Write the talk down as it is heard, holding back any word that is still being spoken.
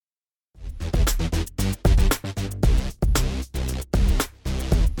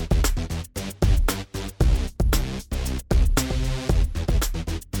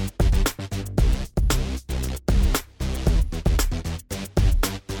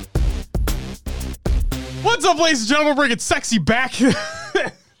What's up, ladies and gentlemen? We're bringing sexy back.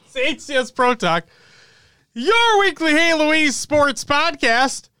 It's HCS Pro Talk, your weekly Halo Esports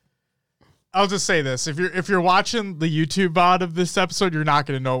podcast. I'll just say this: if you're watching the YouTube VOD of this episode, you're not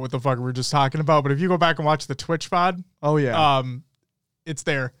going to know what the fuck we're just talking about. But if you go back and watch the Twitch VOD, it's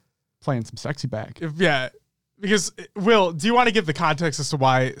there. Playing some sexy back. Because Will, do you want to give the context as to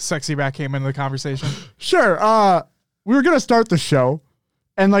why sexy back came into the conversation? Sure. We were gonna start the show,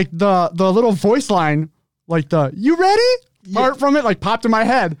 and like the little voice line, like the "you ready" part from it, like popped in my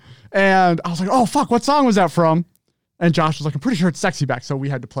head, and I was like, "Oh fuck, what song was that from?" And Josh was like, "I'm pretty sure it's sexy back," so we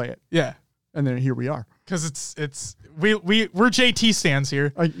had to play it. Yeah. And then here we are. Because we're JT stands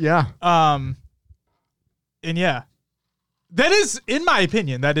here. Yeah. And yeah, that is, in my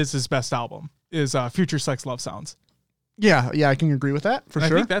opinion, that is his best album. Is Future Sex Love Sounds. Yeah, I can agree with that for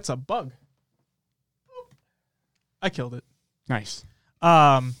sure. I think that's a bug. I killed it. Nice.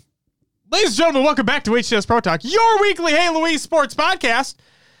 Ladies and gentlemen, welcome back to HCS Pro Talk, your weekly Halo Esports podcast.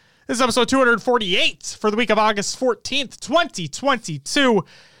 This is episode 248 for the week of August 14th, 2022.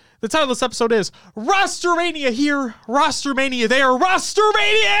 The title of this episode is Rostermania here, Rostermania there,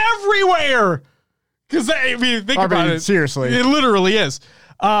 Rostermania everywhere. Because, think about it. Seriously. It literally is.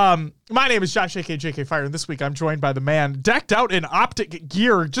 My name is Josh, aka JK Fire, and this week I'm joined by the man decked out in optic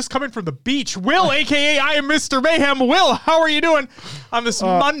gear, just coming from the beach, Will, aka I am Mr. Mayhem. Will, how are you doing on this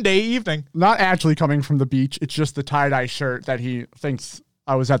Monday evening? Not actually coming from the beach. It's just the tie-dye shirt that he thinks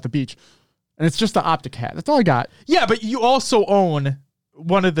I was at the beach. And it's just the optic hat. That's all I got. Yeah, but you also own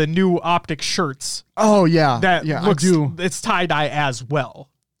one of the new optic shirts. Oh, yeah. Looks, it's tie-dye as well.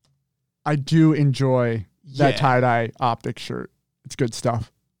 I do enjoy that tie-dye optic shirt. It's good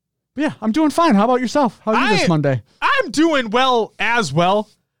stuff. But yeah, I'm doing fine. How about yourself? How are you this Monday? I'm doing well as well.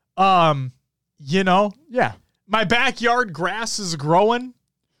 Yeah. My backyard grass is growing.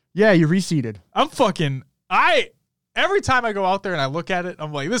 Yeah, you reseeded. Every time I go out there and I look at it,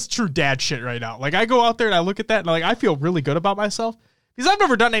 I'm like, this is true dad shit right now. Like, I go out there and I look at that and I feel really good about myself. Because I've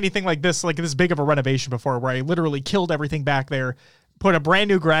never done anything like this big of a renovation before, where I literally killed everything back there, put a brand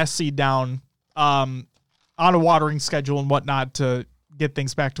new grass seed down, on a watering schedule and whatnot to get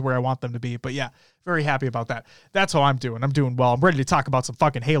things back to where I want them to be. But yeah, very happy about that. That's how I'm doing. I'm doing well. I'm ready to talk about some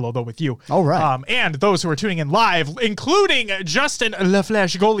fucking Halo though with you. All right. And those who are tuning in live, including Justin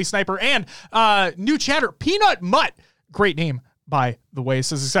LaFlash, Goalie Sniper, and new chatter, Peanut Mutt. Great name, by the way.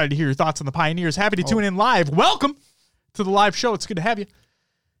 So excited to hear your thoughts on the Pioneers. Happy to tune in live. Welcome to the live show. It's good to have you.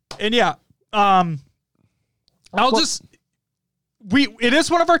 And yeah, it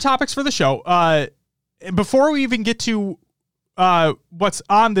is one of our topics for the show. Before we even get to what's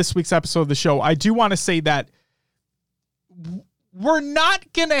on this week's episode of the show, I do want to say that we're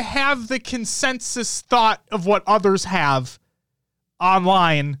not going to have the consensus thought of what others have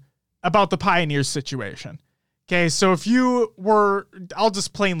online about the Pioneers situation. Okay, so if you were, I'll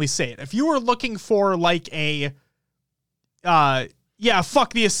just plainly say it. If you were looking for like a, fuck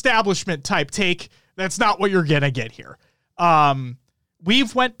the establishment type take, that's not what you're going to get here.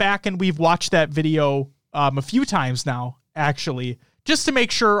 We've went back and we've watched that video a few times now, actually, just to make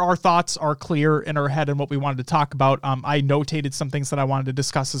sure our thoughts are clear in our head and what we wanted to talk about. I notated some things that I wanted to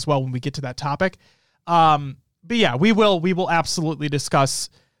discuss as well when we get to that topic. But yeah, we will absolutely discuss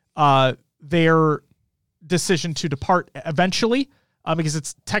their decision to depart eventually, because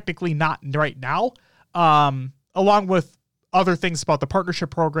it's technically not right now, along with other things about the partnership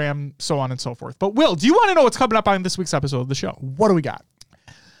program, so on and so forth. But Will, do you want to know what's coming up on this week's episode of the show? What do we got?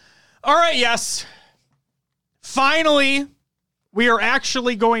 All right, yes. Finally, we are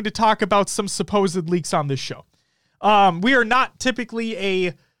actually going to talk about some supposed leaks on this show. We are not typically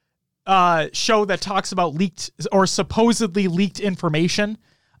a show that talks about leaked or supposedly leaked information.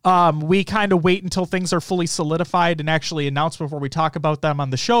 We kind of wait until things are fully solidified and actually announced before we talk about them on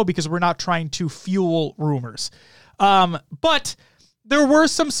the show, because we're not trying to fuel rumors. But there were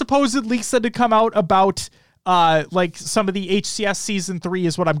some supposed leaks that had come out about like some of the HCS Season 3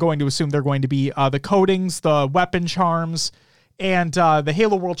 is what I'm going to assume they're going to be. The codings, the weapon charms, and the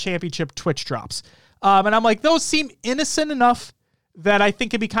Halo World Championship Twitch drops. And I'm like, those seem innocent enough that I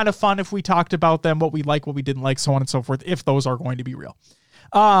think it'd be kind of fun if we talked about them, what we like, what we didn't like, so on and so forth, if those are going to be real.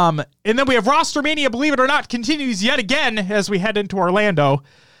 And then we have Rostermania, believe it or not, continues yet again as we head into Orlando.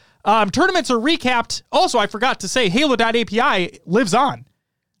 Tournaments are recapped. Also, I forgot to say, Halo.API lives on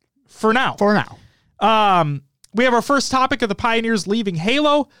for now. We have our first topic of the Pioneers leaving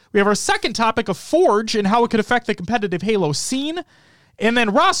Halo. We have our second topic of Forge and how it could affect the competitive Halo scene. And then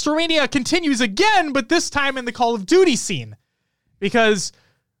Rostermania continues again, but this time in the Call of Duty scene. Because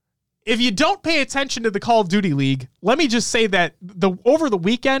if you don't pay attention to the Call of Duty League, let me just say that over the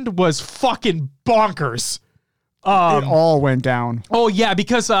weekend was fucking bonkers. It all went down. Oh yeah,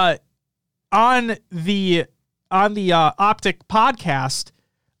 because on the Optic podcast,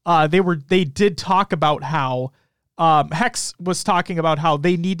 they did talk about how Hex was talking about how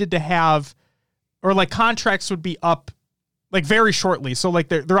they needed to have, or like contracts would be up like very shortly. So like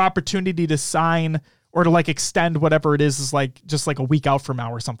their opportunity to sign or to like extend whatever it is like just like a week out from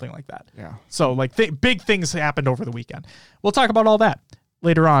now or something like that. Yeah. So like big things happened over the weekend. We'll talk about all that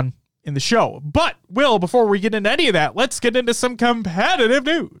later on in the show. But Will, before we get into any of that, let's get into some competitive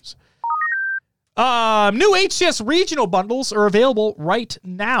news. New HCS regional bundles are available right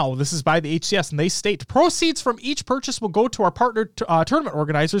now. This is by the HCS, and they state proceeds from each purchase will go to our partner tournament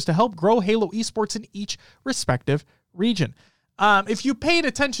organizers to help grow Halo esports in each respective region. If you paid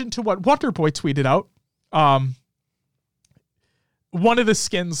attention to what Wonderboy tweeted out, one of the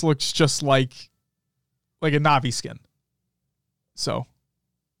skins looks just like a Navi skin. So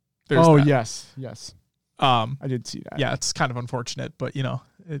there's that. Yes. I did see that. Yeah, it's kind of unfortunate, but we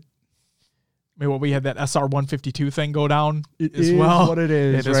had that SR-152 thing go down as well. What it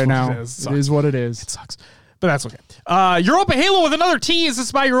is right now. It is what it is. It sucks, but that's okay. Europa Halo with another tease. This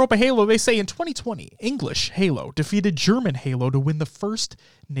is by Europa Halo. They say in 2020, English Halo defeated German Halo to win the first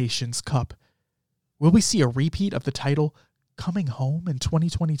Nations Cup. Will we see a repeat of the title coming home in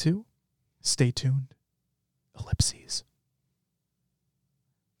 2022? Stay tuned. Ellipses.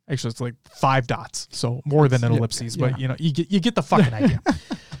 Actually, it's like 5 dots, so more than an ellipses, but you get the fucking idea.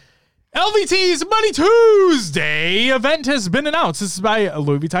 LVT's Money Tuesday event has been announced. This is by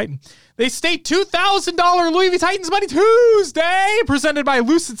Louis V Titan. They state $2,000 Louis V Titan's Money Tuesday, presented by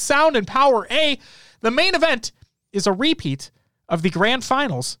Lucid Sound and Power A. The main event is a repeat of the grand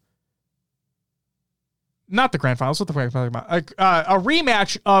finals. Not the grand finals. What the fuck am I talking about? A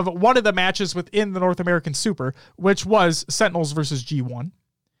rematch of one of the matches within the North American Super, which was Sentinels versus G1.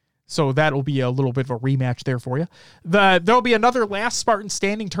 So that'll be a little bit of a rematch there for you. There'll be another last Spartan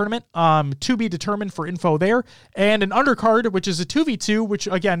standing tournament to be determined for info there. And an undercard, which is a 2v2, which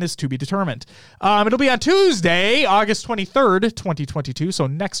again is to be determined. It'll be on Tuesday, August 23rd, 2022. So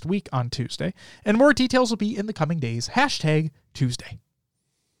next week on Tuesday. And more details will be in the coming days. #Tuesday.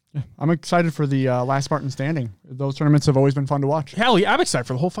 Yeah, I'm excited for the last Spartan standing. Those tournaments have always been fun to watch. Hell yeah, I'm excited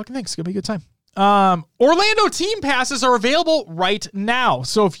for the whole fucking thing. It's going to be a good time. Orlando team passes are available right now.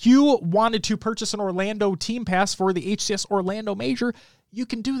 So if you wanted to purchase an Orlando team pass for the HCS Orlando Major, you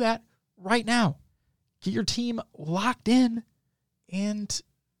can do that right now. Get your team locked in and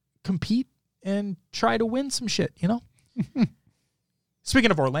compete and try to win some shit,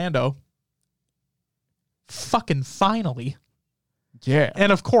 Speaking of Orlando, fucking finally. Yeah.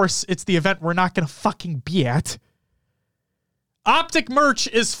 And of course, it's the event we're not going to fucking be at. Optic merch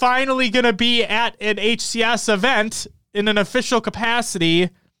is finally going to be at an HCS event in an official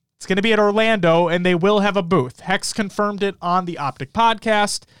capacity. It's going to be at Orlando, and they will have a booth. Hex confirmed it on the Optic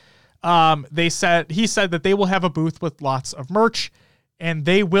podcast. He said that they will have a booth with lots of merch, and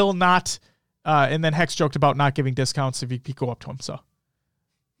they will not. And then Hex joked about not giving discounts if you go up to them. So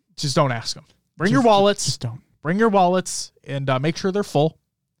just don't ask them. Bring your wallets. Just don't. Bring your wallets and make sure they're full.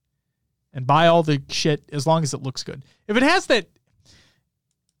 And buy all the shit as long as it looks good. If it has that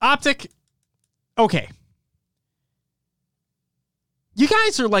Optic, okay. You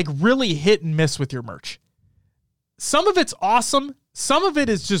guys are like really hit and miss with your merch. Some of it's awesome. Some of it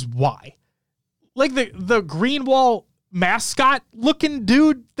is just why. Like the Greenwall mascot looking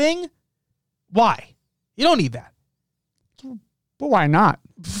dude thing. Why? You don't need that. But why not?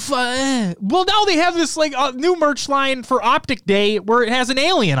 Well, now they have this like new merch line for Optic Day where it has an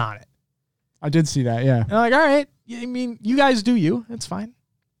alien on it. I did see that, yeah. And I'm like, all right. I mean, you guys do you. It's fine.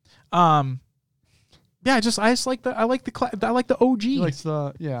 Yeah, I like the OG. He likes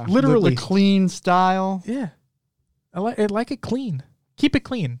literally the clean style. Yeah, I like it clean. Keep it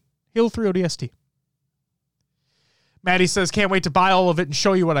clean. Halo 3 ODST. Maddie says, can't wait to buy all of it and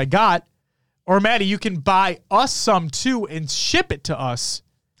show you what I got. Or Maddie, you can buy us some too and ship it to us,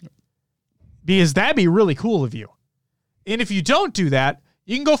 because that'd be really cool of you. And if you don't do that,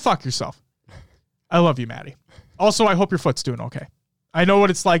 you can go fuck yourself. I love you, Maddie. Also, I hope your foot's doing okay. I know what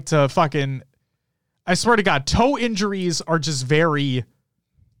it's like to fucking... I swear to God, toe injuries are just very...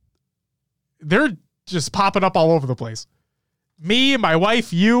 They're just popping up all over the place. Me, my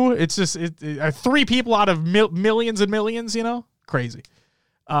wife, you, it's just... 3 people out of millions and millions, Crazy.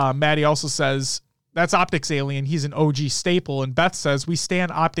 Maddie also says, that's Optic's Alien. He's an OG staple. And Beth says, we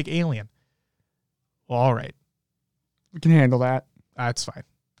stand Optic Alien. Well, all right. We can handle that. That's fine.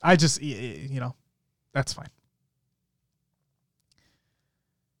 I just, that's fine.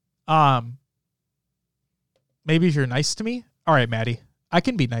 Maybe if you're nice to me. All right, Maddie, I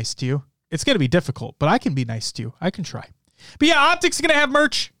can be nice to you. It's going to be difficult, but I can be nice to you. I can try. But yeah, Optic's going to have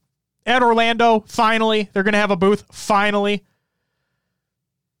merch at Orlando. Finally, they're going to have a booth. Finally.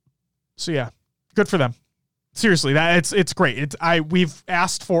 So yeah, good for them. Seriously, it's great. We've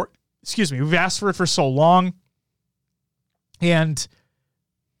asked for it for so long, and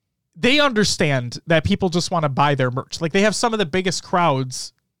they understand that people just want to buy their merch. Like, they have some of the biggest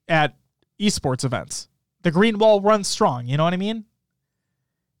crowds at esports events. The green wall runs strong. You know what I mean?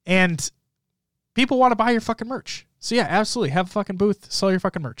 And people want to buy your fucking merch. So yeah, absolutely. Have a fucking booth. Sell your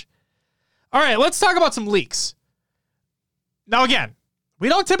fucking merch. All right, let's talk about some leaks. Now, again, we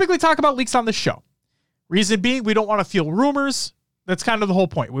don't typically talk about leaks on this show. Reason being, we don't want to fuel rumors. That's kind of the whole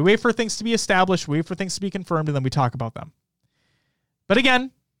point. We wait for things to be established, we wait for things to be confirmed, and then we talk about them. But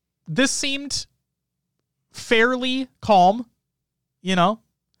again, this seemed fairly calm,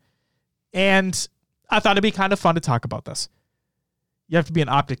 and I thought it'd be kind of fun to talk about this. You have to be an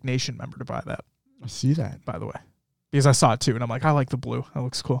Optic Nation member to buy that. I see that, by the way, because I saw it too, and I'm like, I like the blue. That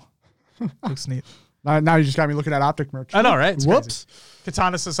looks cool. Looks neat. Now you just got me looking at Optic merch. I know, right? It's Whoops. crazy.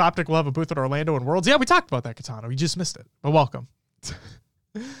 Katana says Optic will have a booth at Orlando and Worlds. Yeah, we talked about that, Katana. We just missed it, but welcome.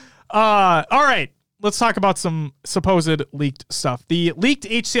 All right. Let's talk about some supposed leaked stuff. The leaked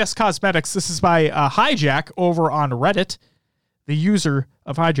HCS cosmetics. This is by Hijack over on Reddit, the user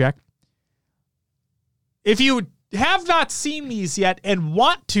of Hijack. If you have not seen these yet and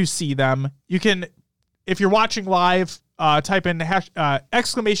want to see them, you can, if you're watching live, type in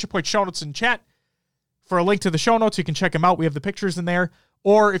exclamation point show notes in chat for a link to the show notes. You can check them out. We have the pictures in there.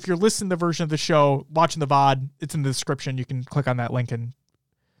 Or if you're listening to the version of the show, watching the VOD, it's in the description. You can click on that link and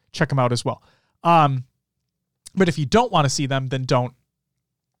check them out as well. But if you don't want to see them, then don't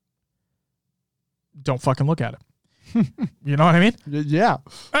fucking look at it. You know what I mean? Yeah. All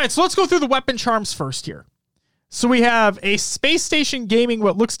right, so let's go through the weapon charms first here. So we have a Space Station Gaming,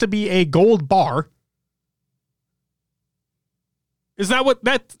 what looks to be a gold bar. Is that what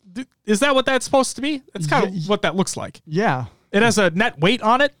that's supposed to be? That's kind of what that looks like. Yeah. It has a net weight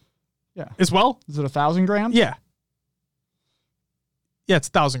on it. Yeah. As well. Is it 1,000 grams? Yeah. Yeah, it's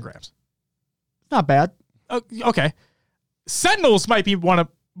 1,000 grams. Not bad. Okay. Sentinels might be one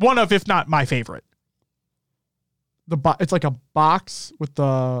of, if not my favorite. It's like a box with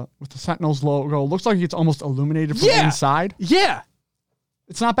the Sentinels logo. Looks like it's almost illuminated from the inside. Yeah.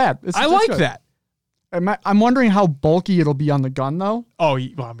 It's not bad. I like that. I'm wondering how bulky it'll be on the gun, though. Oh,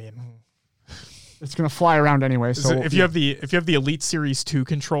 well, I mean, it's gonna fly around anyway. So if you have the Elite Series 2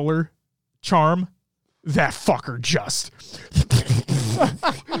 controller charm, that fucker just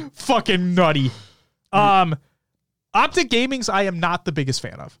fucking nutty. Optic Gaming's I am not the biggest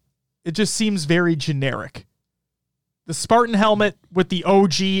fan of. It just seems very generic. The Spartan helmet with the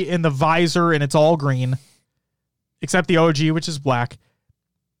OG in the visor, and it's all green, except the OG, which is black.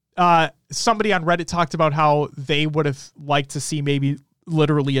 Somebody on Reddit talked about how they would have liked to see maybe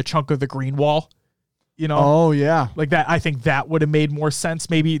literally a chunk of the green wall. Oh, yeah. Like that. I think that would have made more sense.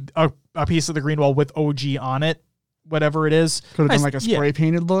 Maybe a piece of the green wall with OG on it, whatever it is. Could have been like a spray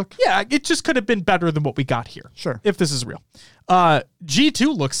painted look. Yeah, it just could have been better than what we got here. Sure. If this is real.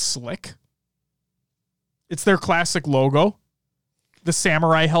 G2 looks slick. It's their classic logo. The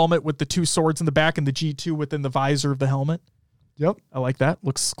samurai helmet with the two swords in the back and the G2 within the visor of the helmet. Yep. I like that.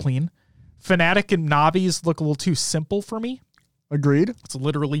 Looks clean. Fnatic and Navi's look a little too simple for me. Agreed. It's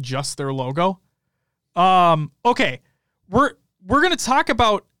literally just their logo. Okay. We're going to talk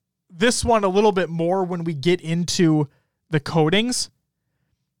about this one a little bit more when we get into the coatings.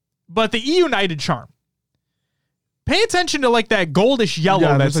 But the E-United charm. Pay attention to like that goldish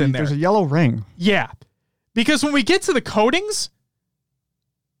yellow that's in there. There's a yellow ring. Yeah. Because when we get to the coatings,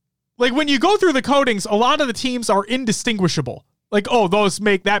 like when you go through the coatings, a lot of the teams are indistinguishable. Like, oh,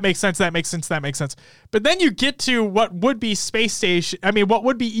 that makes sense, that makes sense, that makes sense. But then you get to what would be Space Station. I mean, what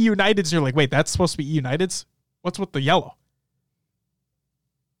would be E-United's? You're like, wait, that's supposed to be E-United's? What's with the yellow?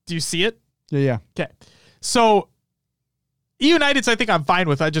 Do you see it? Yeah. Okay. So E-United's, I think I'm fine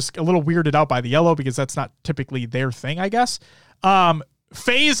with. I just a little weirded out by the yellow because that's not typically their thing, I guess.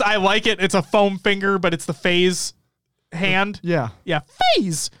 FaZe, I like it. It's a foam finger, but it's the FaZe hand. Yeah. Yeah,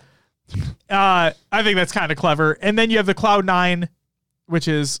 FaZe. I think that's kind of clever. And then you have the Cloud9, which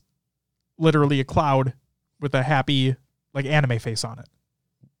is literally a cloud with a happy like anime face on it.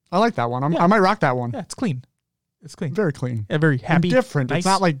 I like that one. I might rock that one. Yeah, it's clean. It's clean. Very clean. Yeah, very happy. And different. Nice. It's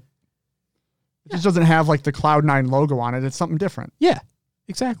not like it just doesn't have like the Cloud9 logo on it. It's something different. Yeah,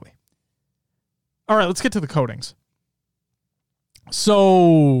 exactly. All right, let's get to the coatings.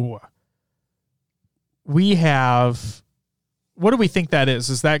 So we have what do we think that is?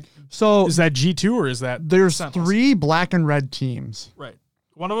 Is that G2 or is that there's Sentinels? 3 black and red teams. Right.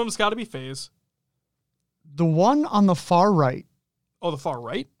 One of them's got to be FaZe. The one on the far right, Oh, the far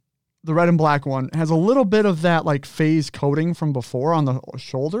right? the red and black one, has a little bit of that like phase coating from before on the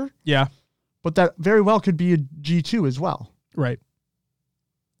shoulder, Yeah. but that very well could be a G2 as well. Right.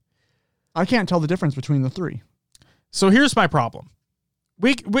 I can't tell the difference between the 3. So here's my problem.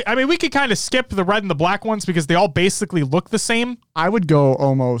 We could kind of skip the red and the black ones because they all basically look the same. I would go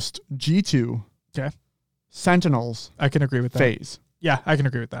almost G2, Okay. Sentinels, I can agree with that. phase. Yeah, I can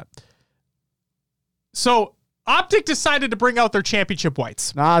agree with that. So Optic decided to bring out their championship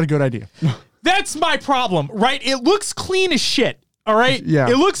whites. Not a good idea. That's my problem, right? It looks clean as shit. All right? Yeah.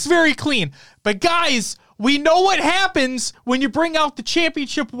 It looks very clean. But guys, we know what happens when you bring out the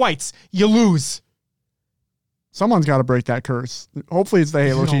championship whites. You lose. Someone's got to break that curse. Hopefully it's the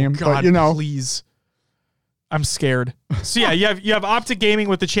Halo team, God, but please. I'm scared. So yeah, you have Optic Gaming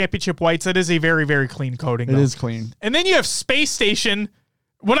with the championship whites. That is a very, very clean coating. it is clean. And then you have Space Station.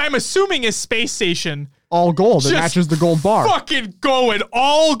 What I'm assuming is Space Station. All gold. It Just matches the gold bar. Fucking going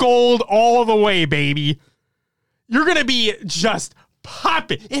all gold all the way, baby. You're going to be just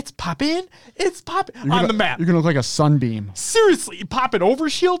popping. It's popping. It's popping on the map. You're going to look like a sunbeam. Seriously, pop an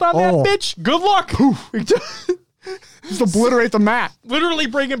overshield on that Oh. bitch. Good luck. Just obliterate the map. Literally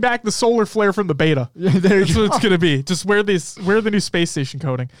bringing back the solar flare from the beta. Yeah, there That's you what go. it's going to be. Just wear the new Space Station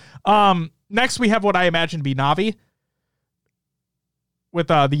coating. Next, we have what I imagine to be Na'Vi with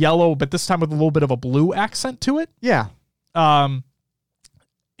the yellow, but this time with a little bit of a blue accent to it. Yeah.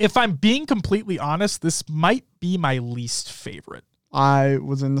 If I'm being completely honest, this might be my least favorite. I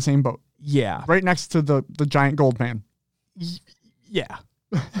was in the same boat. Yeah. Right next to the giant gold man. Yeah.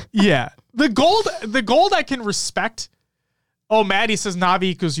 Yeah. The gold I can respect. Oh, Maddie says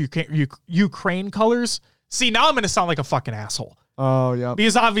Na'Vi because Ukraine colors. See, now I'm going to sound like a fucking asshole. Oh, yeah.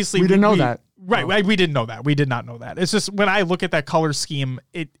 Because obviously We didn't know that. Right. We didn't know that. We did not know that. It's just when I look at that color scheme,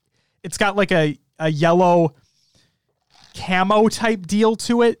 it's got like a yellow camo type deal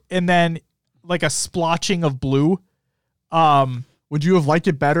to it, and then like a splotching of blue. Would you have liked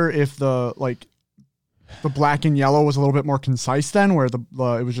it better if the black and yellow was a little bit more concise then, where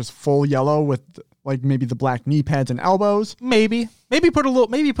it was just full yellow with like maybe the black knee pads and elbows? Maybe put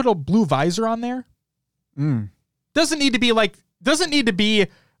a blue visor on there. Doesn't need to be like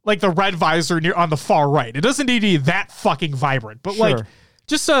the red visor on the far right. It doesn't need to be that fucking vibrant, but Sure. like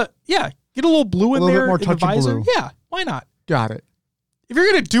just get a little blue in little bit there more in the touch of visor. blue. Yeah, why not? Got it. If you're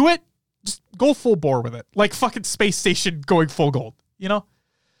gonna do it, just go full bore with it, like fucking Space Station going full gold. You know.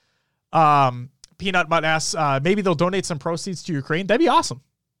 Peanut Butt asks, maybe they'll donate some proceeds to Ukraine. That'd be awesome.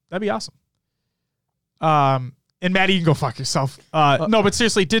 And Maddie, you can go fuck yourself. No, but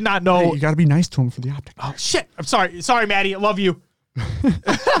seriously, did not know. Hey, you got to be nice to him for the optic. Oh shit! I'm sorry. Sorry, Maddie. I love you.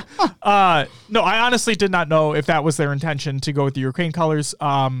 No, I honestly did not know if that was their intention to go with the Ukraine colors.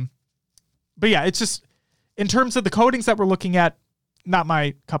 But yeah, it's just in terms of the coatings that we're looking at, not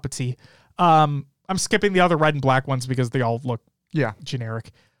my cup of tea. I'm skipping the other red and black ones because they all look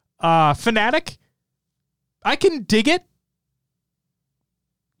generic. Fnatic, I can dig it.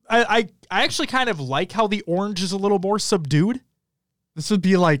 I actually kind of like how the orange is a little more subdued. This would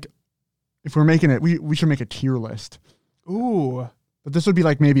be like, if we're making it, we should make a tier list. Ooh. But this would be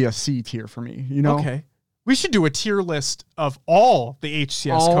like maybe a C tier for me, you know? Okay. We should do a tier list of all the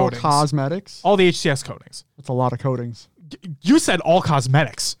HCS All coatings. cosmetics. All the HCS coatings. That's a lot of coatings. You said all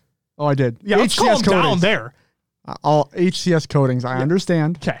cosmetics. Oh, I did. Yeah, let's calm down there. All HCS coatings. I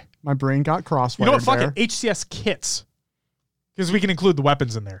understand. Okay. My brain got crosswired You know what? Fuck there. it. HCS kits. Because we can include the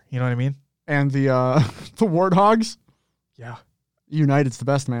weapons in there. You know what I mean? And the the warthogs. Yeah. United's the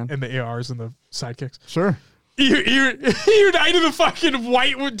best, man. And the ARs and the sidekicks. Sure. United the fucking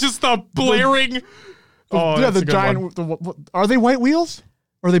white with just the blaring. The that's a good giant. one. Are they white wheels?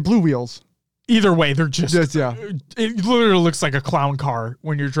 Or are they blue wheels? Either way, they're just. Yeah. It literally looks like a clown car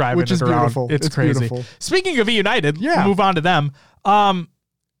when you're driving Which is it around. beautiful. It's crazy. Beautiful. Speaking of United, Yeah. we'll move on to them.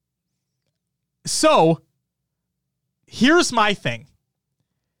 So here's my thing.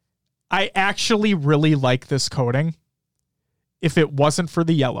 I actually really like this coating if it wasn't for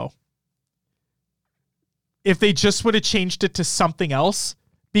the yellow. If they just would have changed it to something else,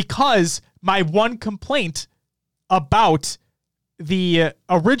 because my one complaint about the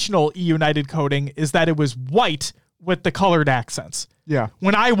original United coating is that it was white with the colored accents. Yeah.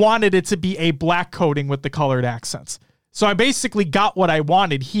 When I wanted it to be a black coating with the colored accents. So I basically got what I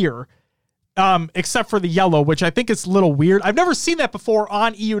wanted here, except for the yellow, which I think is a little weird. I've never seen that before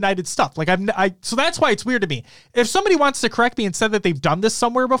on United stuff. So that's why it's weird to me. If somebody wants to correct me and said that they've done this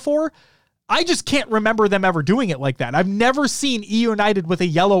somewhere before, I just can't remember them ever doing it like that. I've never seen E United with a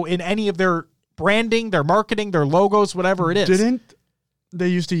yellow in any of their branding, their marketing, their logos, whatever it is. Didn't they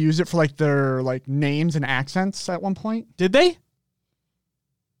used to use it for like their like names and accents at one point? Did they?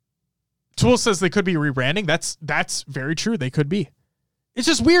 Tool says they could be rebranding. That's very true. They could be. It's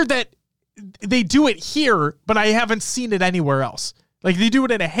just weird that they do it here, but I haven't seen it anywhere else. Like they do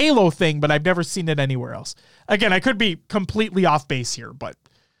it in a Halo thing, but I've never seen it anywhere else. Again, I could be completely off base here, but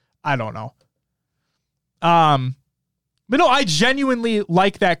I don't know. But no, I genuinely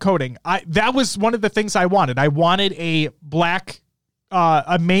like that coating. That was one of the things I wanted. I wanted a black,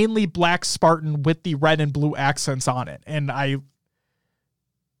 a mainly black Spartan with the red and blue accents on it. And I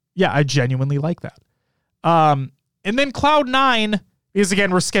genuinely like that. And then Cloud9, because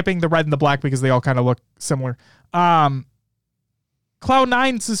again, we're skipping the red and the black because they all kind of look similar.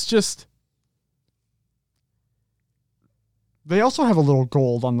 Cloud9's is just... They also have a little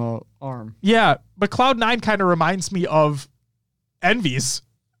gold on the arm. Yeah, but Cloud9 kind of reminds me of Envy's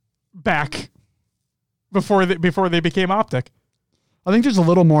back before they became Optic. I think there's a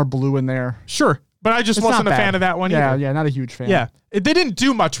little more blue in there. Sure, but I just wasn't a fan of that one either. Yeah, not a huge fan. Yeah, they didn't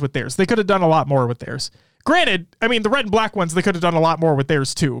do much with theirs. They could have done a lot more with theirs. Granted, I mean, the red and black ones, they could have done a lot more with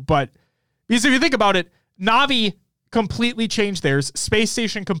theirs too. But because if you think about it, Navi completely changed theirs. Space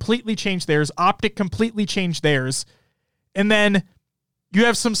Station completely changed theirs. Optic completely changed theirs. And then you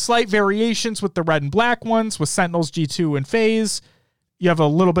have some slight variations with the red and black ones, with Sentinels, G2, and FaZe. You have a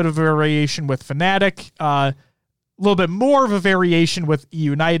little bit of variation with Fnatic, a little bit more of a variation with E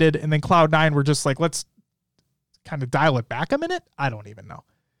United, and then Cloud9 were just like, let's kind of dial it back a minute. I don't even know.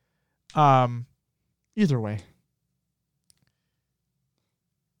 Either way.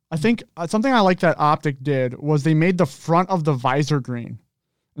 I think something I like that Optic did was they made the front of the visor green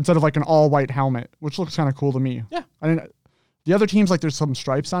instead of like an all-white helmet, which looks kind of cool to me. Yeah. I mean, the other teams, like there's some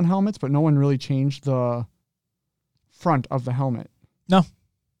stripes on helmets, but no one really changed the front of the helmet. No.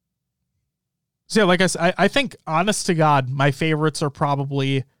 So yeah, like I said, I think, honest to God, my favorites are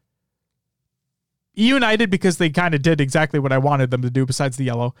probably E United because they kind of did exactly what I wanted them to do besides the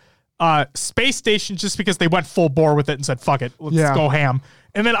yellow. Space Station just because they went full bore with it and said, fuck it, let's go ham.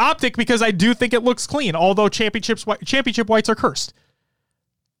 And then Optic because I do think it looks clean, although championship whites are cursed.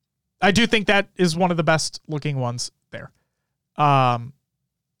 I do think that is one of the best looking ones there.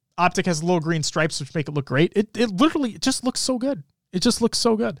 Optic has little green stripes, which make it look great. It literally just looks so good. It just looks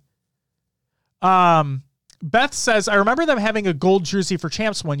so good. Beth says, I remember them having a gold jersey for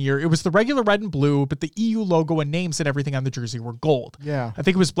champs one year. It was the regular red and blue, but the EU logo and names and everything on the jersey were gold. Yeah. I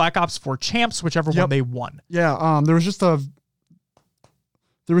think it was Black Ops 4 champs, whichever one they won. Yeah. There was just a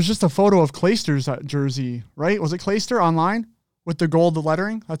photo of Clayster's jersey, right? Was it Clayster online with the gold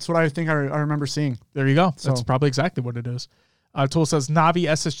lettering? That's what I think I remember seeing. There you go. That's probably exactly what it is. Tool says Navi,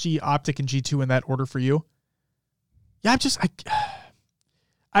 SSG, Optic, and G2 in that order for you. Yeah,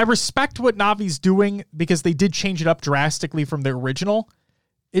 I respect what Navi's doing because they did change it up drastically from the original.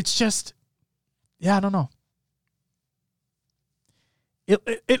 It's just, I don't know.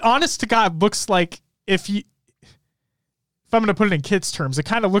 It honest to God looks like if I'm going to put it in kids' terms, it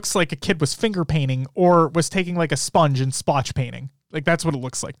kind of looks like a kid was finger painting or was taking like a sponge and splotch painting. Like that's what it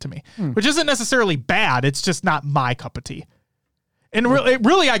looks like to me, which isn't necessarily bad. It's just not my cup of tea. And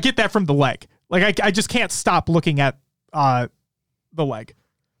really, I get that from the leg. Like I just can't stop looking at the leg.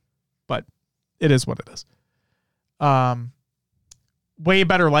 But it is what it is. Way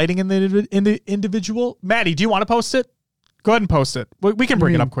better lighting in the individual. Maddie, do you want to post it? Go ahead and post it. We can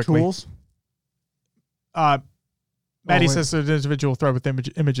bring it up quickly. Tools? Maddie says an individual thread with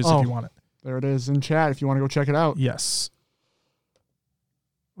images if you want it. There it is in chat if you want to go check it out. Yes.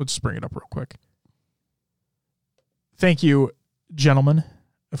 Let's just bring it up real quick. Thank you, gentlemen,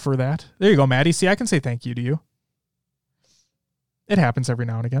 for that. There you go, Maddie. See, I can say thank you to you. It happens every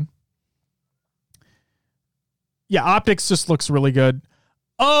now and again. Yeah, optics just looks really good.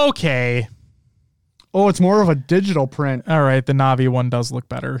 Okay. Oh, it's more of a digital print. All right, the Navi one does look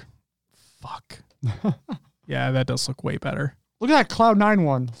better. Fuck. Yeah, that does look way better. Look at that Cloud9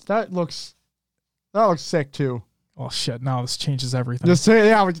 one. That looks sick too. Oh shit! Now this changes everything. Just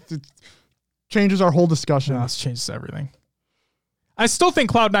say it changes our whole discussion. Now this changes everything. I still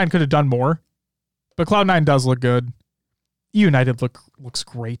think Cloud9 could have done more, but Cloud9 does look good. United looks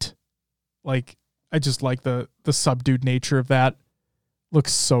great. Like I just like the subdued nature of that.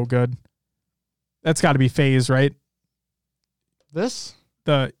 Looks so good. That's got to be FaZe, right? This?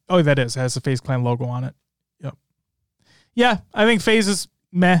 That is. It has the FaZe Clan logo on it. Yep. Yeah, I think FaZe is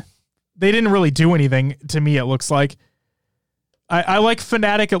meh. They didn't really do anything to me, it looks like. I like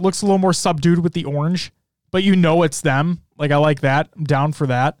Fnatic. It looks a little more subdued with the orange, but you know it's them. Like, I like that. I'm down for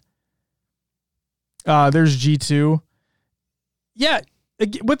that. There's G2. Yeah,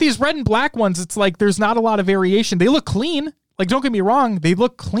 with these red and black ones, it's like there's not a lot of variation. They look clean. Like, don't get me wrong, they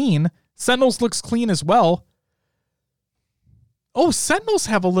look clean. Sentinels looks clean as well. Oh, Sentinels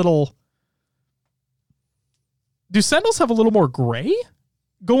have a little... Do Sentinels have a little more gray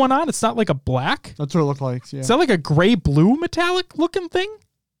going on? It's not like a black? That's what it looked like, yeah. Is that like a gray-blue metallic looking thing?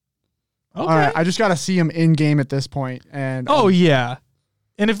 Okay. All right, I just got to see them in-game at this point. And oh, yeah.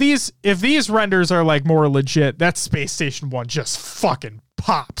 And if these renders are like more legit, that Space Station 1 just fucking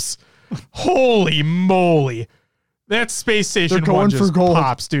pops. Holy moly. That Space Station 1 just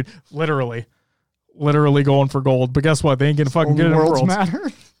pops, dude. Literally going for gold. But guess what? They ain't gonna fucking get it in Worlds. Matter.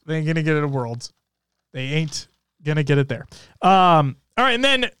 They ain't gonna get it in Worlds. They ain't gonna get it there. All right, and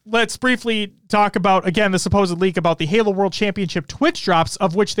then let's briefly talk about, again, the supposed leak about the Halo World Championship Twitch drops,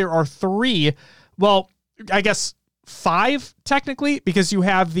 of which there are 3. Well, I guess 5 technically, because you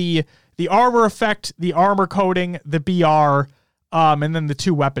have the armor effect, the armor coating, the BR, and then the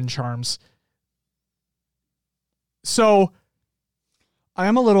 2 weapon charms. So I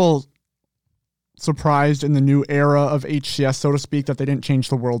am a little surprised in the new era of HCS, so to speak, that they didn't change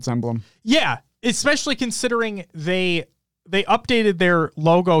the World's emblem. Yeah, especially considering they updated their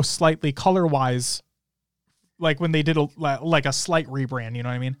logo slightly color-wise, like when they did a slight rebrand, you know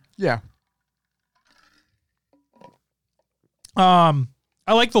what I mean? Yeah. I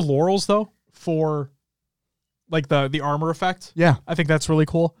like the laurels though for like the armor effect. Yeah. I think that's really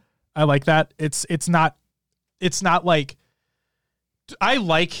cool. I like that. It's not like, I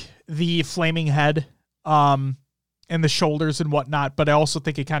like the flaming head and the shoulders and whatnot, but I also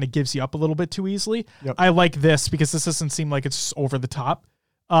think it kind of gives you up a little bit too easily. Yep. I like this because this doesn't seem like it's just over the top.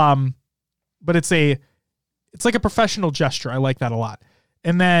 But it's like a professional gesture. I like that a lot.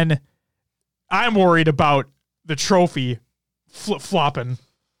 And then I'm worried about the trophy flip-flopping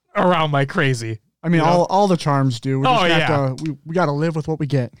around like crazy. I mean, all the charms do. We got to live with what we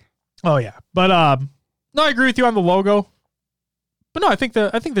get. Oh yeah. But no, I agree with you on the logo. But no, I think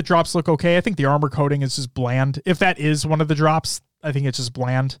the drops look okay. I think the armor coating is just bland. If that is one of the drops, I think it's just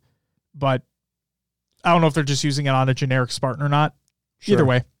bland. But I don't know if they're just using it on a generic Spartan or not. Sure. Either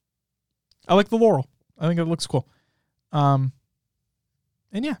way, I like the laurel. I think it looks cool. And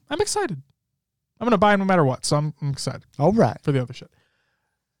yeah, I'm excited. I'm going to buy them no matter what, so I'm excited. All right. For the other shit.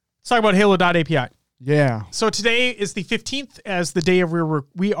 Let's talk about Halo.API. Yeah. So today is the 15th as the day of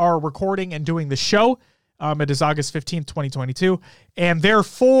we are recording and doing the show. It is August 15th, 2022. And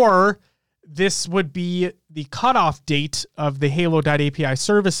therefore, this would be the cutoff date of the Halo.API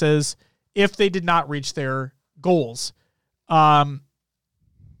services if they did not reach their goals. Well,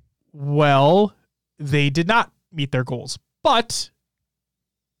 they did not meet their goals, but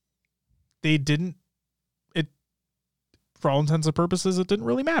they didn't. For all intents and purposes, it didn't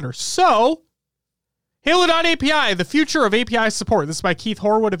really matter. So, Halo.API, the future of API support. This is by Keith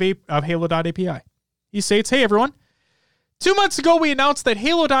Horwood of Halo.API. He states, hey, everyone. 2 months ago, we announced that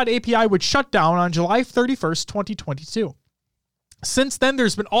Halo.API would shut down on July 31st, 2022. Since then,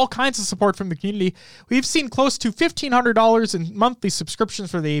 there's been all kinds of support from the community. We've seen close to $1,500 in monthly subscriptions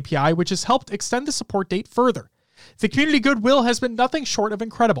for the API, which has helped extend the support date further. The community goodwill has been nothing short of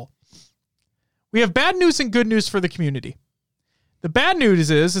incredible. We have bad news and good news for the community. The bad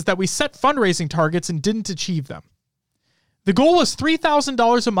news is that we set fundraising targets and didn't achieve them. The goal was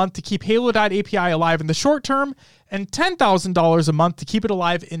 $3,000 a month to keep Halo.API alive in the short term and $10,000 a month to keep it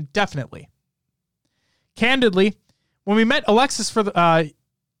alive indefinitely. Candidly, when we met Alexis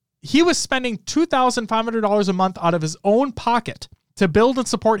he was spending $2,500 a month out of his own pocket to build and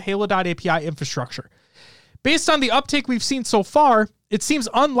support Halo.API infrastructure. Based on the uptake we've seen so far, it seems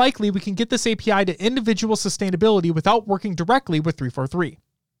unlikely we can get this API to individual sustainability without working directly with 343.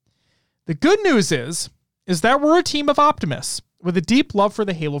 The good news is that we're a team of optimists with a deep love for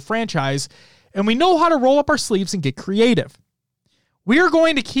the Halo franchise, and we know how to roll up our sleeves and get creative. We are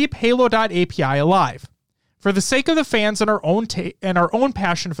going to keep Halo.API alive for the sake of the fans and our own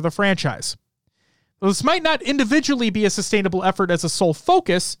passion for the franchise. Though this might not individually be a sustainable effort as a sole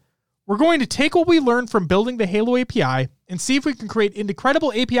focus, we're going to take what we learned from building the Halo API and see if we can create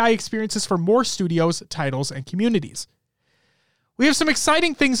incredible API experiences for more studios, titles, and communities. We have some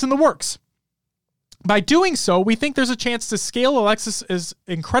exciting things in the works. By doing so, we think there's a chance to scale Alexis's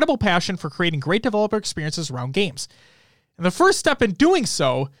incredible passion for creating great developer experiences around games. And the first step in doing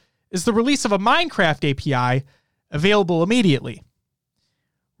so is the release of a Minecraft API available immediately.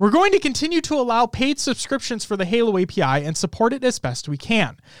 We're going to continue to allow paid subscriptions for the Halo API and support it as best we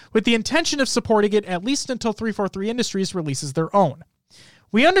can, with the intention of supporting it at least until 343 Industries releases their own.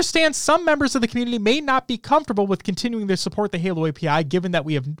 We understand some members of the community may not be comfortable with continuing to support the Halo API given that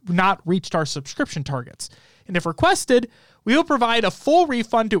we have not reached our subscription targets. And if requested, we will provide a full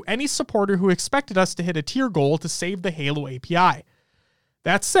refund to any supporter who expected us to hit a tier goal to save the Halo API.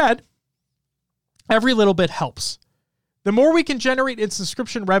 That said, every little bit helps. The more we can generate in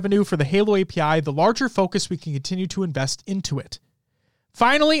subscription revenue for the Halo API, the larger focus we can continue to invest into it.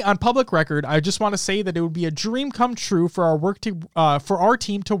 Finally, on public record, I just want to say that it would be a dream come true for our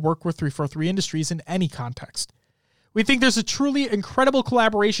team to work with 343 Industries in any context. We think there's a truly incredible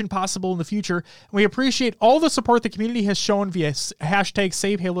collaboration possible in the future, and we appreciate all the support the community has shown via hashtag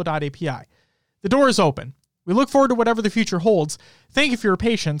SaveHalo.api. The door is open. We look forward to whatever the future holds. Thank you for your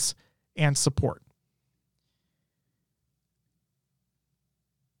patience and support.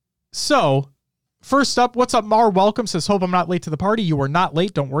 So, first up, what's up, Mar? Welcome. Says, hope I'm not late to the party. You are not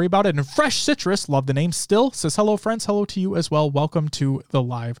late. Don't worry about it. And Fresh Citrus, love the name still, says, hello, friends. Hello to you as well. Welcome to the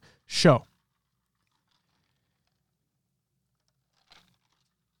live show.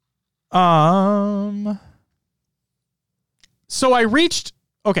 So I reached,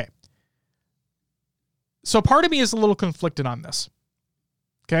 okay. So part of me is a little conflicted on this.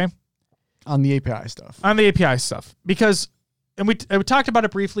 Okay. On the API stuff. On the API stuff. Because, and we talked about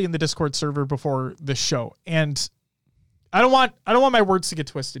it briefly in the Discord server before this show. And I don't want my words to get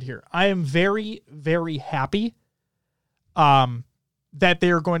twisted here. I am very, very happy that they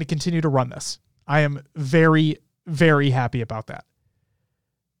are going to continue to run this. I am very, very happy about that.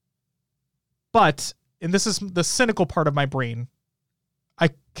 But, and this is the cynical part of my brain, I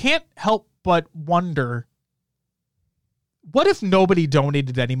can't help but wonder, what if nobody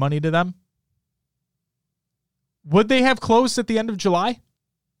donated any money to them? Would they have closed at the end of July?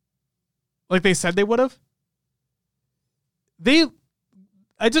 Like they said they would have?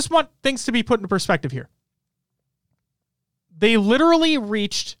 I just want things to be put into perspective here. They literally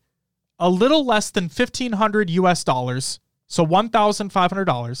reached a little less than $1,500 US, so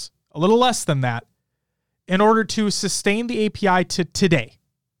 $1,500, a little less than that, in order to sustain the API to today,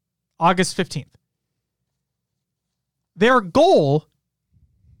 August 15th. Their goal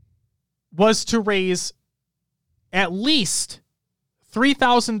was to raise at least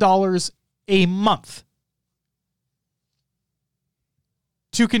 $3,000 a month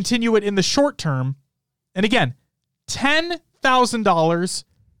to continue it in the short term. And again, $10,000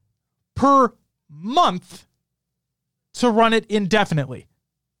 per month to run it indefinitely.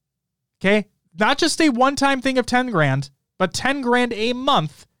 Okay? Not just a one-time thing of 10 grand, but 10 grand a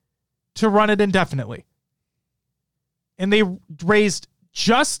month to run it indefinitely. And they raised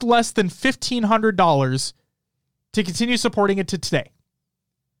just less than $1,500 to continue supporting it to today.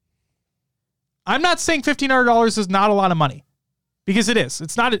 I'm not saying $1,500 is not a lot of money, because it is.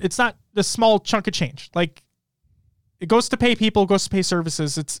 It's not a small chunk of change. Like, it goes to pay people, goes to pay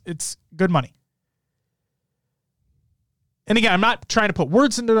services. It's good money. And again, I'm not trying to put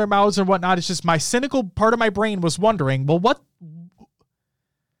words into their mouths or whatnot. It's just my cynical part of my brain was wondering, well, what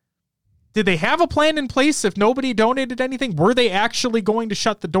did they have a plan in place if nobody donated anything? Were they actually going to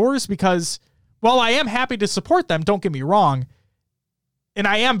shut the doors? Because while I am happy to support them, don't get me wrong, and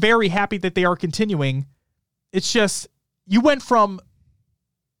I am very happy that they are continuing, it's just, you went from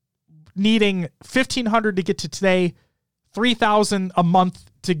needing $1,500 to get to today, $3,000 a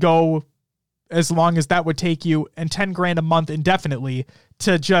month to go as long as that would take you, and 10 grand a month indefinitely,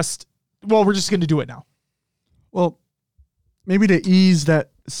 to just, well, we're just going to do it now. Well, maybe to ease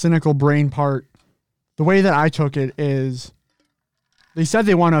that cynical brain part, the way that I took it is they said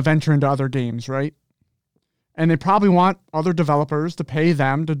they want to venture into other games, right? And they probably want other developers to pay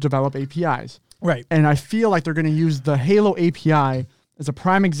them to develop APIs. Right. And I feel like they're going to use the Halo API as a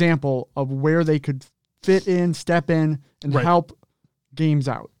prime example of where they could fit in, step in, and help games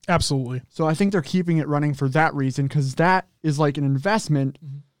out. Absolutely. So I think they're keeping it running for that reason, because that is like an investment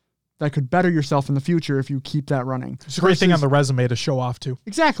that could better yourself in the future if you keep that running. It's a great thing on the resume to show off too.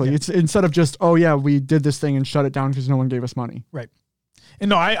 Exactly. Yeah. It's instead of just, oh yeah, we did this thing and shut it down because no one gave us money. Right. And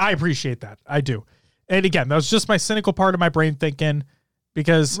no, I appreciate that. I do. And again, that was just my cynical part of my brain thinking,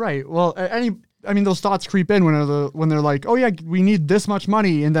 because right. Well, those thoughts creep in when they're like, oh yeah, we need this much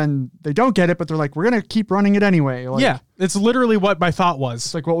money, and then they don't get it, but they're like, we're gonna keep running it anyway. Like, yeah, it's literally what my thought was.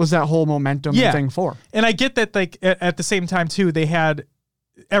 It's like, what was that whole momentum thing for? And I get that, like, at the same time too, they had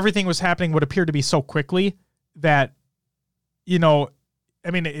everything was happening what appeared to be so quickly that, you know, I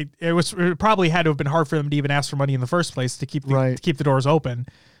mean, it probably had to have been hard for them to even ask for money in the first place to keep the doors open.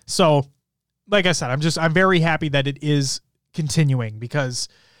 So, like I said, I'm very happy that it is continuing, because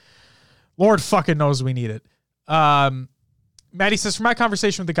Lord fucking knows we need it. Maddie says, from my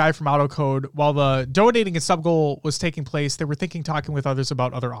conversation with the guy from AutoCode, while the donating and sub goal was taking place, they were talking with others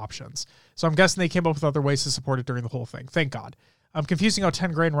about other options. So I'm guessing they came up with other ways to support it during the whole thing. Thank God. I'm confusing how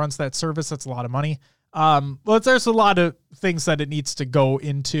 10 grand runs that service. That's a lot of money. Well, there's a lot of things that it needs to go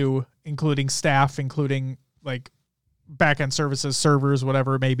into, including staff, including like back-end services, servers,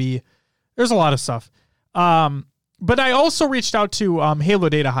 whatever it may be. There's a lot of stuff. But I also reached out to Halo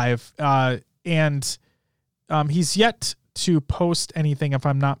Data Hive, and he's yet to post anything, if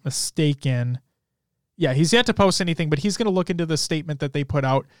I'm not mistaken. Yeah, he's yet to post anything, but he's going to look into the statement that they put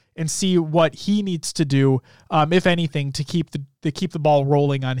out and see what he needs to do, if anything, to keep the ball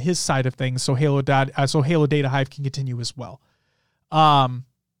rolling on his side of things, so Halo Data Hive can continue as well. But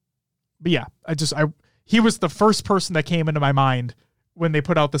yeah, he was the first person that came into my mind when they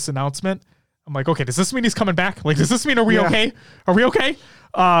put out this announcement. I'm like, okay, does this mean he's coming back? Like, does this mean are we okay? Are we okay?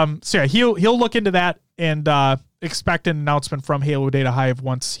 So yeah, he'll look into that and expect an announcement from Halo Data Hive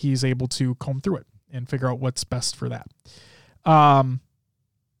once he's able to comb through it and figure out what's best for that. So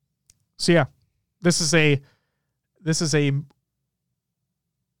yeah, this is a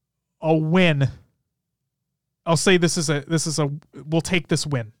win. I'll say we'll take this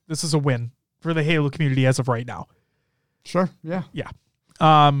win. This is a win for the Halo community as of right now. Sure. Yeah. Yeah.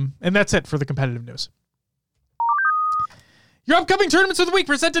 And that's it for the competitive news. Your upcoming tournaments of the week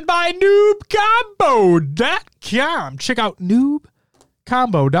presented by NoobCombo.com. Check out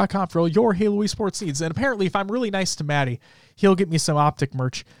NoobCombo.com for all your Halo esports needs. And apparently, if I'm really nice to Maddie, he'll get me some Optic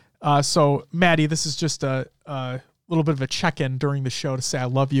merch. So, Maddie, this is just a little bit of a check-in during the show to say I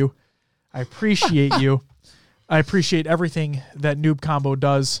love you. I appreciate you. I appreciate everything that Noob Combo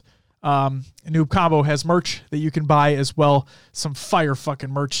does. Noob Combo has merch that you can buy as well. Some fire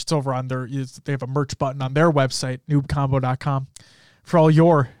fucking merch. It's over on they have a merch button on their website, noobcombo.com, for all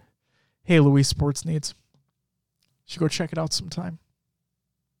your Halo esports needs. You should go check it out sometime.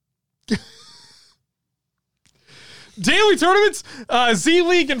 Daily tournaments,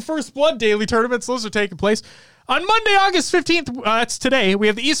 Z-League and First Blood daily tournaments. Those are taking place on Monday, August 15th. That's today. We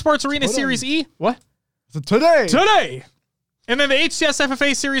have the Esports Arena Series E. What? Today. And then the HCS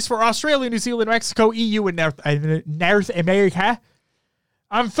FFA series for Australia, New Zealand, Mexico, EU, and North America.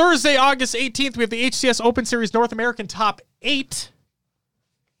 On Thursday, August 18th, we have the HCS Open Series North American Top 8.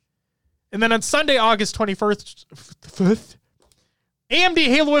 And then on Sunday, August 21st, AMD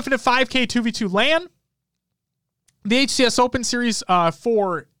Halo Infinite 5K 2v2 LAN. The HCS Open Series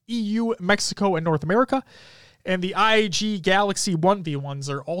for EU, Mexico, and North America. And the IG Galaxy 1v1s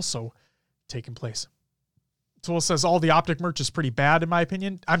are also taking place. Tool says all the Optic merch is pretty bad, in my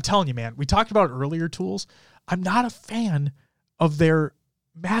opinion. I'm telling you, man, we talked about earlier, Tools. I'm not a fan of their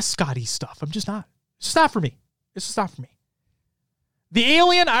mascot-y stuff. I'm just not. It's just not for me. It's just not for me. The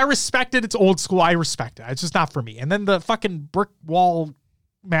Alien, I respect it. It's old school. I respect it. It's just not for me. And then the fucking brick wall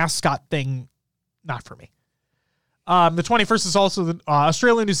mascot thing, not for me. The 21st is also the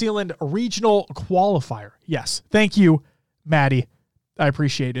Australia-New Zealand regional qualifier. Yes. Thank you, Maddie. I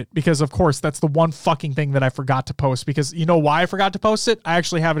appreciate it because, of course, that's the one fucking thing that I forgot to post because you know why I forgot to post it? I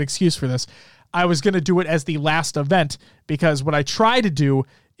actually have an excuse for this. I was going to do it as the last event because what I try to do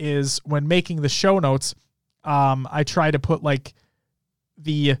is when making the show notes, I try to put like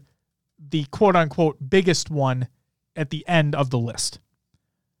the quote unquote biggest one at the end of the list.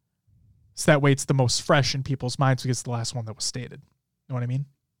 So that way it's the most fresh in people's minds because it's the last one that was stated. You know what I mean?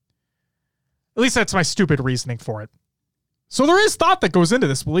 At least that's my stupid reasoning for it. So there is thought that goes into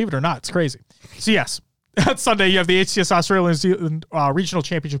this, believe it or not. It's crazy. So yes, that Sunday you have the HCS Australia New Zealand Regional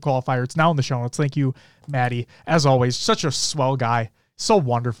Championship Qualifier. It's now in the show notes. Thank you, Maddie. As always, such a swell guy. So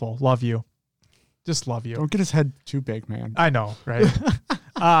wonderful. Love you. Just love you. Don't get his head too big, man. I know, right?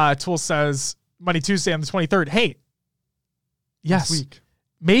 Tool says, Monday, Tuesday on the 23rd. Hey, yes. This week.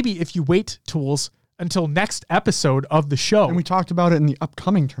 Maybe if you wait, Tools, until next episode of the show. And we talked about it in the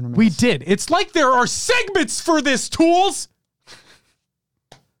upcoming tournament. We did. It's like there are segments for this, Tools.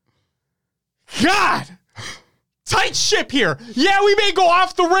 God, tight ship here. Yeah, we may go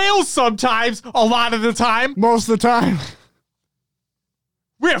off the rails sometimes, a lot of the time. Most of the time.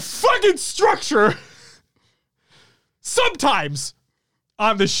 We have fucking structure. Sometimes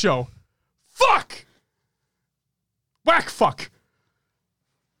on this show. Fuck. Whack fuck.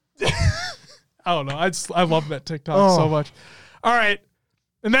 I don't know. I love that TikTok so much. All right.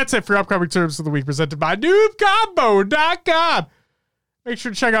 And that's it for upcoming terms of the week presented by NoobCombo.com. Make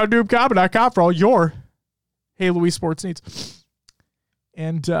sure to check out NoobCombo.com for all your Halo esports needs.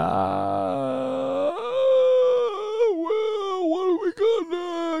 And well, what do we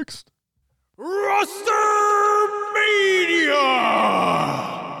got next? Roster Media!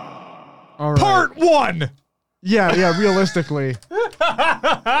 All right. Part 1. Yeah, realistically.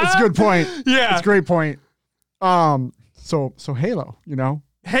 It's a good point. Yeah. It's a great point. So Halo,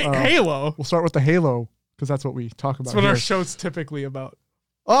 Halo. We'll start with the Halo because that's what we talk about That's what here. our show's typically about.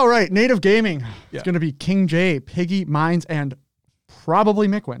 All right, Native Gaming. Yeah. It's going to be King J, Piggy, Mines, and probably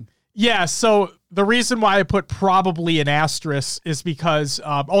Mickwin. Yeah, so the reason why I put probably an asterisk is because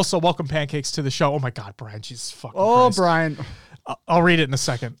also welcome Pancakes to the show. Oh my God, Brian, Jesus fucking Christ. Brian. I'll read it in a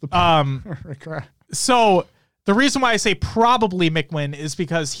second. So the reason why I say probably Mickwin is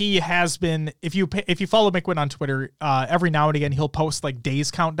because he has been, if you follow Mickwin on Twitter, every now and again, he'll post like days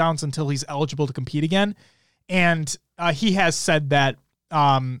countdowns until he's eligible to compete again. And he has said that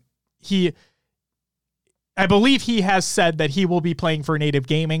I believe he has said that he will be playing for Native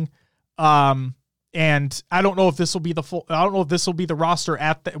Gaming. And I don't know if this will be the roster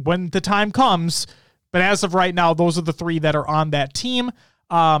when the time comes, but as of right now, those are the three that are on that team.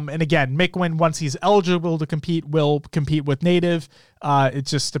 And again, Mickwin, once he's eligible to compete, will compete with Native. It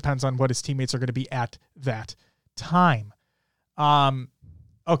just depends on what his teammates are going to be at that time.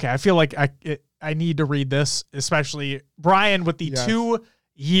 Okay. I feel like I need to read this, especially Brian with the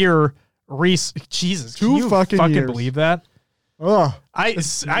 2-year Jesus. Can you fucking years. believe that? Ugh. I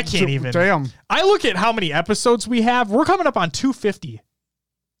can't even. Damn. I look at how many episodes we have. We're coming up on 250.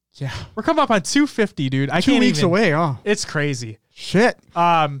 Yeah. We're coming up on 250, dude. I 2 can't weeks even. away, huh? It's crazy. Shit.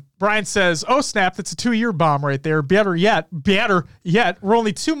 Brian says, "Oh snap, that's a 2-year bomb right there. Better yet. We're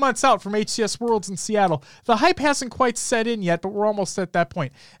only 2 months out from HCS Worlds in Seattle. The hype hasn't quite set in yet, but we're almost at that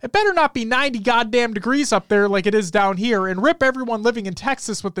point. It better not be 90 goddamn degrees up there like it is down here, and rip everyone living in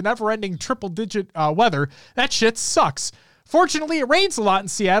Texas with the never-ending triple-digit weather. That shit sucks. Fortunately, it rains a lot in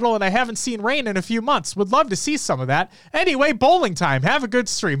Seattle, and I haven't seen rain in a few months. Would love to see some of that. Anyway, bowling time. Have a good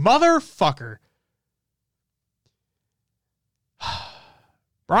stream, motherfucker."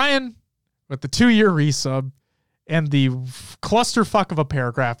 Brian, with the 2-year resub and the clusterfuck of a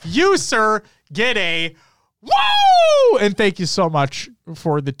paragraph. You, sir, get a woo! And thank you so much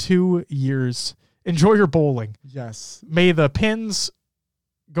for the 2 years. Enjoy your bowling. Yes. May the pins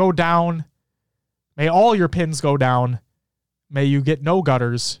go down. May all your pins go down. May you get no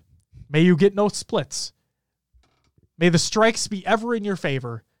gutters. May you get no splits. May the strikes be ever in your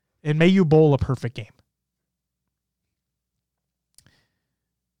favor. And may you bowl a perfect game.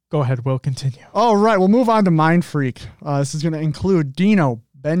 Go ahead, Will. Continue. All right, we'll move on to Mind Freak. This is going to include Dino,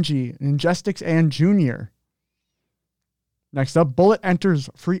 Benji, Ingestix, and Junior. Next up, Bullet enters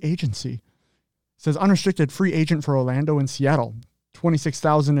free agency. It says unrestricted free agent for Orlando and Seattle.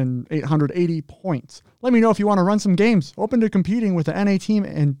 26,880 points. Let me know if you want to run some games. Open to competing with the NA team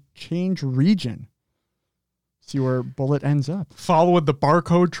and change region. See where Bullet ends up. Following the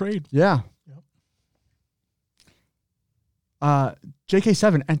barcode trade. Yeah.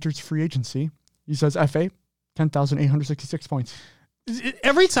 JK7 enters free agency. He says FA, 10,866 points.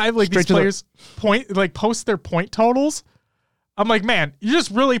 Every time these players post their point totals, I'm like, man, you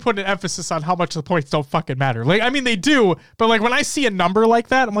just really put an emphasis on how much the points don't fucking matter. Like, I mean, they do, but like when I see a number like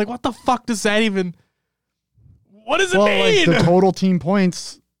that, I'm like, what the fuck does that even? What does it mean? Like the total team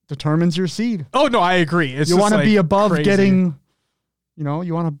points determines your seed. Oh no, I agree. You want to be above getting, you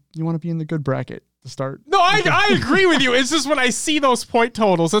want to be in the good bracket to start. No, I agree with you. It's just when I see those point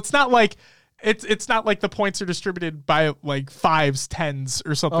totals, it's not like the points are distributed by like 5s, 10s,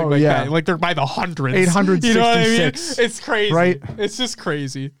 or something that. Like they're by the hundreds. 866. You know what I mean? It's crazy. Right? It's just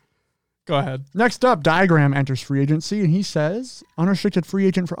crazy. Go ahead. Next up, Diagram enters free agency, and he says unrestricted free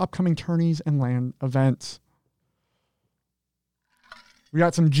agent for upcoming tourneys and LAN events. We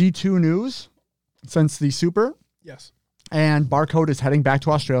got some G2 news since the Super. Yes. And Barcode is heading back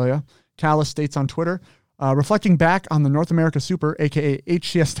to Australia. Callis states on Twitter, reflecting back on the North America Super, aka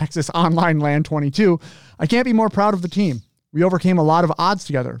HCS Texas Online LAN 22, I can't be more proud of the team. We overcame a lot of odds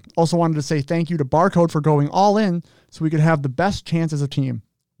together. Also wanted to say thank you to Barcode for going all in so we could have the best chance as a team.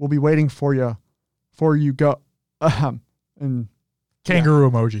 We'll be waiting for you go. And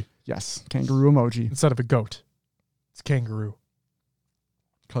kangaroo emoji. Yes, kangaroo emoji. Instead of a goat. It's kangaroo.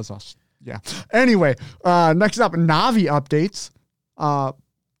 Cause us. Yeah. Anyway, next up, Navi updates.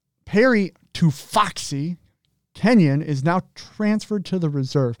 Perry to Foxy. Kenyon is now transferred to the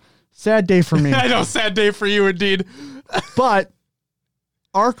reserve. Sad day for me. I know, sad day for you indeed. But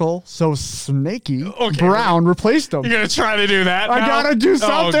Arkle, so Snaky, Brown replaced him. You're going to try to do that now? I got to do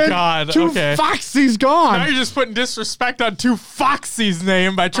something. Oh, God. Okay. Foxy's gone. Now you're just putting disrespect on Foxy's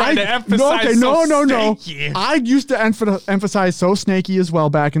name by trying to emphasize No. Snaky. I used to emphasize So Snaky as well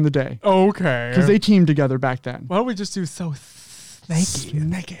back in the day. Okay. Because they teamed together back then. Why don't we just do So Snaky?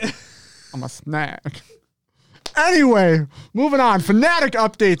 I'm a snack. Anyway, moving on. Fnatic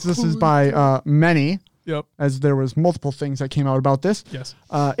updates. This is by Many. Yep. as there was multiple things that came out about this. Yes.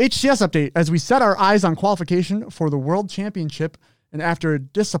 HCS update. As we set our eyes on qualification for the World Championship, and after a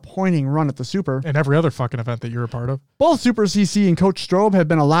disappointing run at the Super, And every other fucking event that you're a part of. both Super CC and Coach Strobe have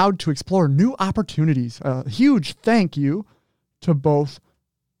been allowed to explore new opportunities. A huge thank you to both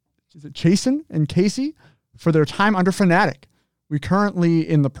Chasen and Casey for their time under Fnatic. We're currently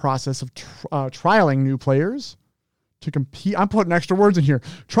in the process of trialing new players to compete. I'm putting extra words in here.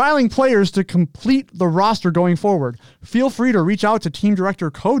 Trialing players to complete the roster going forward. Feel free to reach out to Team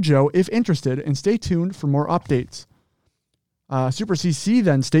Director Kojo if interested, and stay tuned for more updates. Super CC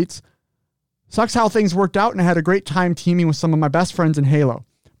then states, sucks how things worked out, and I had a great time teaming with some of my best friends in Halo.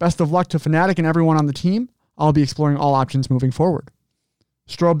 Best of luck to Fnatic and everyone on the team. I'll be exploring all options moving forward.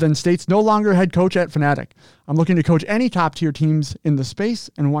 Strobe then states, no longer head coach at Fnatic. I'm looking to coach any top tier teams in the space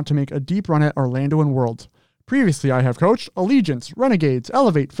and want to make a deep run at Orlando and Worlds. Previously, I have coached Allegiance, Renegades,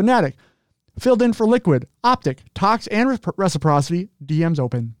 Elevate, Fnatic, filled in for Liquid, Optic, Tox, and Reciprocity. DM's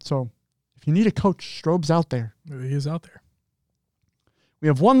open. So if you need a coach, Strobe's out there. He is out there. We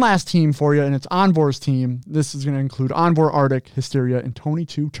have one last team for you, and it's Envor's team. This is going to include Envor, Arctic, Hysteria, and Tony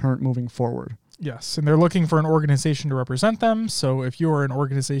 2 Turnt moving forward. Yes, and they're looking for an organization to represent them. So if you are an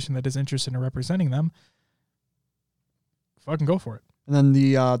organization that is interested in representing them, fucking go for it. And then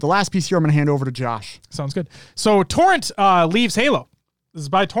the last piece here I'm going to hand over to Josh. Sounds good. So Torrent leaves Halo. This is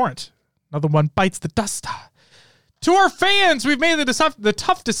by Torrent. Another one bites the dust. To our fans, we've made the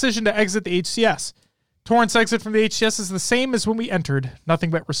tough decision to exit the HCS. Torrent's exit from the HCS is the same as when we entered. Nothing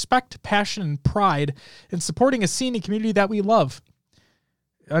but respect, passion, and pride in supporting a scene and community that we love.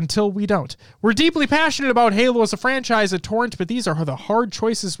 Until we don't. We're deeply passionate about Halo as a franchise at Torrent, but these are the hard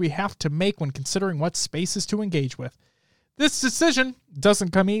choices we have to make when considering what spaces to engage with. This decision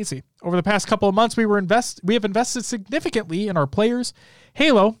doesn't come easy. Over the past couple of months, we have invested significantly in our players,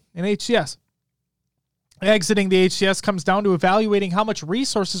 Halo, and HCS. Exiting the HCS comes down to evaluating how much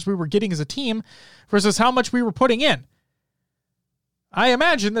resources we were getting as a team versus how much we were putting in. I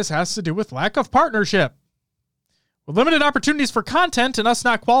imagine this has to do with lack of partnership. With limited opportunities for content and us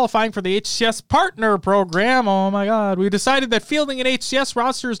not qualifying for the HCS partner program, oh my god, we decided that fielding an HCS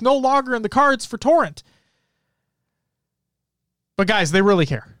roster is no longer in the cards for Torrent. But guys, they really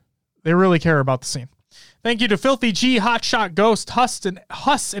care. They really care about the scene. Thank you to Filthy G, Hotshot Ghost,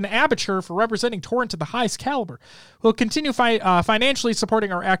 Huss, and Aperture for representing Torrent to the highest caliber. We'll continue financially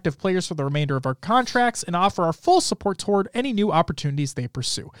supporting our active players for the remainder of our contracts and offer our full support toward any new opportunities they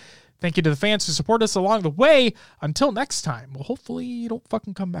pursue. Thank you to the fans who support us along the way. Until next time. Well, hopefully you don't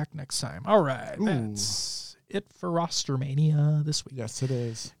fucking come back next time. All right. That's it for Roster Mania this week. Yes, it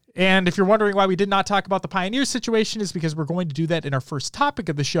is. And if you're wondering why we did not talk about the Pioneer situation, is because we're going to do that in our first topic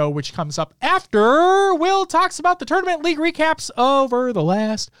of the show, which comes up after Will talks about the tournament league recaps over the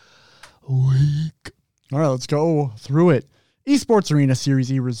last week. All right, let's go through it. Esports Arena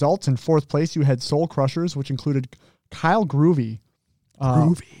Series E results. In fourth place, you had Soul Crushers, which included Kyle Groovy.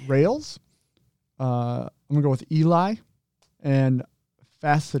 Rails. I'm going to go with Eli and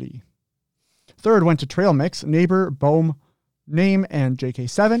Facity. Third went to Trail Mix, Neighbor, Bohm, Name, and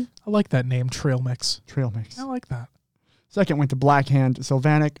JK7. I like that name, Trail Mix. Trail Mix. I like that. Second went to Blackhand,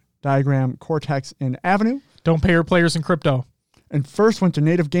 Sylvanic, Diagram, Cortex, and Avenue. Don't pay your players in crypto. And first went to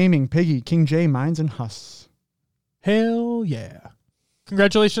Native Gaming, Piggy, King J, Mines, and Huss. Hell yeah.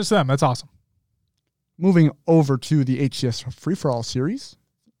 Congratulations to them. That's awesome. Moving over to the HCS Free-For-All Series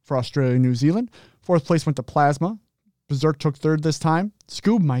for Australia and New Zealand. Fourth place went to Plasma. Berserk took third this time.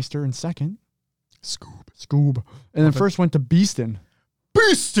 Scoobmeister in second. Scoob. And then first went to Beastin.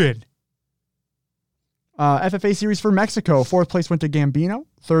 FFA Series for Mexico. Fourth place went to Gambino.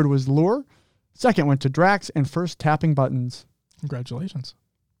 Third was Lure. Second went to Drax. And first Tapping Buttons. Congratulations.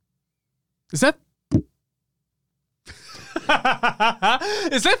 Is that...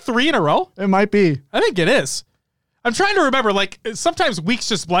 Is that 3 in a row? It might be. I think it is. I'm trying to remember, like, sometimes weeks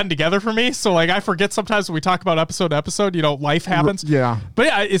just blend together for me. So, like, I forget sometimes when we talk about episode to episode, you know, life happens. Yeah. But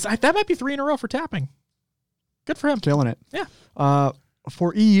yeah, that might be 3 in a row for Tapping. Good for him. Killing it. Yeah.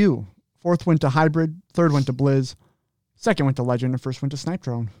 For EU, fourth went to Hybrid. Third went to Blizz. Second went to Legend. And first went to Snipe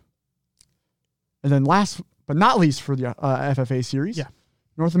Drone. And then last but not least for the FFA series,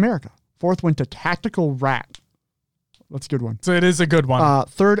 North America. Fourth went to Tactical Rat. That's a good one. So it is a good one.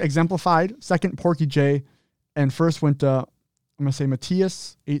 Third, Exemplified. Second, Porky J. And first went to, I'm going to say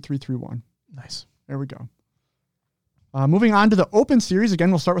Matthias 8331. Nice. There we go. Moving on to the Open Series. Again,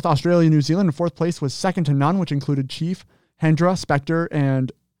 we'll start with Australia and New Zealand. In fourth place was Second to None, which included Chief, Hendra, Spectre,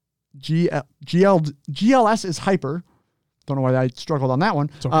 and GLS is Hyper. Don't know why I struggled on that one.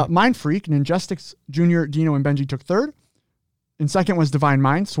 Okay. Mind Freak, Ninjustics, Junior, Dino, and Benji took third. In second was Divine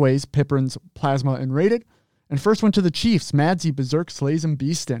Mind, Sways, Pippins, Plasma, and Rated. And first went to the Chiefs, Madsy, Berserk, Slays, and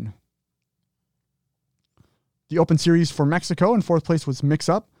Beastin. The Open Series for Mexico in fourth place was Mix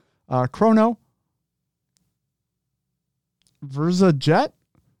Up, Chrono, Verza Jet,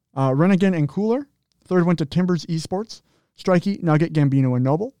 Renegade, and Cooler. Third went to Timbers Esports, Strikey, Nugget, Gambino, and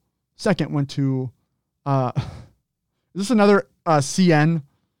Noble. Second went to, is this another CN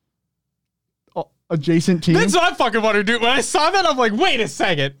adjacent team? That's what I fucking wanted to do. When I saw that, I'm like, wait a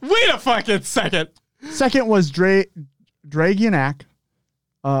second. Wait a fucking second. Second was Dragianak,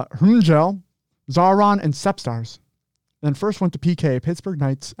 Hungel, Zaron, and Sepstars. Then first went to PK, Pittsburgh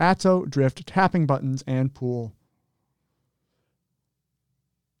Knights, Atto, Drift, Tapping Buttons, and Pool.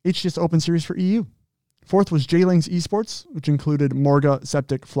 HCS Open Series for EU. Fourth was J-Lings Esports, which included Morga,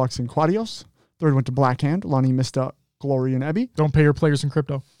 Septic, Flux, and Quadios. Third went to Blackhand, Lonnie Mista, Glory, and Ebby. Don't pay your players in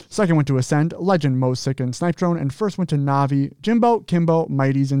crypto. Second went to Ascend, Legend, Mosick, and Snipe Drone. And first went to Navi, Jimbo, Kimbo,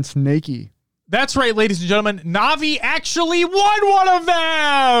 Mighties, and Snakey. That's right, ladies and gentlemen. Navi actually won one of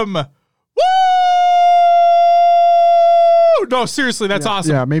them. Woo! No, seriously, that's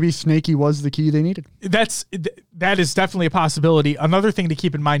awesome. Yeah, maybe Snakey was the key they needed. That is definitely a possibility. Another thing to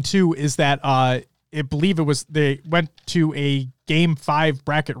keep in mind too is that I believe they went to a Game 5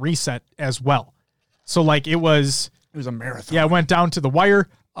 bracket reset as well. So like it was a marathon. Yeah, it went down to the wire.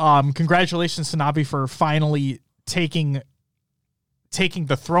 Congratulations to Navi for finally taking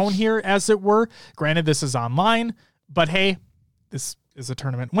the throne here, as it were. Granted, this is online, but hey, this is a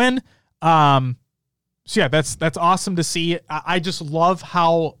tournament win. So yeah, that's awesome to see. I just love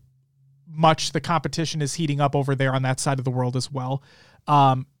how much the competition is heating up over there on that side of the world as well.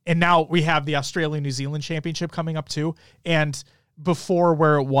 And now we have the Australia-New Zealand Championship coming up too. And before,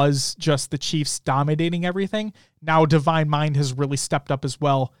 where it was just the Chiefs dominating everything, now Divine Mind has really stepped up as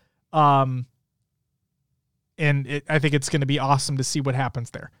well. And I think it's going to be awesome to see what happens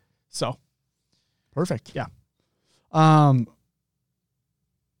there. So perfect. Yeah.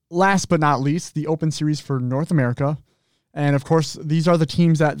 Last but not least, the Open Series for North America. And of course, these are the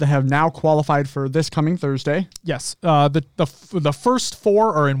teams that have now qualified for this coming Thursday. Yes. The first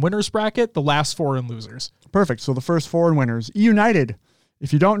four are in winners bracket. The last four are in losers. Perfect. So the first four in winners. United.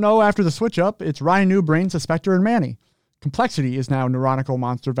 If you don't know, after the switch up, it's Ryan New, Brain, Suspector, and Manny. Complexity is now Neuronical,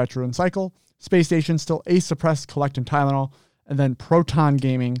 Monster, Veteran, Cycle. Space Station still Ace, Suppressed, Collect, and Tylenol. And then Proton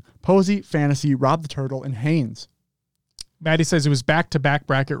Gaming, Posey, Fantasy, Rob the Turtle, and Haynes. Maddie says it was back-to-back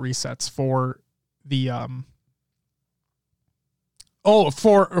bracket resets for the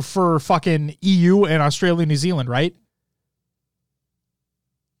for fucking EU and Australia, New Zealand, right?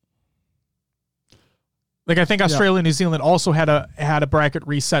 Like I think Australia, New Zealand also had a bracket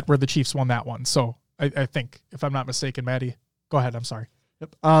reset where the Chiefs won that one. So I think, if I'm not mistaken, Maddie, go ahead. I'm sorry.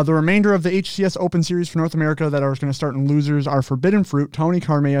 Yep. The remainder of the HCS Open Series for North America that are going to start in losers are Forbidden Fruit, Tony,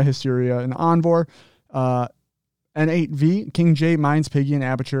 Carmea, Hysteria, and Envor. N8V, King J, Mines, Piggy, and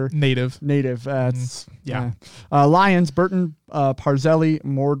Aperture. Native. That's Lions, Burton, Parzelli,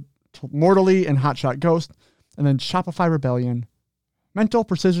 Mortally, and Hotshot Ghost. And then Shopify Rebellion, Mental,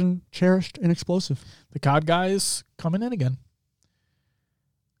 Precision, Cherished, and Explosive. The COD guys coming in again.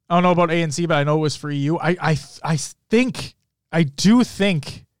 I don't know about ANC, but I know it was for EU. I do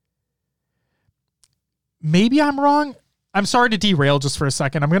think maybe I'm wrong. I'm sorry to derail just for a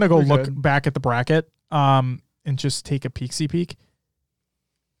second. I'm going to go look back at the bracket. And just take a peek.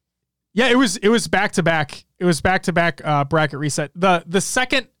 Yeah, it was back to back. It was back to back bracket reset. The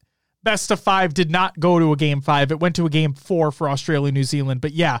second best of 5 did not go to a game 5. It went to a game 4 for Australia, New Zealand.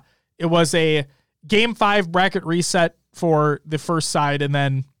 But yeah, it was a game 5 bracket reset for the first side, and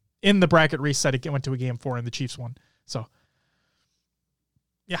then in the bracket reset, it went to a game 4 and the Chiefs won. So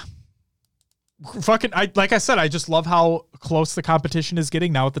yeah. Like I said, I just love how close the competition is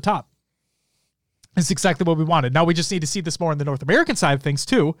getting now at the top. It's exactly what we wanted. Now we just need to see this more on the North American side of things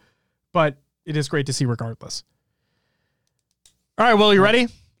too, but it is great to see regardless. All right, Will, you ready?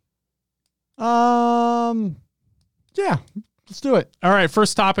 Yeah, let's do it. All right,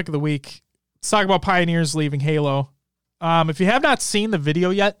 first topic of the week. Let's talk about Pioneers leaving Halo. If you have not seen the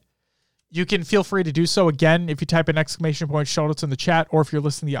video yet, you can feel free to do so. Again, if you type in ! show notes in the chat, or if you're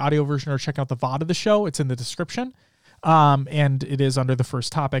listening to the audio version or check out the VOD of the show, it's in the description. And it is under the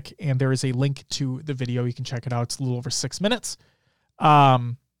first topic, and there is a link to the video. You can check it out. It's a little over 6 minutes.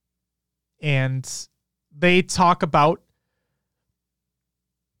 And they talk about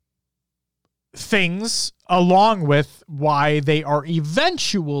things along with why they are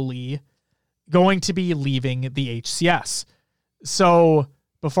eventually going to be leaving the HCS. So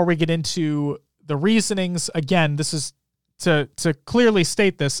before we get into the reasonings, again, this is to clearly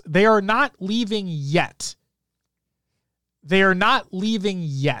state this. They are not leaving yet. they are not leaving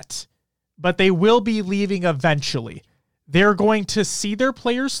yet, but they will be leaving eventually. They're going to see their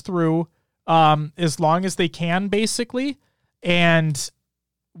players through as long as they can, basically, and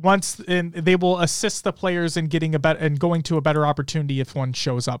they will assist the players in getting going to a better opportunity if one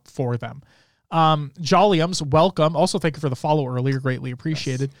shows up for them. Jolliums, welcome. Also, thank you for the follow earlier. Greatly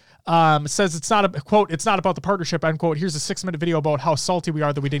appreciated. Yes. Says it's not quote, it's not about the partnership, end quote. Here's a 6-minute video about how salty we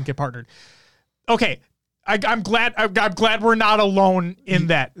are that we didn't get partnered. Okay. I'm glad we're not alone in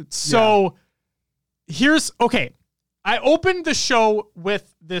that. So okay. I opened the show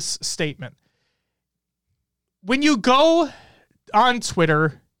with this statement. When you go on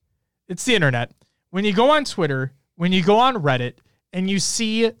Twitter, it's the internet. When you go on Twitter, when you go on Reddit, and you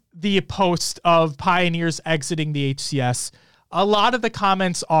see the post of Pioneers exiting the HCS, a lot of the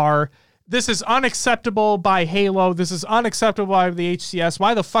comments are, this is unacceptable by Halo. This is unacceptable by the HCS.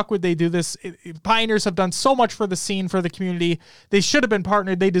 Why the fuck would they do this? Pioneers have done so much for the scene, for the community. They should have been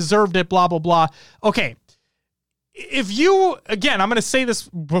partnered. They deserved it, blah, blah, blah. Okay. If you, again, I'm going to say this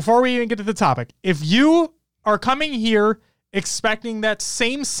before we even get to the topic. If you are coming here expecting that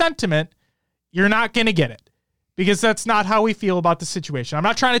same sentiment, you're not going to get it. Because that's not how we feel about the situation. I'm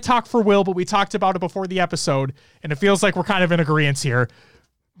not trying to talk for Will, but we talked about it before the episode, and it feels like we're kind of in agreement here.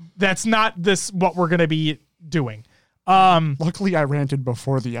 That's not what we're going to be doing. Luckily, I ranted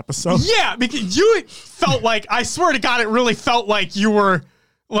before the episode. Yeah, because you felt like, I swear to God, it really felt like you were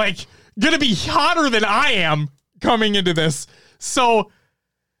like going to be hotter than I am coming into this. So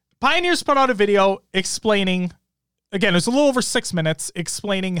Pioneers put out a video explaining, again, it was a little over 6 minutes,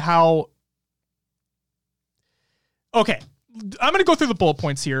 explaining how. Okay, I'm going to go through the bullet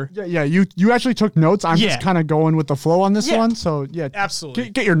points here. Yeah. You actually took notes. I'm just kind of going with the flow on this one. So, yeah. Absolutely.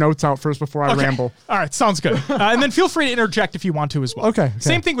 Get your notes out first before I ramble. All right, sounds good. And then feel free to interject if you want to as well. Okay.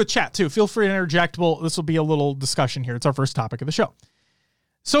 Same thing with chat, too. Feel free to interject. This will be a little discussion here. It's our first topic of the show.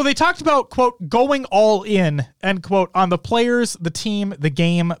 So they talked about, quote, going all in, end quote, on the players, the team, the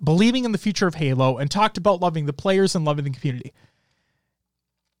game, believing in the future of Halo, and talked about loving the players and loving the community.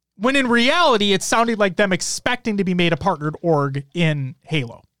 When in reality, it sounded like them expecting to be made a partnered org in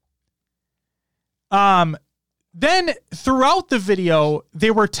Halo. Then throughout the video,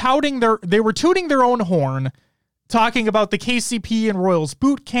 they were tooting their own horn, talking about the KCP and Royals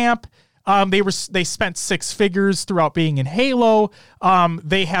boot camp. They spent 6 figures throughout being in Halo.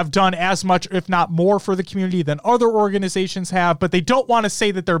 They have done as much, if not more, for the community than other organizations have, but they don't want to say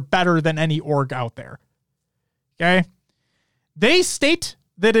that they're better than any org out there. Okay? They state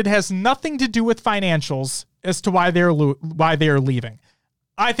that it has nothing to do with financials as to why they are leaving.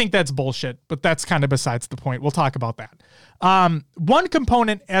 I think that's bullshit, but that's kind of besides the point. We'll talk about that. One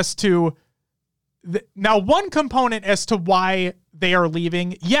component as to why they are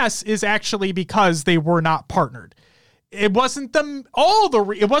leaving, yes, is actually because they were not partnered. It wasn't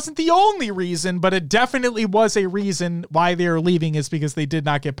it wasn't the only reason, but it definitely was a reason why they are leaving, is because they did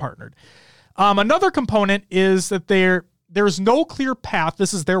not get partnered. Another component is that there's no clear path.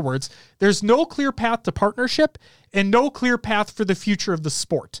 This is their words. There's no clear path to partnership and no clear path for the future of the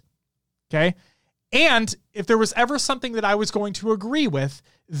sport. Okay. And if there was ever something that I was going to agree with,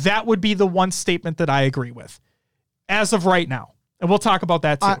 that would be the one statement that I agree with as of right now. And we'll talk about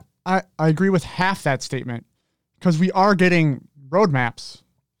that too. I agree with half that statement because we are getting roadmaps.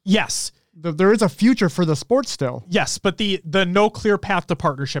 Yes. There is a future for the sport still. Yes. But the no clear path to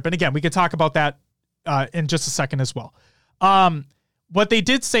partnership. And again, we could talk about that in just a second as well. What they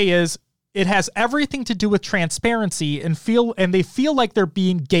did say is it has everything to do with transparency and they feel like they're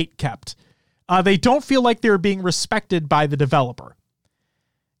being gatekept. They don't feel like they're being respected by the developer.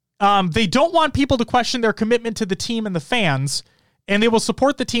 They don't want people to question their commitment to the team and the fans, and they will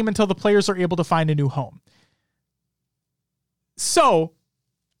support the team until the players are able to find a new home. So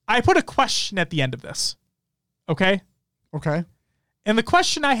I put a question at the end of this. Okay? Okay. And the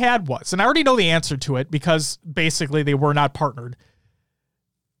question I had was, and I already know the answer to it because basically they were not partnered.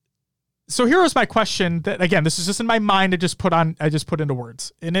 So here was my question that, again, this is just in my mind. I just put into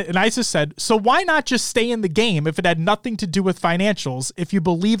words. And I just said, so why not just stay in the game if it had nothing to do with financials, if you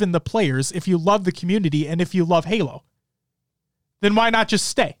believe in the players, if you love the community, and if you love Halo? Then why not just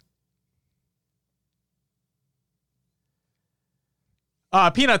stay?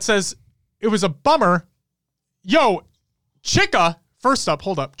 Peanut says, it was a bummer. Yo, Chica. First up,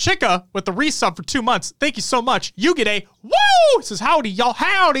 hold up. Chica with the resub for 2 months. Thank you so much. You get a woo! Says, howdy, y'all.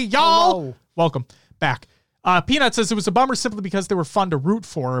 Howdy, y'all. Hello. Welcome back. Peanut says it was a bummer simply because they were fun to root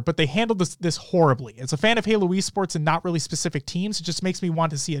for, but they handled this horribly. As a fan of Halo esports and not really specific teams, it just makes me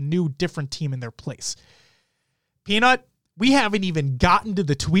want to see a new, different team in their place. Peanut, we haven't even gotten to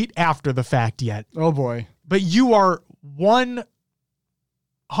the tweet after the fact yet. Oh, boy. But you are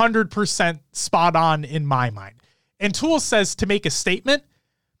 100% spot on in my mind. And Tool says to make a statement,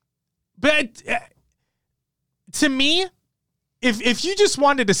 but to me, if you just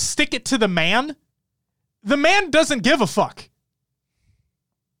wanted to stick it to the man doesn't give a fuck.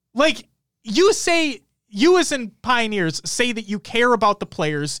 Like, you as in Pioneers say that you care about the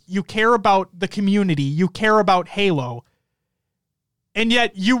players, you care about the community, you care about Halo, and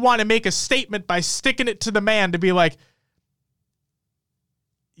yet you want to make a statement by sticking it to the man to be like,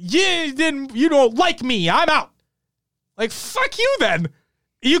 you don't like me, I'm out. Like, fuck you then.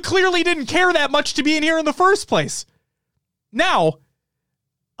 You clearly didn't care that much to be in here in the first place. Now,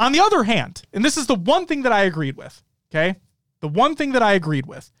 on the other hand, and this is the one thing that I agreed with, okay? The one thing that I agreed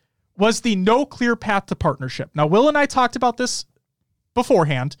with was the no clear path to partnership. Now, Will and I talked about this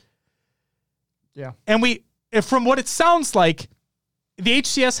beforehand. Yeah. And from what it sounds like, the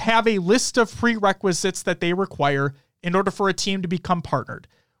HCS have a list of prerequisites that they require in order for a team to become partnered.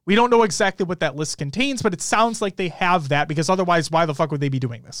 We don't know exactly what that list contains, but it sounds like they have that, because otherwise, why the fuck would they be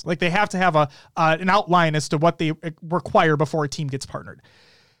doing this? Like, they have to have an outline as to what they require before a team gets partnered.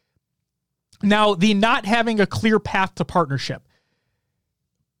 Now, the not having a clear path to partnership.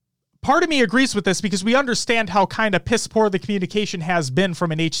 Part of me agrees with this because we understand how kind of piss poor the communication has been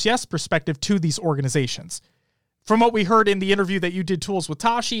from an HCS perspective to these organizations. From what we heard in the interview that you did, Tools, with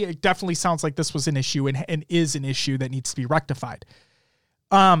Tashi, it definitely sounds like this was an issue and is an issue that needs to be rectified.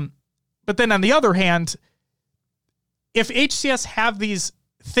 But then on the other hand, if HCS have these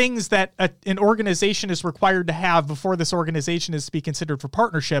things that an organization is required to have before this organization is to be considered for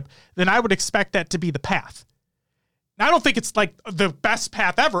partnership, then I would expect that to be the path. Now, I don't think it's like the best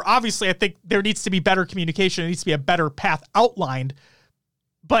path ever. Obviously, I think there needs to be better communication. There needs to be a better path outlined,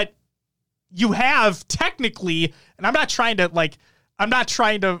 but you have technically, and I'm not trying to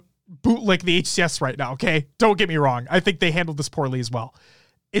bootlick the HCS right now. Okay. Don't get me wrong. I think they handled this poorly as well.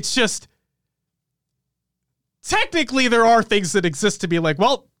 It's just, technically there are things that exist to be like,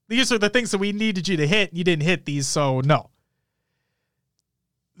 well, these are the things that we needed you to hit. You didn't hit these, so no.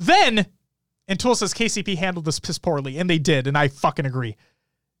 Then, and Tool says KCP handled this piss poorly, and they did, and I fucking agree.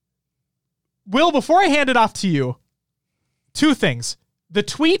 Will, before I hand it off to you, two things. The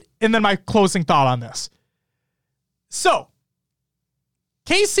tweet, and then my closing thought on this. So,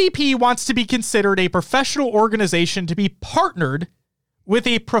 KCP wants to be considered a professional organization to be partnered with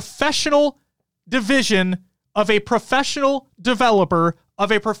a professional division of a professional developer,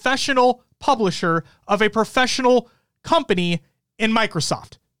 of a professional publisher, of a professional company in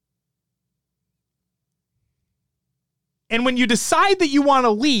Microsoft. And when you decide that you want to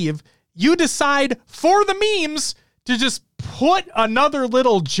leave, you decide for the memes to just put another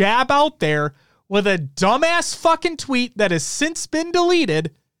little jab out there with a dumbass fucking tweet that has since been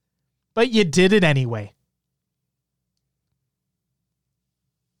deleted, but you did it anyway.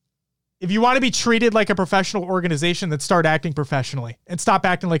 If you want to be treated like a professional organization, then start acting professionally and stop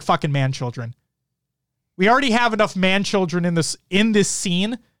acting like fucking man children. We already have enough man children in this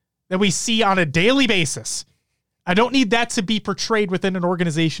scene that we see on a daily basis. I don't need that to be portrayed within an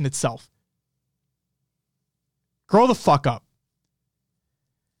organization itself. Grow the fuck up.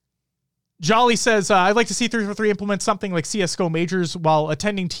 Jolly says, I'd like to see 343 implement something like CSGO majors while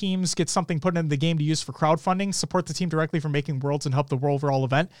attending teams get something put into the game to use for crowdfunding, support the team directly for making worlds and help the overall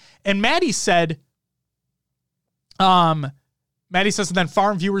event. And Maddie said, and then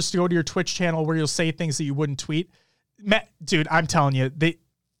farm viewers to go to your Twitch channel where you'll say things that you wouldn't tweet. Dude, I'm telling you, they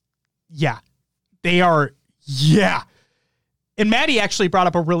are. And Maddie actually brought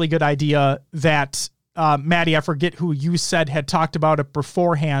up a really good idea that, Maddie, I forget who you said had talked about it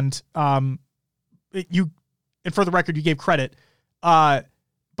beforehand. And for the record, you gave credit. But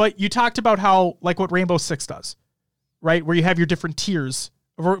you talked about how, like what Rainbow Six does, right? Where you have your different tiers.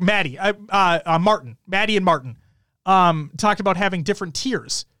 Maddie and Martin, talked about having different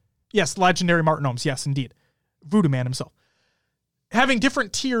tiers. Yes. Legendary Martin Ohms. Yes, indeed. Voodoo Man himself. Having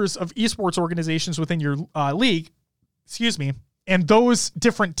different tiers of esports organizations within your league, and those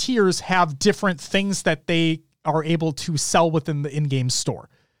different tiers have different things that they are able to sell within the in-game store.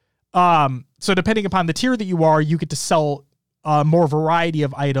 So depending upon the tier that you are, you get to sell more variety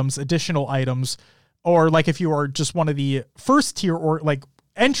of items, additional items, or like if you are just one of the first tier or like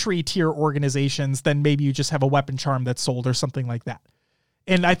entry tier organizations, then maybe you just have a weapon charm that's sold or something like that.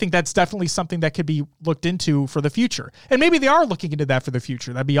 And I think that's definitely something that could be looked into for the future. And maybe they are looking into that for the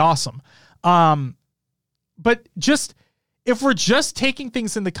future. That'd be awesome. But just, if we're just taking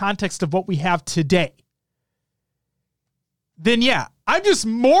things in the context of what we have today, then yeah, I'm just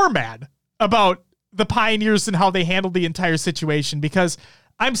more mad about the Pioneers and how they handled the entire situation, because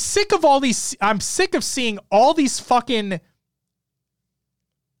I'm sick of seeing all these fucking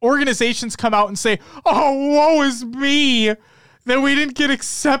organizations come out and say, oh, woe is me that we didn't get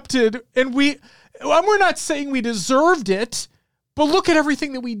accepted. And we're not saying we deserved it, but look at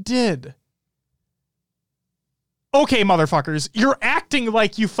everything that we did. Okay, motherfuckers, you're acting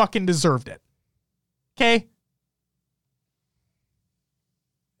like you fucking deserved it. Okay?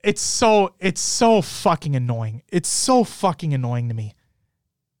 It's so fucking annoying. It's so fucking annoying to me.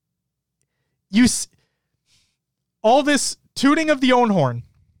 All this tooting of the own horn.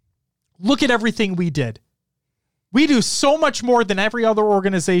 Look at everything we did. We do so much more than every other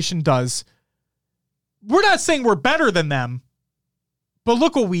organization does. We're not saying we're better than them, but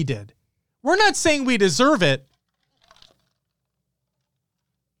look what we did. We're not saying we deserve it.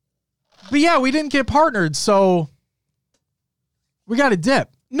 But yeah, we didn't get partnered, so we got to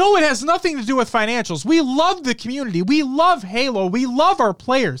dip. No, it has nothing to do with financials. We love the community. We love Halo. We love our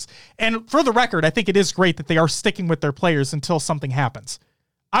players. And for the record, I think it is great that they are sticking with their players until something happens.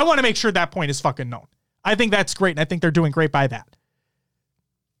 I want to make sure that point is fucking known. I think that's great, and I think they're doing great by that.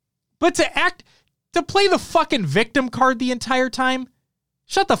 But to play the fucking victim card the entire time,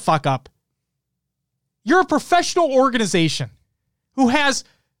 shut the fuck up. You're a professional organization who has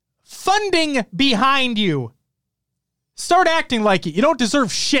funding behind you. Start acting like it. You don't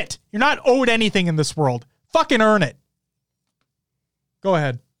deserve shit. You're not owed anything in this world. Fucking earn it. Go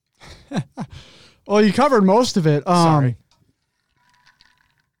ahead. Well, you covered most of it. Sorry.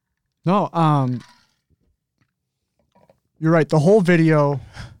 No, you're right. The whole video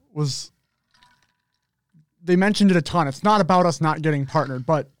was, they mentioned it a ton. It's not about us not getting partnered,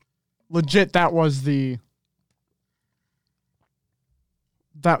 but legit, that was the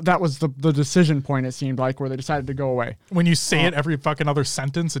decision point, it seemed like, where they decided to go away. When you say it every fucking other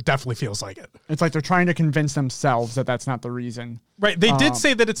sentence, it definitely feels like it. It's like they're trying to convince themselves that that's not the reason. Right. They did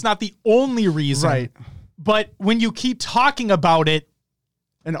say that it's not the only reason. Right. But when you keep talking about it,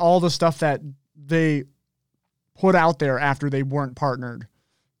 and all the stuff that they put out there after they weren't partnered,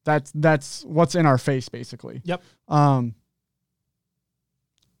 that's what's in our face, basically. Yep. Gosh,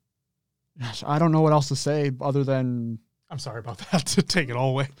 I don't know what else to say other than, I'm sorry about that, to take it all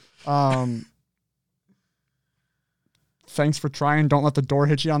away. Thanks for trying. Don't let the door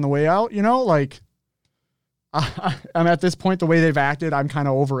hit you on the way out. You know, like, I'm at this point, the way they've acted, I'm kind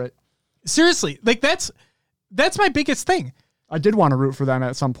of over it. Seriously, like that's my biggest thing. I did want to root for them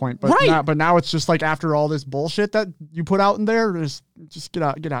at some point, but right. But now it's just like, after all this bullshit that you put out in there, just get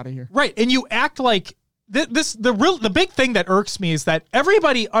out of here. Right, and you act like the big thing that irks me is that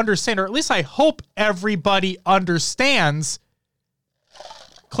everybody understands, or at least I hope everybody understands.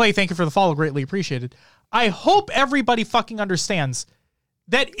 Clay, thank you for the follow, greatly appreciated. I hope everybody fucking understands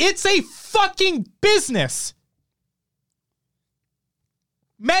that it's a fucking business.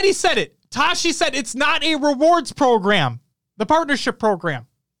 Maddie said it. Tashi said it's not a rewards program. The partnership program.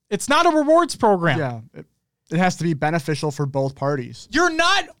 It's not a rewards program. Yeah. It has to be beneficial for both parties. You're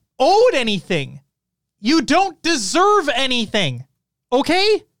not owed anything. You don't deserve anything.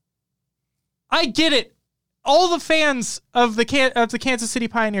 Okay? I get it. All the fans of the Kansas City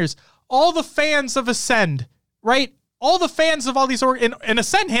Pioneers, all the fans of Ascend, right? All the fans of all these and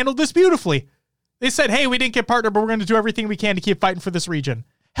Ascend handled this beautifully. They said, hey, we didn't get partnered, but we're going to do everything we can to keep fighting for this region.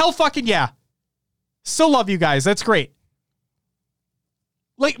 Hell fucking yeah. Still love you guys. That's great.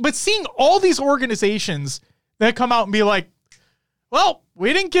 Like, but seeing all these organizations that come out and be like, well,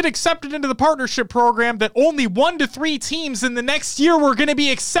 we didn't get accepted into the partnership program that only 1 to 3 teams in the next year were going to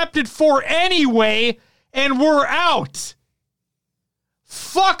be accepted for anyway, and we're out.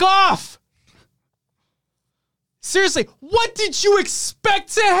 Fuck off. Seriously, what did you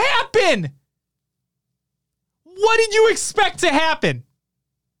expect to happen? What did you expect to happen?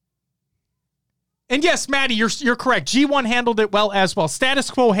 And yes, Maddie, you're correct. G1 handled it well as well.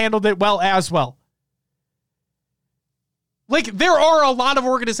 Status Quo handled it well as well. Like, there are a lot of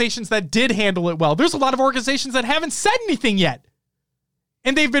organizations that did handle it well. There's a lot of organizations that haven't said anything yet.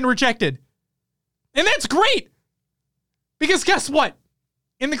 And they've been rejected. And that's great. Because guess what?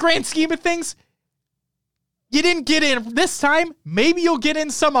 In the grand scheme of things, you didn't get in this time. Maybe you'll get in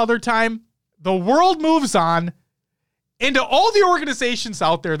some other time. The world moves on. And to all the organizations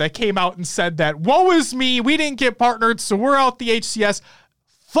out there that came out and said that, woe is me, we didn't get partnered, so we're out the HCS.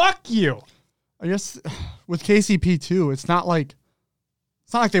 Fuck you. I guess with KCP too, it's not like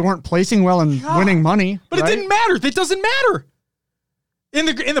they weren't placing well and winning money. But right? It didn't matter. That doesn't matter. In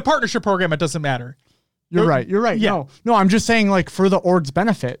the partnership program, it doesn't matter. You're right. Yeah. No, I'm just saying, like, for the org's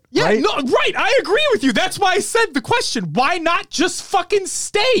benefit. Yeah, right? No, right. I agree with you. That's why I said the question. Why not just fucking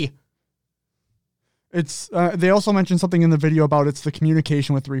stay? It's they also mentioned something in the video about it's the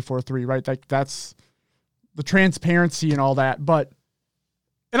communication with 343, right? Like that's the transparency and all that.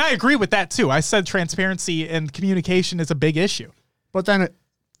 And I agree with that too. I said transparency and communication is a big issue. But then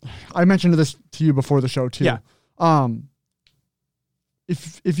I mentioned this to you before the show too. Yeah.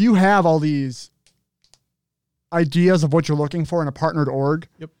 If you have all these ideas of what you're looking for in a partnered org,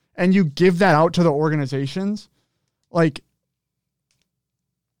 yep, and you give that out to the organizations, like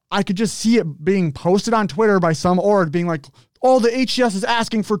I could just see it being posted on Twitter by some org being like, oh, the HCS is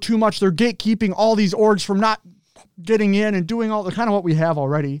asking for too much. They're gatekeeping all these orgs from not getting in and doing all the kind of what we have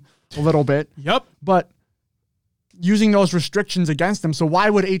already a little bit. Yep. But using those restrictions against them. So why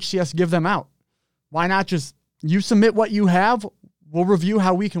would HCS give them out? Why not just you submit what you have? We'll review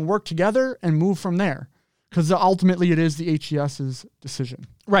how we can work together and move from there. Because ultimately it is the HCS's decision.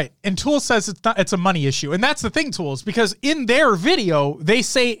 Right. And Tools says it's a money issue. And that's the thing, Tools, because in their video, they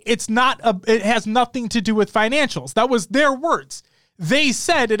say it has nothing to do with financials. That was their words. They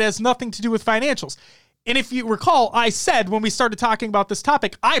said it has nothing to do with financials. And if you recall, I said when we started talking about this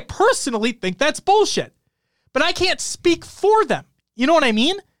topic, I personally think that's bullshit. But I can't speak for them. You know what I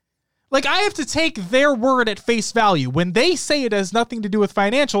mean? Like, I have to take their word at face value. When they say it has nothing to do with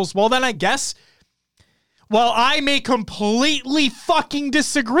financials, well, then I guess, while I may completely fucking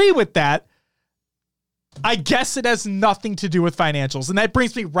disagree with that, I guess it has nothing to do with financials. And that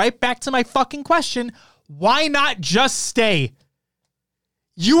brings me right back to my fucking question. Why not just stay?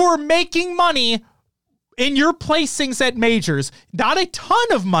 You are making money in your placings at majors. Not a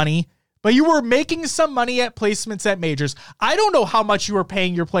ton of money, but you were making some money at placements at majors. I don't know how much you were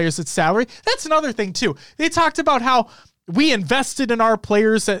paying your players at salary. That's another thing, too. They talked about how we invested in our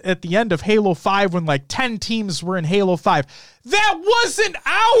players at the end of Halo 5 when like 10 teams were in Halo 5. That wasn't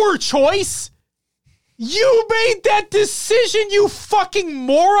our choice. You made that decision, you fucking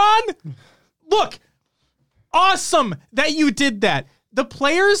moron. Look, awesome that you did that. The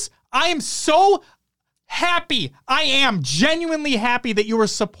players, I am so happy. I am genuinely happy that you are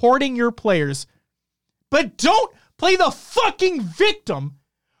supporting your players. But don't play the fucking victim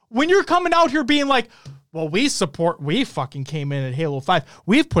when you're coming out here being like, well, we fucking came in at Halo 5.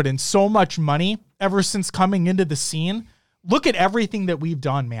 We've put in so much money ever since coming into the scene. Look at everything that we've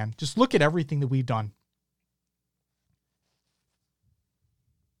done, man. Just look at everything that we've done.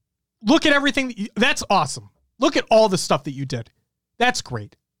 Look at everything. That's awesome. Look at all the stuff that you did. That's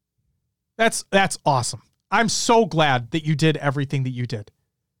great. That's awesome. I'm so glad that you did everything that you did.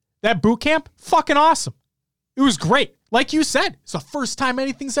 That boot camp, fucking awesome. It was great. Like you said, it's the first time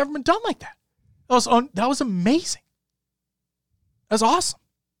anything's ever been done like that. That was amazing. That's awesome.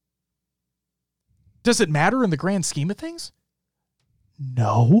 Does it matter in the grand scheme of things?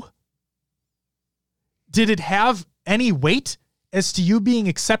 No. Did it have any weight as to you being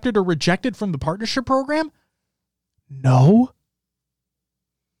accepted or rejected from the partnership program? No.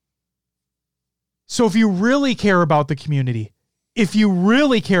 So if you really care about the community, if you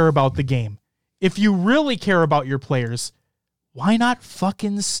really care about the game, if you really care about your players, why not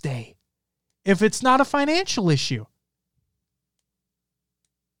fucking stay? If it's not a financial issue.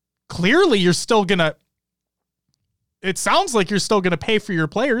 Clearly you're still gonna, it sounds like you're still gonna pay for your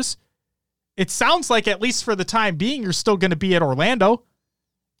players. It sounds like, at least for the time being, you're still gonna be at Orlando.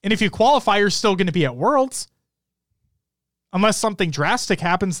 And if you qualify, you're still gonna be at Worlds. Unless something drastic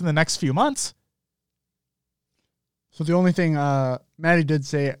happens in the next few months. So the only thing Maddie did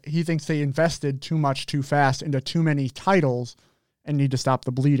say, he thinks they invested too much too fast into too many titles and need to stop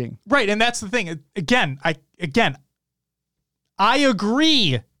the bleeding. Right, and that's the thing. Again, I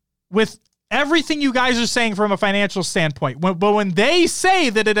agree with everything you guys are saying from a financial standpoint. But when they say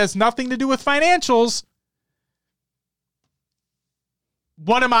that it has nothing to do with financials,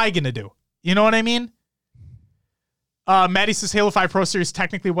 what am I going to do? You know what I mean? Maddie says Halo 5 Pro Series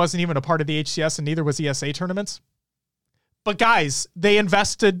technically wasn't even a part of the HCS, and neither was ESA tournaments. But guys, they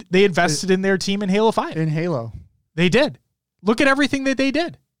invested in their team in Halo 5. In Halo. They did. Look at everything that they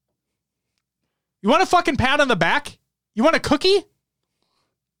did. You want a fucking pat on the back? You want a cookie?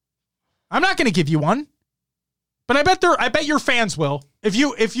 I'm not going to give you one. But I bet your fans will.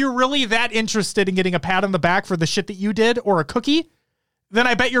 If you're really that interested in getting a pat on the back for the shit that you did or a cookie, then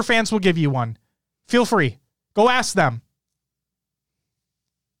I bet your fans will give you one. Feel free. Go ask them.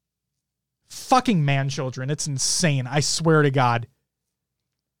 Fucking man children. It's insane. I swear to God.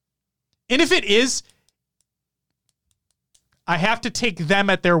 And if it is, I have to take them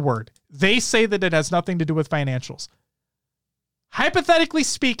at their word. They say that it has nothing to do with financials. Hypothetically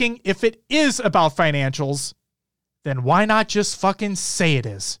speaking, if it is about financials, then why not just fucking say it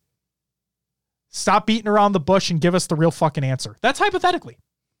is? Stop beating around the bush and give us the real fucking answer. That's hypothetically.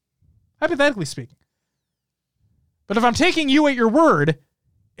 Hypothetically speaking. But if I'm taking you at your word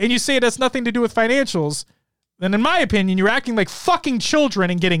and you say it has nothing to do with financials, then in my opinion, you're acting like fucking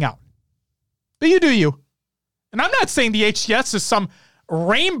children and getting out. But you do you. And I'm not saying the HCS is some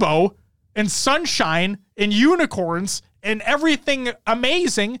rainbow and sunshine and unicorns and everything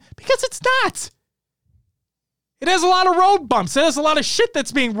amazing, because it's not. It has a lot of road bumps. It has a lot of shit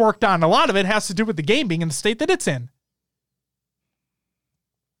that's being worked on. A lot of it has to do with the game being in the state that it's in.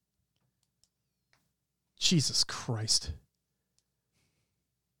 Jesus Christ.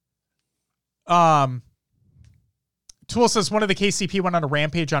 Tool says one of the KCP went on a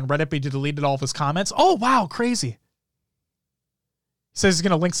rampage on Reddit, but he deleted all of his comments. Oh, wow. Crazy. He says he's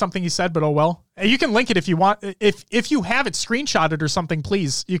going to link something he said, but oh well. You can link it if you want. If you have it screenshotted or something,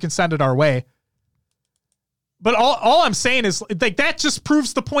 please, you can send it our way. But all I'm saying is, like, that just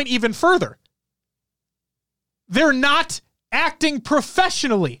proves the point even further. They're not acting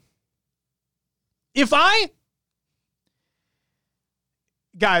professionally.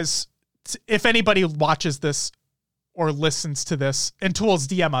 Guys, if anybody watches this or listens to this, and Tools,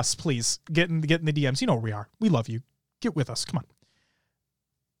 DM us, please. Get in the DMs. You know where we are. We love you. Get with us. Come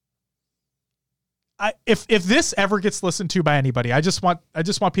on. If this ever gets listened to by anybody, I just want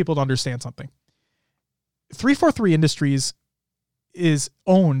people to understand something. 343 Industries is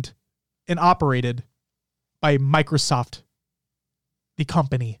owned and operated by Microsoft, the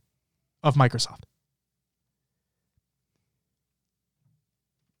company of Microsoft.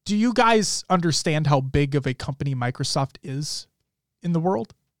 Do you guys understand how big of a company Microsoft is in the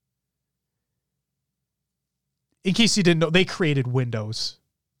world? In case you didn't know, they created Windows,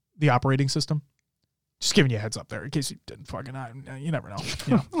 the operating system. Just giving you a heads up there in case you didn't fucking know. You never know.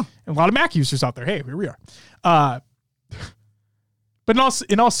 You know. And a lot of Mac users out there. Hey, here we are. But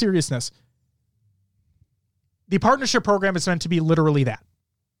in all seriousness, the partnership program is meant to be literally that.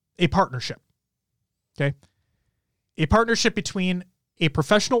 A partnership. Okay? A partnership between a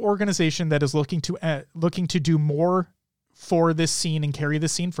professional organization that is looking to do more for this scene and carry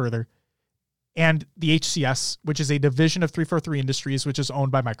this scene further, and the HCS, which is a division of 343 Industries, which is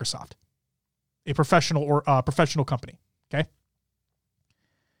owned by Microsoft. A professional company, okay?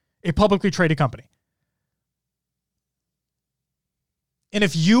 A publicly traded company. And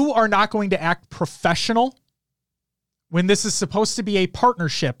if you are not going to act professional when this is supposed to be a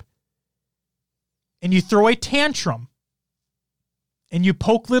partnership, and you throw a tantrum, and you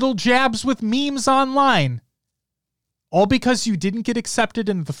poke little jabs with memes online, all because you didn't get accepted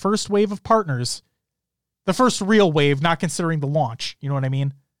in the first wave of partners, the first real wave, not considering the launch, you know what I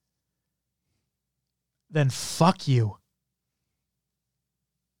mean? Then fuck you.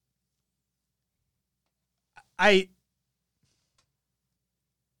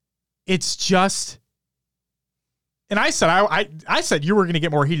 It's just, and I said I said you were going to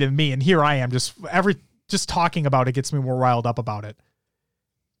get more heated than me, and here I am, just talking about it gets me more riled up about it.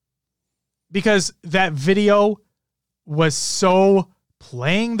 Because that video was so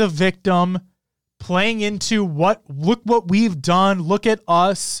playing the victim, playing into look what we've done, look at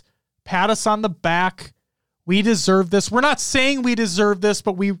us, pat us on the back. We deserve this. We're not saying we deserve this,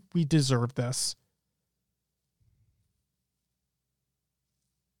 but we deserve this.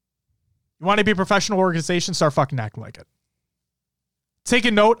 You want to be a professional organization? Start fucking acting like it. Take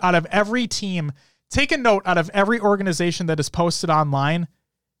a note out of every team. Take a note out of every organization that is posted online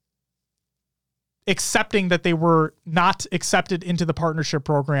accepting that they were not accepted into the partnership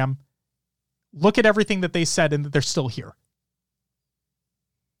program. Look at everything that they said and that they're still here.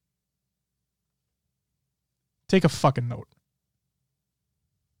 Take a fucking note.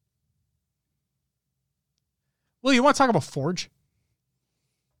 Well, you want to talk about Forge?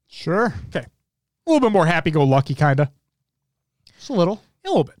 Sure. Okay. A little bit more happy-go-lucky, kind of. Just a little. A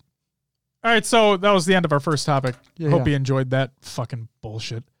little bit. All right, so that was the end of our first topic. Hope you enjoyed that fucking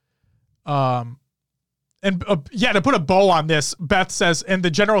bullshit. To put a bow on this, Beth says, and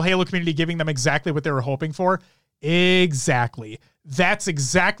the general Halo community giving them exactly what they were hoping for. Exactly. That's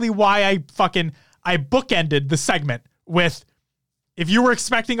exactly why I bookended the segment with, if you were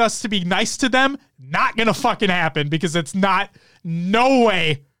expecting us to be nice to them, not gonna fucking happen, because it's not, no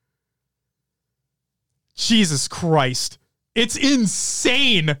way. Jesus Christ. It's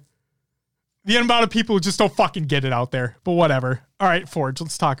insane. The amount of people who just don't fucking get it out there, but whatever. All right, Forge,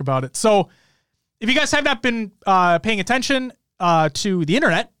 let's talk about it. So if you guys have not been paying attention to the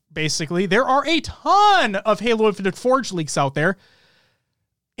internet, basically, there are a ton of Halo Infinite Forge leaks out there.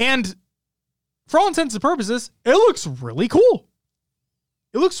 And for all intents and purposes, it looks really cool.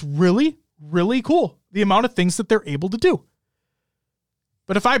 It looks really, really cool, the amount of things that they're able to do.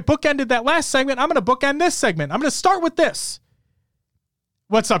 But if I bookended that last segment, I'm going to bookend this segment. I'm going to start with this.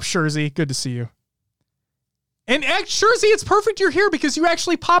 What's up, Shurzy? Good to see you. And Shurzy, it's perfect you're here because you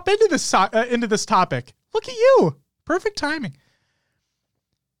actually pop into this topic. Look at you. Perfect timing.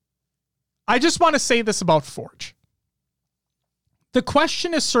 I just want to say this about Forge. The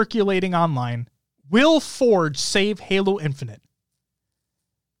question is circulating online. Will Forge save Halo Infinite?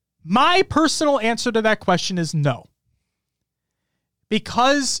 My personal answer to that question is no.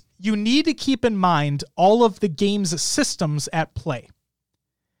 Because you need to keep in mind all of the game's systems at play.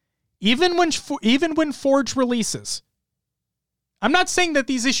 Even when Forge releases, I'm not saying that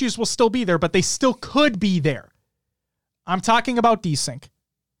these issues will still be there, but they still could be there. I'm talking about desync.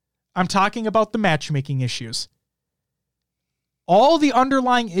 I'm talking about the matchmaking issues. All the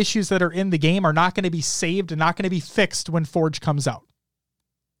underlying issues that are in the game are not going to be saved and not going to be fixed when Forge comes out.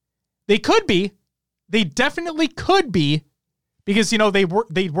 They could be. They definitely could be, because, they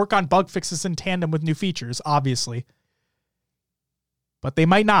work on bug fixes in tandem with new features, obviously. But they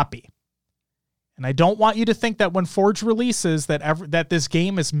might not be. And I don't want you to think that when Forge releases that this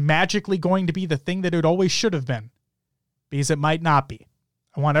game is magically going to be the thing that it always should have been, because it might not be.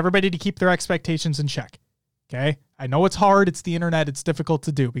 I want everybody to keep their expectations in check. Okay? I know it's hard. It's the internet. It's difficult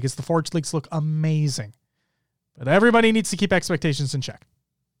to do because the Forge leaks look amazing. But everybody needs to keep expectations in check.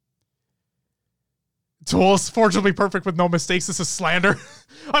 Tools, Forge will be perfect with no mistakes. This is slander.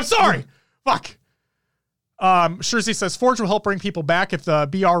 I'm sorry. Fuck. Shurzy says, Forge will help bring people back. If the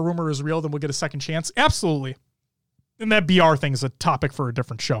BR rumor is real, then we'll get a second chance. Absolutely. And that BR thing is a topic for a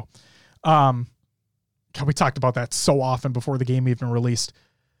different show. God, we talked about that so often before the game even released.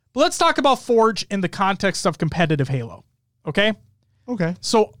 But let's talk about Forge in the context of competitive Halo. Okay? Okay.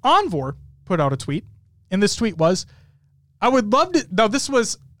 So Envor put out a tweet, and this tweet was, I would love to... No, this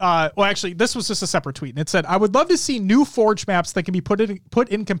was... this was just a separate tweet, and it said, I would love to see new Forge maps that can be put in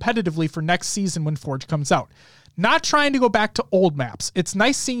competitively for next season when Forge comes out. Not trying to go back to old maps. It's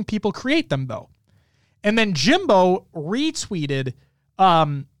nice seeing people create them, though. And then Jimbo retweeted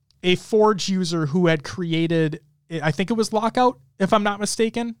a Forge user who had created, I think it was Lockout, if I'm not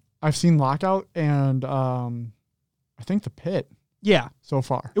mistaken. I've seen Lockout and I think the Pit. Yeah. So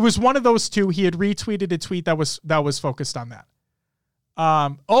far. It was one of those two. He had retweeted a tweet that was focused on that.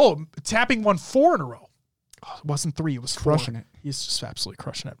 Tapping won 4 in a row. Oh, it wasn't 3, it was 4. Crushing it. He's just absolutely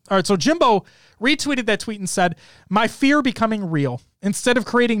crushing it. All right, so Jimbo retweeted that tweet and said, my fear becoming real. Instead of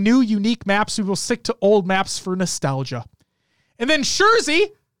creating new, unique maps, we will stick to old maps for nostalgia. And then Shurzy,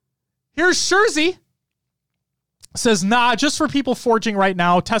 here's Shurzy, says, nah, just for people forging right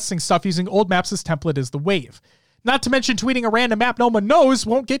now, testing stuff using old maps as template is the wave. Not to mention tweeting a random map no one knows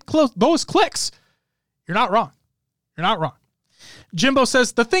won't get those clicks. You're not wrong. You're not wrong. Jimbo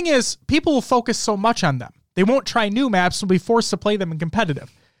says, the thing is, people will focus so much on them. They won't try new maps and will be forced to play them in competitive.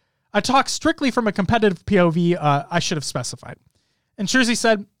 I talk strictly from a competitive POV, I should have specified. And Shurzy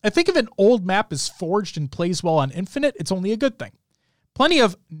said, I think if an old map is forged and plays well on Infinite, it's only a good thing. Plenty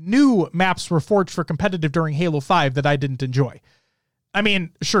of new maps were forged for competitive during Halo 5 that I didn't enjoy. I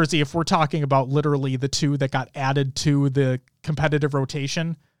mean, Shurzy, if we're talking about literally the 2 that got added to the competitive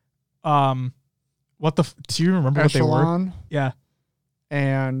rotation, do you remember Echelon, what they were? Yeah.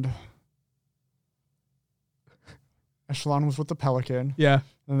 And Echelon was with the Pelican. Yeah.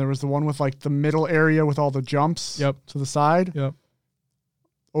 And there was the one with like the middle area with all the jumps to the side. Yep.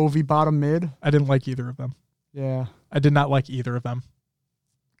 OV bottom mid. I didn't like either of them. Yeah. I did not like either of them.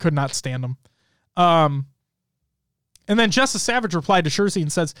 Could not stand them. And then Justice Savage replied to Shurzy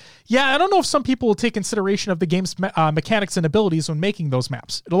and says, yeah, I don't know if some people will take consideration of the game's mechanics and abilities when making those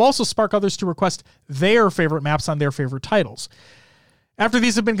maps. It'll also spark others to request their favorite maps on their favorite titles. After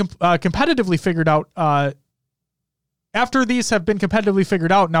these have been competitively figured out,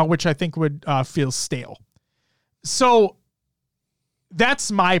 now, which I think would feel stale. So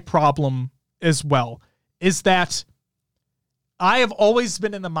that's my problem as well, is that I have always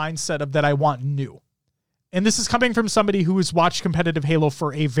been in the mindset of that I want new. And this is coming from somebody who has watched competitive Halo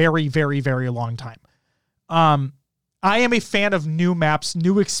for a very, very, very long time. I am a fan of new maps,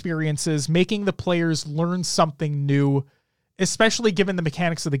 new experiences, making the players learn something new, especially given the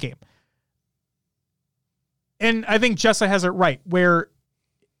mechanics of the game. And I think Jessa has it right, where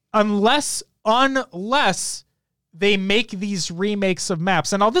unless they make these remakes of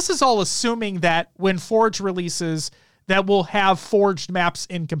maps, and now this is all assuming that when Forge releases, that we'll have forged maps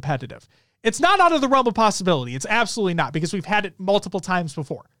in competitive. It's not out of the realm of possibility. It's absolutely not, because we've had it multiple times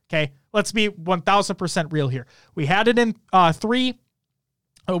before. Okay, let's be 1000% real here. We had it in 3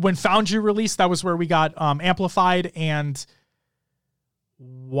 when Foundry released. That was where we got Amplified, and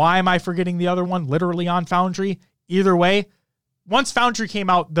why am I forgetting the other one? Literally on Foundry. Either way, once Foundry came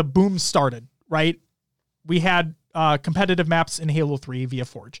out, the boom started. Right? We had competitive maps in Halo 3 via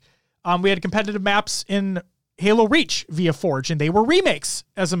Forge. We had competitive maps in Halo Reach via Forge, and they were remakes,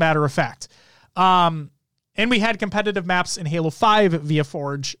 as a matter of fact. And we had competitive maps in Halo 5 via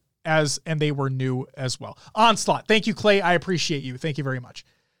Forge, and they were new as well. Onslaught. Thank you, Clay. I appreciate you. Thank you very much.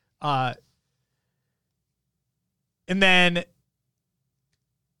 And then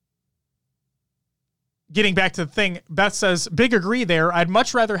getting back to the thing, Beth says, big agree there. I'd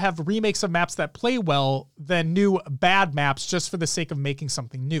much rather have remakes of maps that play well than new bad maps just for the sake of making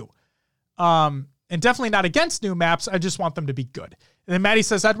something new. And definitely not against new maps. I just want them to be good. And then Maddie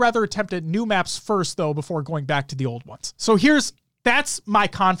says, I'd rather attempt at new maps first, though, before going back to the old ones. So that's my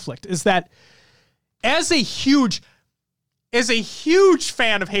conflict, is that as a huge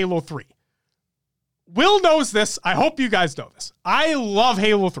fan of Halo 3, Will knows this. I hope you guys know this. I love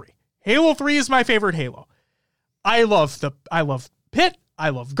Halo 3. Halo 3 is my favorite Halo. I love Pit. I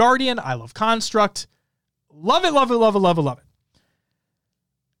love Guardian. I love Construct. Love it, love it, love it, love it, love it.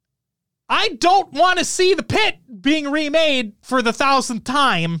 I don't want to see the Pit being remade for the 1,000th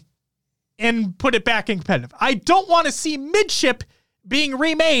time and put it back in competitive. I don't want to see Midship being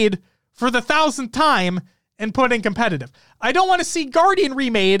remade for the 1,000th time and put in competitive. I don't want to see Guardian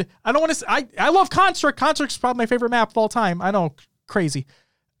remade. I don't want to. I love Construct. Construct's probably my favorite map of all time. I know, crazy.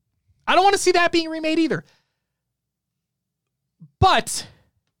 I don't want to see that being remade either. But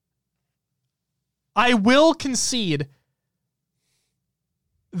I will concede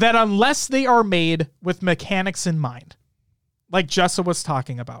that unless they are made with mechanics in mind, like Jessa was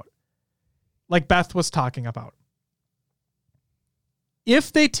talking about, like Beth was talking about,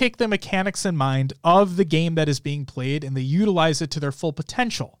 if they take the mechanics in mind of the game that is being played and they utilize it to their full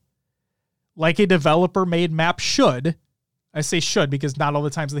potential, like a developer-made map should, I say should because not all the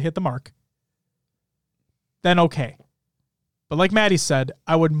times they hit the mark, then okay. But like Maddie said,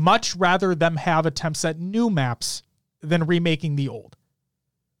 I would much rather them have attempts at new maps than remaking the old.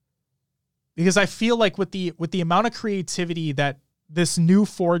 Because I feel like with the amount of creativity that this new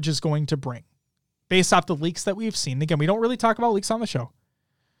Forge is going to bring, based off the leaks that we've seen, again, we don't really talk about leaks on the show,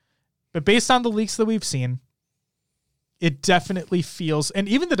 but based on the leaks that we've seen, it definitely feels, and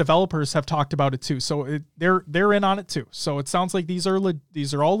even the developers have talked about it too, so they're in on it too. So it sounds like these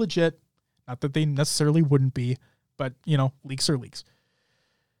are all legit. Not that they necessarily wouldn't be, but leaks are leaks.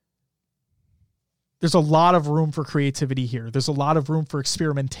 There's a lot of room for creativity here. There's a lot of room for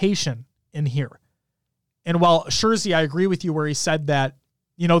experimentation in here. And while Shurzy, I agree with you where he said that,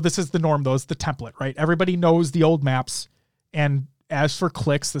 this is the norm, though, it's the template, right? Everybody knows the old maps. And as for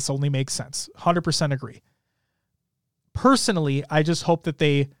clicks, this only makes sense. 100% agree. Personally, I just hope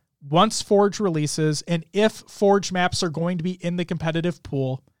that once Forge releases, and if Forge maps are going to be in the competitive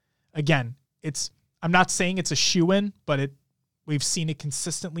pool, again, I'm not saying it's a shoo-in, but we've seen it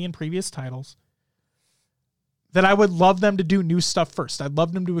consistently in previous titles, that I would love them to do new stuff first. I'd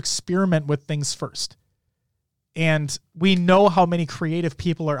love them to experiment with things first. And we know how many creative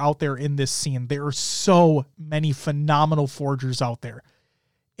people are out there in this scene. There are so many phenomenal forgers out there.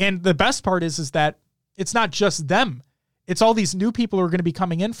 And the best part is that it's not just them. It's all these new people who are going to be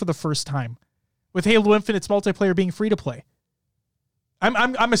coming in for the first time. With Halo Infinite's multiplayer being free to play.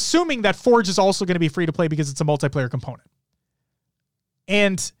 I'm assuming that Forge is also going to be free to play because it's a multiplayer component.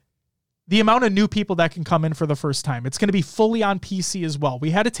 And the amount of new people that can come in for the first time, it's going to be fully on PC as well.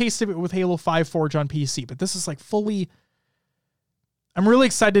 We had a taste of it with Halo 5 Forge on PC, but this is like fully. I'm really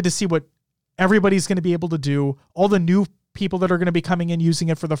excited to see what everybody's going to be able to do. All the new people that are going to be coming in using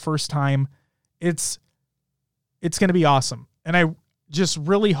it for the first time. It's going to be awesome. And I just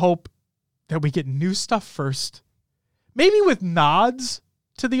really hope that we get new stuff first. Maybe with nods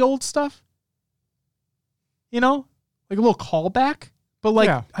to the old stuff. Like a little callback.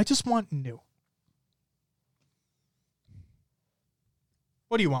 But I just want new.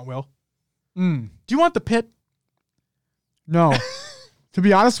 What do you want, Will? Do you want the Pit? No. To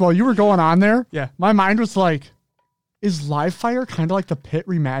be honest, while you were going on there, yeah, my mind was like, is Live Fire kind of like the Pit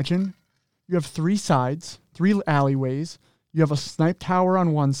reimagined? You have 3 sides, 3 alleyways. You have a snipe tower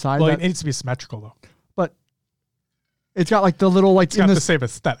on one side. Well, it needs to be symmetrical, though. But it's got like the little it's got the same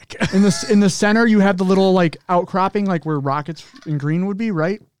aesthetic. in the center, you have the little outcropping, where rockets in green would be,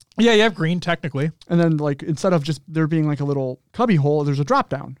 right? Yeah, you have green technically. And then instead of just there being a little cubby hole, there's a drop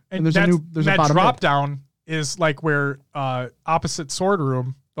down. And there's a bottom drop down is where opposite sword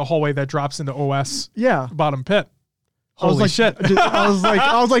room, the hallway that drops into OS. Yeah. Bottom pit. Holy shit. I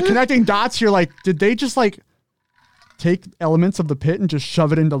was connecting dots here. Did they just take elements of the Pit and just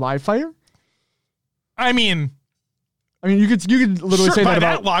shove it into Live Fire? I mean, you could literally say by that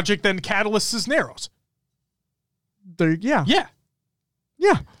about that logic. Then Catalyst is Narrows. Yeah.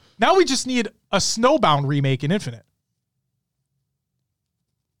 Now we just need a Snowbound remake in Infinite.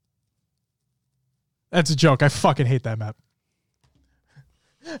 That's a joke. I fucking hate that map.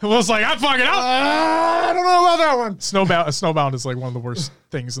 Will's like, I'm fucking out. I don't know about that one. Snowbound is like one of the worst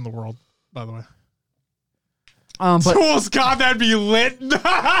things in the world, by the way. But Tools, God, that'd be lit. Tools,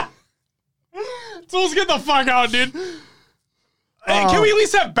 get the fuck out, dude. Hey, can we at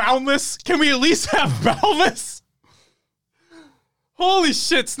least have Boundless? Boundless? Holy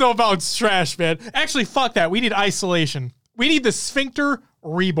shit, Snowbound's trash, man. Actually, fuck that. We need Isolation. We need the Sphincter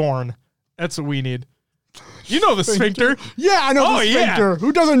Reborn. That's what we need. You know the Sphincter. Yeah, I know the Sphincter. Yeah.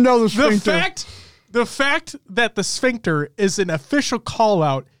 Who doesn't know the Sphincter? The fact that the Sphincter is an official call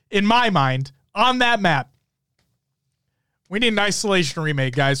out, in my mind, on that map. We need an Isolation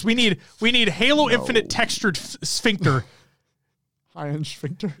remake, guys. We need Halo Infinite textured Sphincter. High-end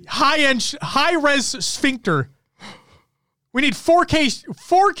Sphincter. High-res Sphincter. We need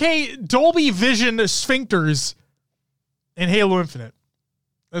 4K Dolby Vision Sphincters in Halo Infinite.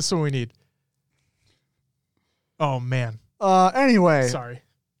 That's what we need. Oh, man. Anyway. Sorry.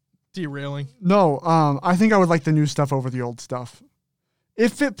 Derailing. No, I think I would like the new stuff over the old stuff.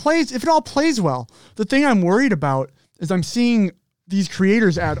 If it all plays well. The thing I'm worried about is I'm seeing these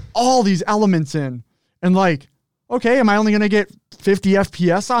creators add all these elements in. And like, okay, am I only going to get 50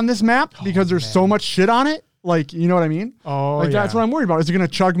 FPS on this map because there's so much shit on it? Like, you know what I mean? Oh, like, that's what I'm worried about. Is it going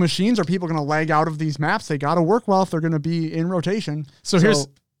to chug machines? Are people going to lag out of these maps? They got to work well if they're going to be in rotation. So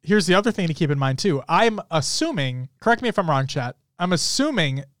here's the other thing to keep in mind, too. I'm assuming, correct me if I'm wrong, chat, I'm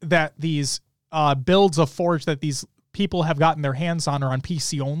assuming that these builds of Forge that these people have gotten their hands on are on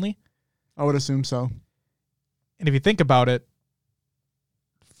PC only. I would assume so. And if you think about it,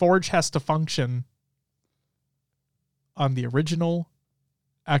 Forge has to function on the original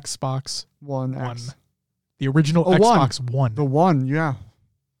Xbox One X. The original Xbox One. The One, yeah.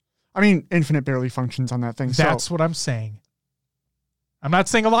 I mean, Infinite barely functions on that thing. That's what I'm saying. I'm not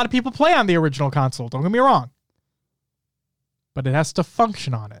saying a lot of people play on the original console. Don't get me wrong. But it has to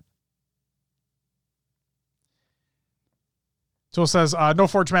function on it. Tool says, no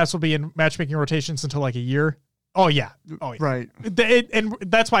Forge maps will be in matchmaking rotations until like a year. Oh, yeah. Right. And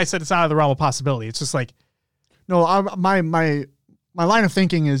that's why I said it's not out of the realm of possibility. It's just like... No, my line of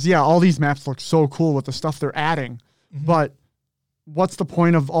thinking is, yeah, all these maps look so cool with the stuff they're adding. Mm-hmm. But what's the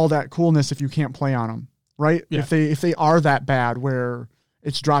point of all that coolness if you can't play on them, right? Yeah. If they are that bad where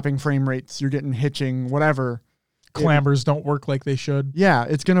it's dropping frame rates, you're getting hitching, whatever. Clambers don't work like they should. Yeah,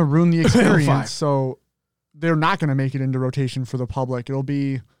 it's going to ruin the experience. So they're not going to make it into rotation for the public. It'll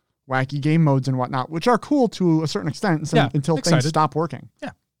be wacky game modes and whatnot, which are cool to a certain extent until things stop working.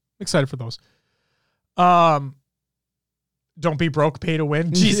 Yeah, excited for those. Don't be broke, pay to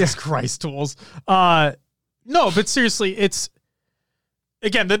win. Jesus Christ, Tools. No, but seriously, it's...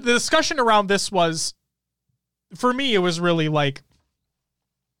 Again, the discussion around this was... For me, it was really like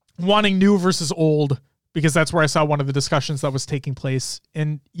wanting new versus old, because that's where I saw one of the discussions that was taking place.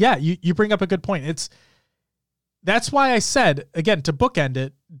 And yeah, you bring up a good point. That's why I said, again, to bookend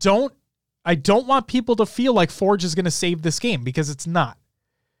it, I don't want people to feel like Forge is going to save this game, because it's not.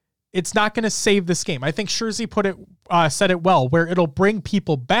 It's not going to save this game. I think Shurzy said it well, where it'll bring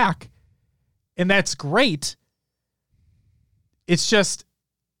people back, and that's great. It's just,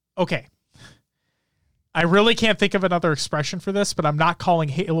 okay. I really can't think of another expression for this, but I'm not calling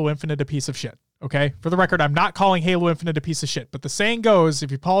Halo Infinite a piece of shit. Okay? For the record, I'm not calling Halo Infinite a piece of shit, but the saying goes, if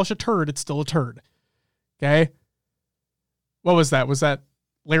you polish a turd, it's still a turd. Okay? What was that? Was that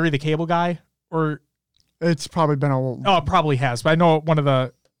Larry the Cable Guy? Or it's probably been a... Oh, it probably has, but I know one of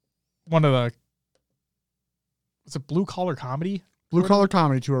the was it Blue Collar Comedy? Blue Collar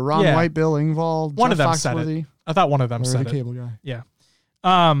Comedy to a Ron White, Bill Engvall, one Jeff of them Foxworthy. said it. I thought one of them said the Cable Guy. Yeah.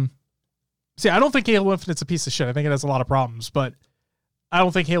 See, I don't think Halo Infinite's a piece of shit. I think it has a lot of problems, but I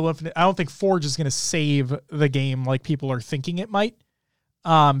don't think Forge is going to save the game like people are thinking it might,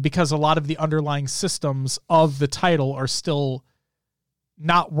 because a lot of the underlying systems of the title are still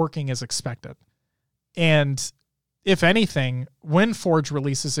not working as expected. And if anything, when Forge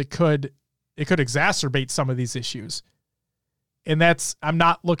releases, it could exacerbate some of these issues. And I'm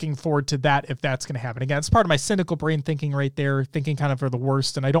not looking forward to that if that's going to happen. Again, it's part of my cynical brain thinking right there, thinking kind of for the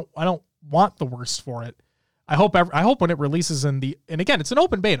worst, and I don't want the worst for it. I hope when it releases and again, it's an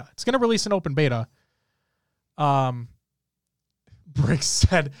open beta. It's going to release an open beta. Brick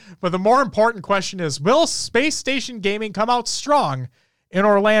said, but the more important question is, will Space Station Gaming come out strong in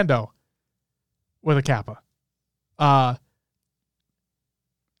Orlando with a Kappa? I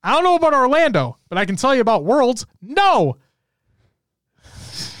don't know about Orlando, but I can tell you about Worlds. No.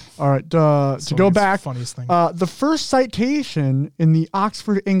 All right, to go back, funniest thing. The first citation in the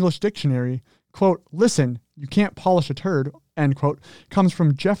Oxford English Dictionary, quote, "Listen, you can't polish a turd," end quote, comes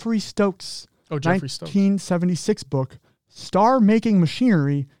from Jeffrey Stokes. Oh, Jeffrey Stokes. 1976 book, Star Making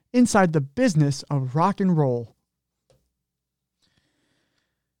Machinery Inside the Business of Rock and Roll.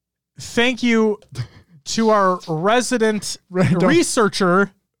 Thank you to our resident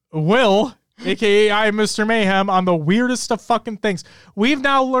researcher, Will, a.k.a. I am Mr. Mayhem, on the weirdest of fucking things. We've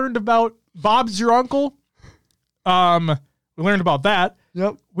now learned about Bob's Your Uncle. We learned about that.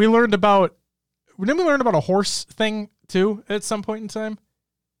 Yep. Didn't we learn about a horse thing, too, at some point in time?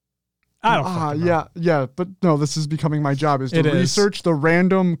 I don't fucking know. Yeah. But no, this is becoming my job, is to research the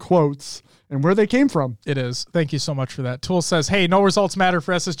random quotes and where they came from. It is. Thank you so much for that. Tool says, hey, no results matter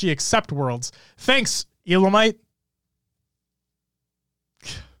for SSG except Worlds. Thanks, Elamite.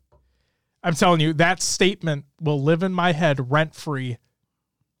 I'm telling you, that statement will live in my head rent-free.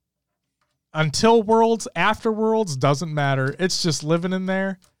 Until Worlds, after Worlds, doesn't matter. It's just living in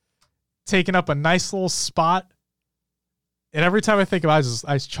there, taking up a nice little spot. And every time I think about it,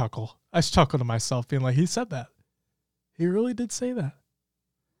 I chuckle. I chuckle to myself, being like, he said that. He really did say that.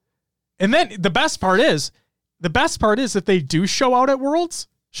 And then the best part is if they do show out at Worlds,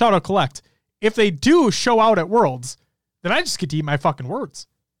 shout out Collect. If they do show out at Worlds, then I just get to eat my fucking words.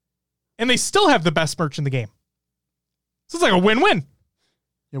 And they still have the best merch in the game. So it's like a win-win.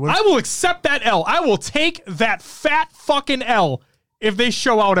 Yeah, I will accept that L. I will take that fat fucking L if they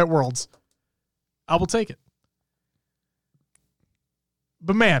show out at Worlds. I will take it.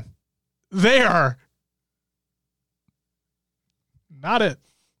 But man, they are not it.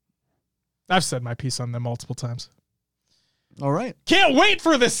 I've said my piece on them multiple times. All right. Can't wait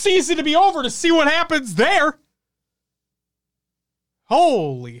for the season to be over to see what happens there.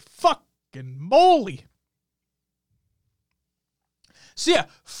 Holy fucking moly. So yeah,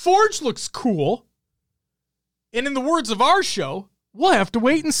 Forge looks cool. And in the words of our show, we'll have to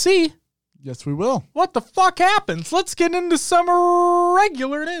wait and see. Yes, we will. What the fuck happens? Let's get into some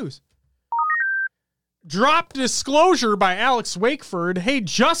regular news. Drop disclosure by Alex Wakeford. Hey,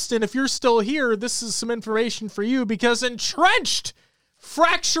 Justin, if you're still here, this is some information for you because Entrenched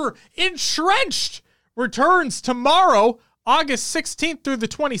returns tomorrow, August 16th through the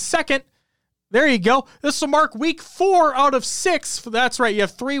 22nd. There you go. This will mark week 4 out of 6. That's right. You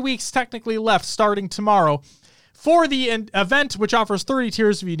have 3 weeks technically left starting tomorrow for the event, which offers 30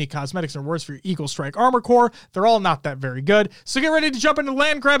 tiers of unique cosmetics and rewards for your Eagle Strike Armor Core. They're all not that very good. So get ready to jump into the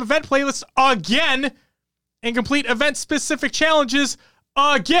Land Grab event playlist again and complete event-specific challenges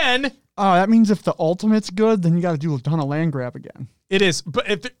again. That means if the ultimate's good, then you got to do a ton of Land Grab again. It is, but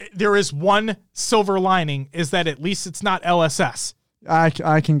if there is one silver lining, is that at least it's not LSS. I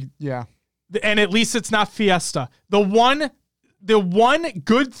can, yeah. And at least it's not Fiesta. The one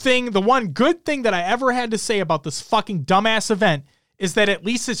good thing that I ever had to say about this fucking dumbass event is that at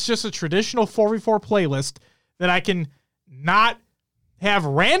least it's just a traditional 4v4 playlist that I can not have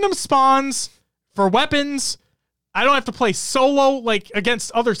random spawns for weapons. I don't have to play solo, like,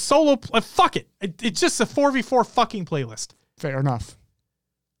 against other solo. Fuck it. It's just a 4v4 fucking playlist. Fair enough.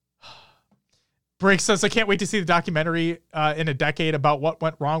 Break says, I can't wait to see the documentary in a decade about what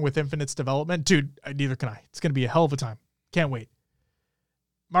went wrong with Infinite's development. Dude, neither can I. It's going to be a hell of a time. Can't wait.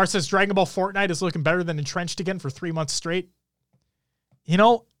 Mar says, Dragon Ball Fortnite is looking better than Entrenched again for 3 months straight. You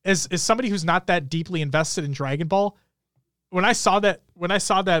know, as somebody who's not that deeply invested in Dragon Ball, when I saw that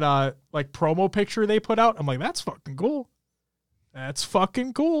like promo picture they put out, I'm like, that's fucking cool. That's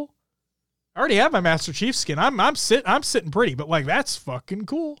fucking cool. I already have my Master Chief skin. I'm sitting pretty, but like, that's fucking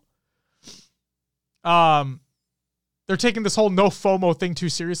cool. They're taking this whole no FOMO thing too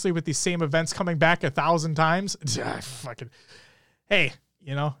seriously with these same events coming back 1,000 times. Hey,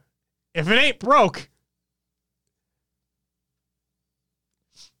 you know, if it ain't broke.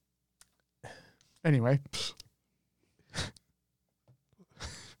 Anyway.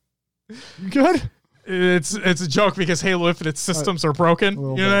 You good? It's a joke because Halo Infinite systems are broken.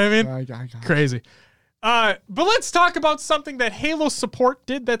 You know what I mean? Crazy. But let's talk about something that Halo support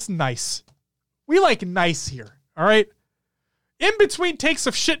did that's nice. We like nice here, all right? In between takes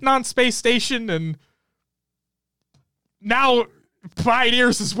of shitting on Space Station and now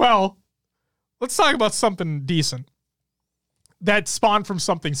Pioneers as well, let's talk about something decent that spawned from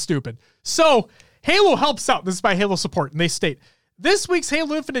something stupid. So, Halo helps out. This is by Halo support, and they state, this week's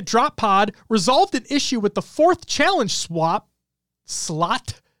Halo Infinite drop pod resolved an issue with the 4th challenge slot.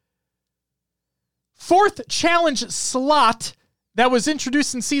 4th challenge slot that was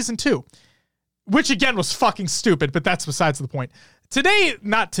introduced in Season 2. Which again was fucking stupid, but that's besides the point.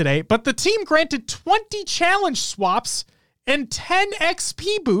 Not today, but the team granted 20 challenge swaps and 10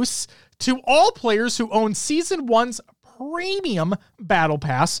 XP boosts to all players who own Season 1's Premium Battle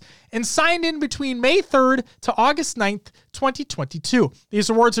Pass and signed in between May 3rd to August 9th, 2022. These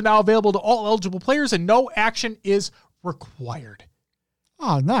awards are now available to all eligible players and no action is required.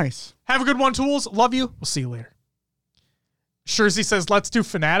 Oh, nice. Have a good one, Tools. Love you. We'll see you later. Shurzy says, let's do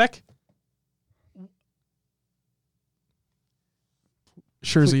Fnatic.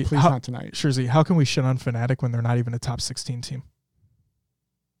 Shurzy, Please not tonight. Shurzy, how can we shit on Fnatic when they're not even a top 16 team?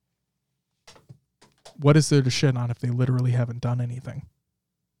 What is there to shit on if they literally haven't done anything?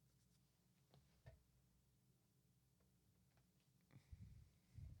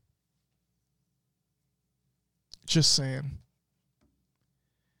 Just saying.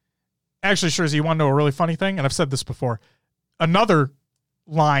 Actually, Shurzy, you want to know a really funny thing? And I've said this before. Another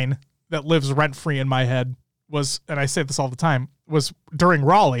line that lives rent-free in my head was, and I say this all the time, was during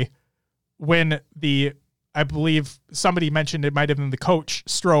Raleigh when I believe somebody mentioned it might have been the coach,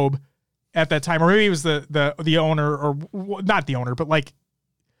 Strobe, at that time, or maybe it was the owner, or not the owner, but like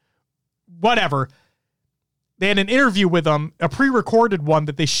whatever. They had an interview with him, a pre-recorded one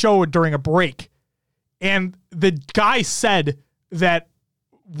that they showed during a break. And the guy said that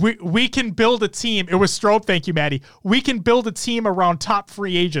we can build a team. It was Strobe. Thank you, Maddie. We can build a team around top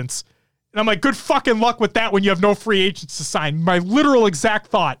free agents. And I'm like, good fucking luck with that when you have no free agents to sign. My literal exact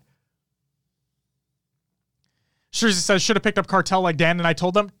thought. Shurzy says, should have picked up Cartel like Dan and I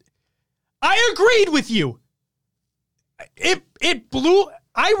told them. I agreed with you. It blew.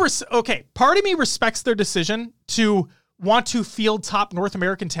 Okay, part of me respects their decision to want to field top North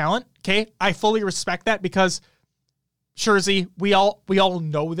American talent. Okay, I fully respect that because, Shurzy, we all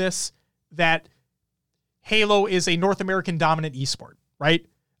know this, that Halo is a North American dominant esport, right?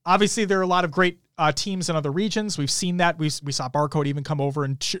 Obviously, there are a lot of great teams in other regions. We've seen that. We saw Barcode even come over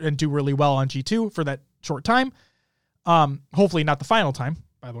and do really well on G2 for that short time. Hopefully not the final time,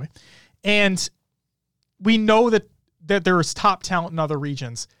 by the way. And we know that there is top talent in other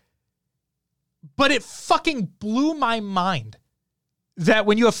regions. But it fucking blew my mind that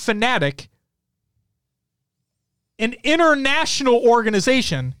when you have Fnatic, an international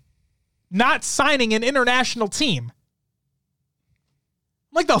organization, not signing an international team.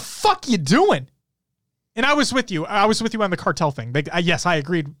 I'm like, the fuck you doing? And I was with you. I was with you on the Cartel thing. Yes, I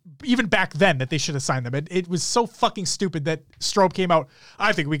agreed even back then that they should have signed them. It was so fucking stupid that Strobe came out.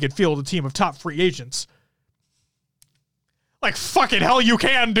 I think we could field a team of top free agents. Like, fucking hell you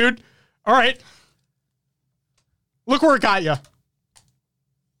can, dude. All right. Look where it got you.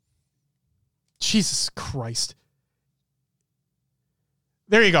 Jesus Christ.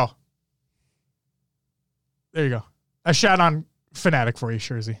 There you go. There you go. A shout on Fnatic for you,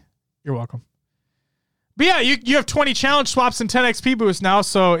 Shurzy. You're welcome. But yeah, you have 20 challenge swaps and 10 XP boosts now,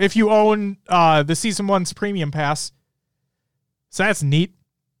 so if you own the Season 1's Premium Pass, so that's neat.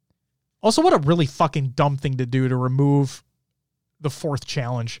 Also, what a really fucking dumb thing to do to remove the 4th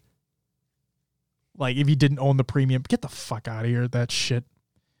challenge. Like, if you didn't own the Premium, get the fuck out of here, that shit.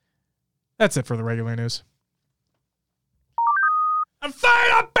 That's it for the regular news. I'm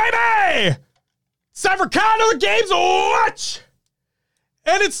fired up, baby! It's time for Conduit Games Watch!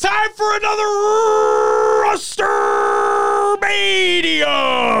 And it's time for another Roster Mania!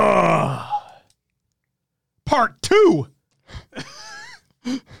 Part 2.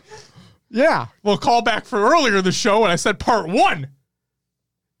 Yeah. We'll call back for earlier in the show when I said part 1.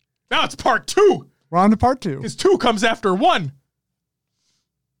 Now it's part 2. We're on to part 2. Because 2 comes after 1. Do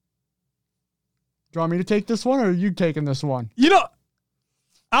you want me to take this one, or are you taking this one? You know,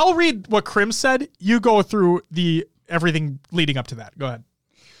 I'll read what Krim said. You go through everything leading up to that. Go ahead.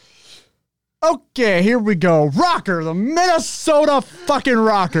 Okay, here we go. Rocker, the Minnesota fucking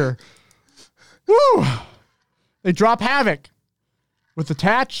Rocker. Woo! They drop Havoc with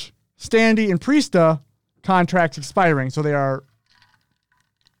Attach, Standy, and Priesta contracts expiring. So they are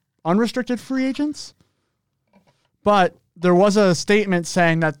unrestricted free agents. But there was a statement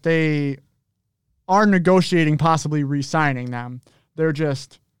saying that they are negotiating possibly re-signing them. They're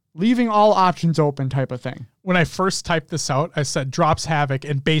just leaving all options open type of thing. When I first typed this out, I said drops Havoc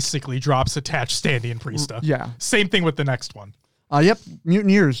and basically drops Attach, Standy, and Priesta. Yeah. Same thing with the next one. Yep.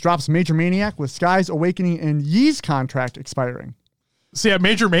 Mutineers drops Major Maniac with Skies Awakening and Yee's contract expiring. See, yeah,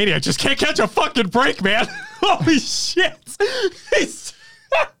 Major Maniac just can't catch a fucking break, man. Holy shit.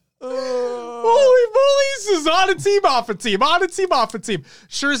 Holy moly, is on a team, off a team, on a team, off a team.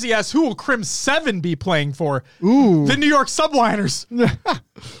 Shurzy asks, who will Crim 7 be playing for? Ooh. The New York Subliners.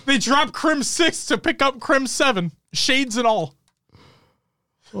 They dropped Crim 6 to pick up Crim 7. Shades and all.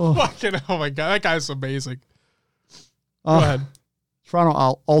 Oh. Fucking, oh my God, that guy's amazing. Go ahead.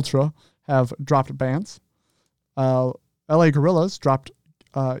 Toronto Ultra have dropped Bans. LA Gorillas dropped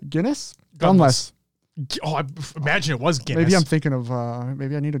Guinness. Gunless. Oh, I imagine it was Guinness. Maybe I'm thinking of,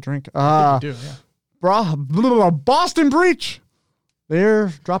 maybe I need a drink. I think you do, yeah. Boston Breach. They're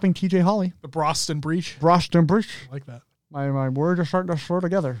dropping TJ Holly. The Boston Breach. Boston Breach. I like that. My words are starting to slur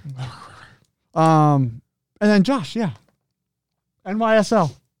together. And then Josh, yeah.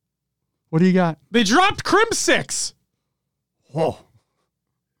 NYSL. What do you got? They dropped Crim 6. Whoa.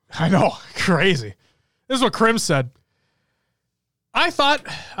 I know. Crazy. This is what Crim said. I thought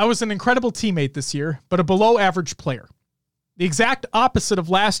I was an incredible teammate this year, but a below average player. The exact opposite of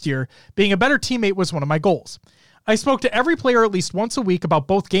last year, being a better teammate was one of my goals. I spoke to every player at least once a week about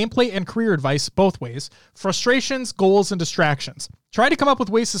both gameplay and career advice both ways, frustrations, goals, and distractions. Tried to come up with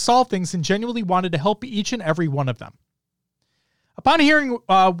ways to solve things and genuinely wanted to help each and every one of them. Upon hearing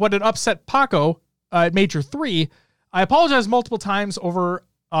what had upset Paco at Major 3, I apologized multiple times over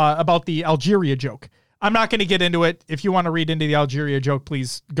about the Algeria joke. I'm not going to get into it. If you want to read into the Algeria joke,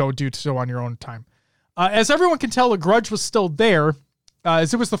 please go do so on your own time. As everyone can tell, a grudge was still there,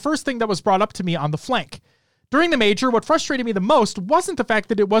 as it was the first thing that was brought up to me on the flank. During the major, what frustrated me the most wasn't the fact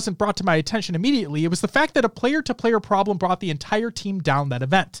that it wasn't brought to my attention immediately. It was the fact that a player-to-player problem brought the entire team down that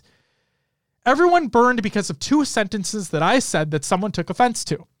event. Everyone burned because of 2 sentences that I said that someone took offense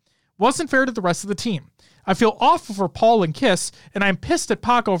to. Wasn't fair to the rest of the team. I feel awful for Paul and Kiss, and I'm pissed at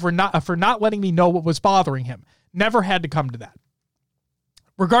Paco for not letting me know what was bothering him. Never had to come to that.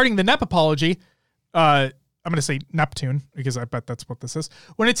 Regarding the Nep apology, I'm going to say Neptune, because I bet that's what this is.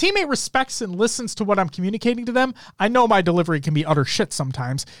 When a teammate respects and listens to what I'm communicating to them, I know my delivery can be utter shit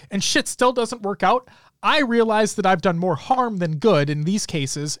sometimes, and shit still doesn't work out. I realize that I've done more harm than good in these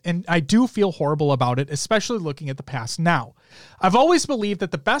cases, and I do feel horrible about it, especially looking at the past now. I've always believed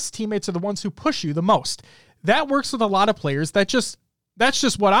that the best teammates are the ones who push you the most. That works with a lot of players. That's just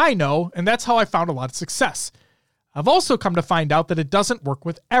what I know, and that's how I found a lot of success. I've also come to find out that it doesn't work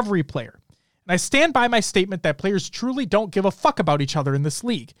with every player. And I stand by my statement that players truly don't give a fuck about each other in this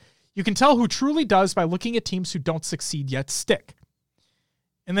league. You can tell who truly does by looking at teams who don't succeed yet stick.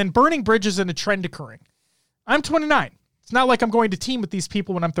 And then burning bridges and a trend occurring. I'm 29. It's not like I'm going to team with these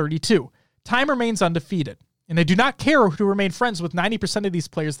people when I'm 32. Time remains undefeated. And I do not care to remain friends with 90% of these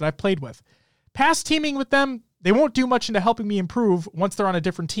players that I've played with. Past teaming with them, they won't do much into helping me improve once they're on a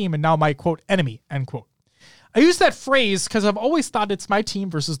different team and now my, quote, enemy, end quote. I use that phrase because I've always thought it's my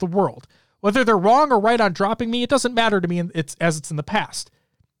team versus the world. Whether they're wrong or right on dropping me, it doesn't matter to me as it's in the past.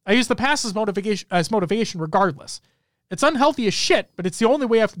 I use the past as motivation regardless. It's unhealthy as shit, but it's the only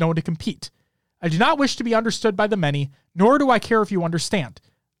way I've known to compete. I do not wish to be understood by the many, nor do I care if you understand.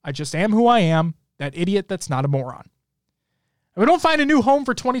 I just am who I am, that idiot that's not a moron. If I don't find a new home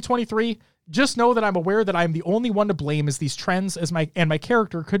for 2023, just know that I'm aware that I'm the only one to blame, as these trends and my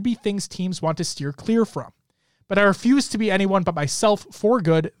character could be things teams want to steer clear from. But I refuse to be anyone but myself for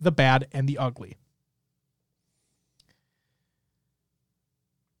good, the bad, and the ugly.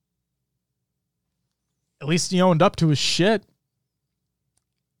 At least he owned up to his shit.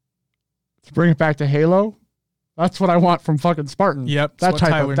 To bring it back to Halo, that's what I want from fucking Spartan. Yep, that's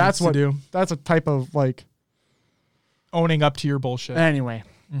that's a type of like owning up to your bullshit. Anyway,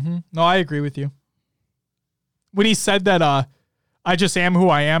 No, I agree with you. When he said that, I just am who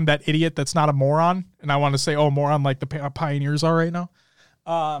I am, that idiot that's not a moron, and I want to say, oh, moron like the Pioneers are right now.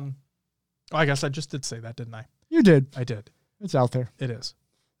 I guess I just did say that, didn't I? You did. I did. It's out there. It is.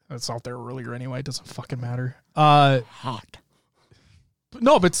 It's out there earlier anyway. It doesn't fucking matter. Hot.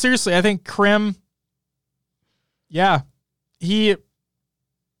 No, but seriously, I think Crim, yeah, he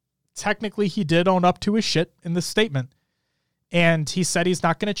did own up to his shit in this statement. And he said he's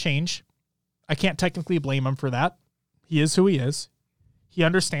not going to change. I can't technically blame him for that. He is who he is. He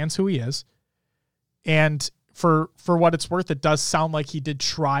understands who he is. And for what it's worth, it does sound like he did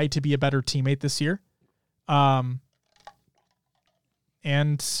try to be a better teammate this year. And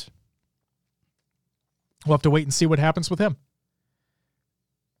we'll have to wait and see what happens with him.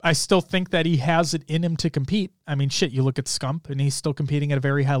 I still think that he has it in him to compete. I mean, shit, you look at Scump, and he's still competing at a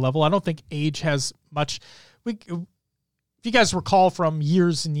very high level. I don't think age has much. If you guys recall from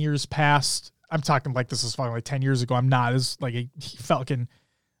years and years past, I'm talking like this is fucking like 10 years ago. I'm not. It's like a fucking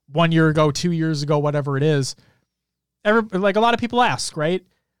 1 year ago, 2 years ago, whatever it is. Like a lot of people ask, right?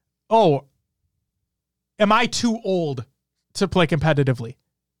 Oh, am I too old to play competitively?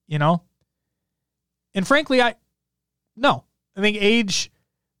 You know? And frankly, no. I think age,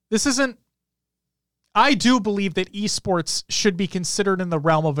 I do believe that esports should be considered in the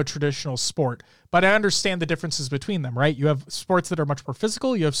realm of a traditional sport, but I understand the differences between them, right? You have sports that are much more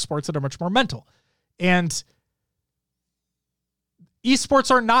physical. You have sports that are much more mental. And esports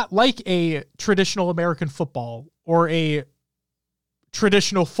are not like a traditional American football or a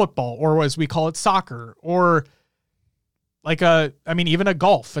traditional football, or as we call it, soccer, or like even a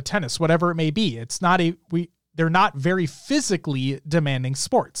golf, a tennis, whatever it may be. They're not very physically demanding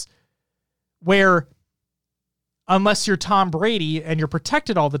sports where, unless you're Tom Brady and you're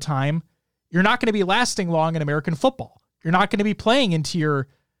protected all the time, you're not going to be lasting long in American football. You're not going to be playing into your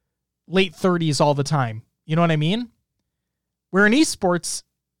late 30s all the time. You know what I mean? Where in esports,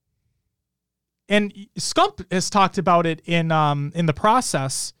 and Scump has talked about it in the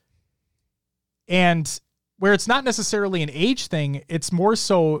process, and where it's not necessarily an age thing, it's more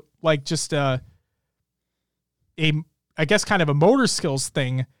so like just I guess kind of a motor skills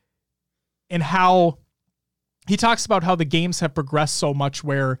thing, and how he talks about how the games have progressed so much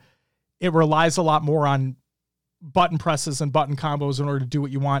where it relies a lot more on button presses and button combos in order to do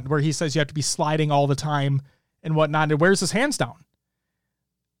what you want, where he says you have to be sliding all the time and whatnot, and wears his hands down.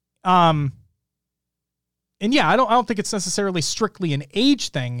 And yeah, I don't think it's necessarily strictly an age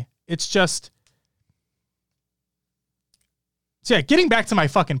thing. It's just, so yeah, getting back to my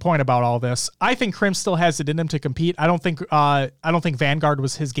fucking point about all this, I think Krim still has it in him to compete. I don't think Vanguard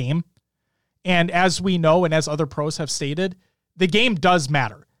was his game. And as we know, and as other pros have stated, the game does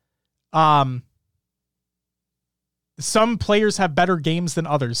matter. Some players have better games than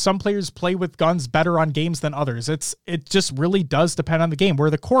others. Some players play with guns better on games than others. It just really does depend on the game.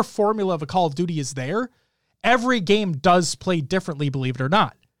 Where the core formula of a Call of Duty is there, every game does play differently, believe it or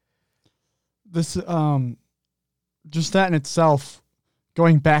not. This, just that in itself,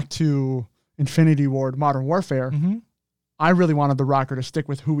 going back to Infinity Ward, Modern Warfare, I really wanted the rocker to stick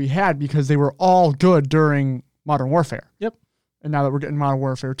with who we had because they were all good during Modern Warfare. Yep. And now that we're getting Modern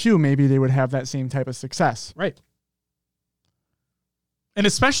Warfare 2, maybe they would have that same type of success. Right. And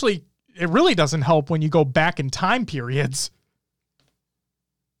especially, it really doesn't help when you go back in time periods.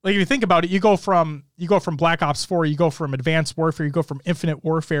 Like if you think about it, you go from Black Ops 4, you go from Advanced Warfare, you go from Infinite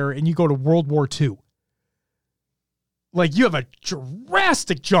Warfare, and you go to World War II. Like you have a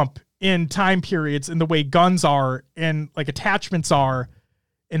drastic jump in time periods in the way guns are and like attachments are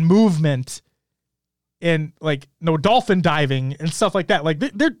and movement and like no dolphin diving and stuff like that. Like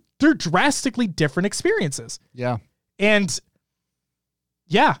they're drastically different experiences. Yeah. And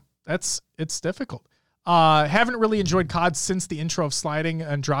yeah, it's difficult. Haven't really enjoyed COD since the intro of sliding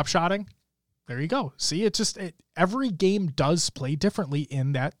and drop shotting. There you go. See, every game does play differently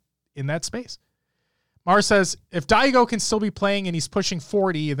in that space. Mar says, if Daigo can still be playing and he's pushing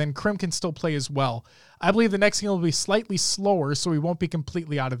 40, then Krim can still play as well. I believe the next game will be slightly slower, so he won't be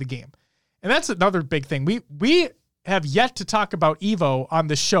completely out of the game. And that's another big thing. We have yet to talk about Evo on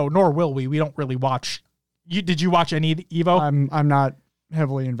the show, nor will we. We don't really watch. Did you watch any Evo? I'm not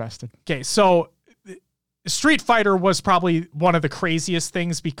heavily invested. Okay, so Street Fighter was probably one of the craziest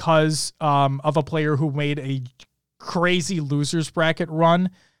things because of a player who made a crazy losers bracket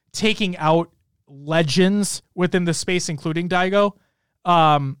run, taking out legends within the space, including Daigo.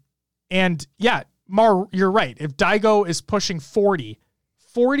 And yeah, Mar, you're right. If Daigo is pushing 40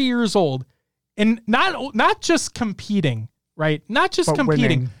 years old, and not just competing, right? Not just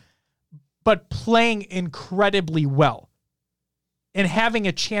competing, winning, but playing incredibly well and having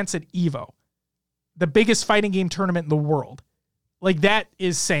a chance at Evo, the biggest fighting game tournament in the world. Like that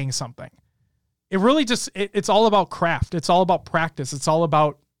is saying something. It really just, it's all about craft. It's all about practice. It's all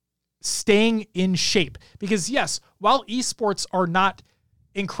about staying in shape. Because yes, while esports are not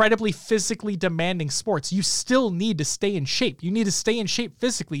incredibly physically demanding sports, you still need to stay in shape. You need to stay in shape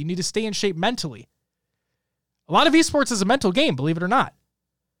physically. You need to stay in shape mentally. A lot of esports is a mental game, believe it or not.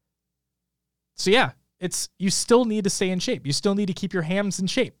 So yeah, you still need to stay in shape. You still need to keep your hands in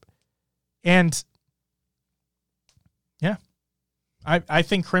shape. And yeah, I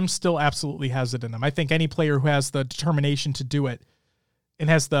think Krim still absolutely has it in him. I think any player who has the determination to do it and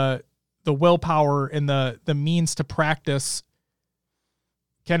has the willpower and the means to practice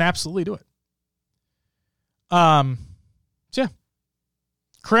can absolutely do it. So yeah.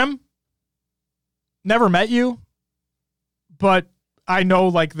 Krim, never met you, but I know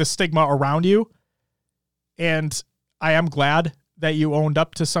like the stigma around you, and I am glad that you owned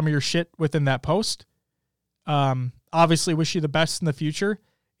up to some of your shit within that post. Obviously wish you the best in the future,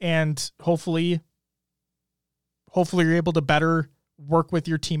 and hopefully you're able to better work with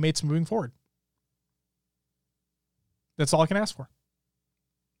your teammates moving forward. That's all I can ask for.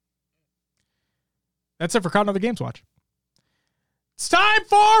 That's it for Caught in Other Games Watch. It's time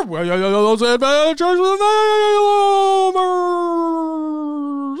for those adventures with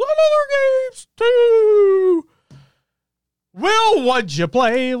Other Games too. Will, what'd you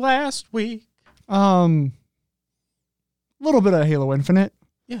play last week? A little bit of Halo Infinite.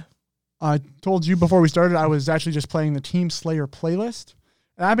 Yeah. I told you before we started, I was actually just playing the Team Slayer playlist.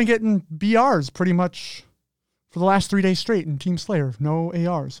 And I've been getting BRs pretty much for the last 3 days straight in Team Slayer. No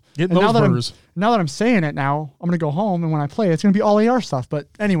ARs. Getting and those burrs. now that I'm saying it now, I'm going to go home, and when I play, it's going to be all AR stuff. But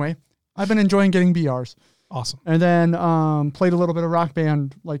anyway, I've been enjoying getting BRs. Awesome. And then played a little bit of Rock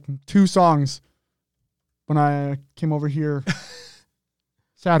Band, like 2 songs when I came over here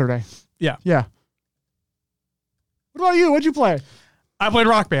Saturday. Yeah. Yeah. What about you? What'd you play? I played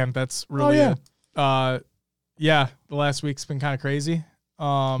Rock Band. That's really yeah. it. Yeah, the last week's been kind of crazy.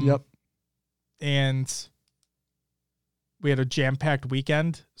 Yep. And we had a jam-packed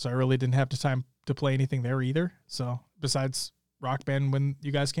weekend, so I really didn't have the time to play anything there either. So besides Rock Band when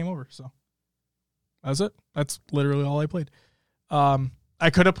you guys came over. So that's it. That's literally all I played. I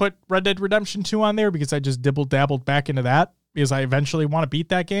could have put Red Dead Redemption 2 on there because I just dibble-dabbled back into that because I eventually want to beat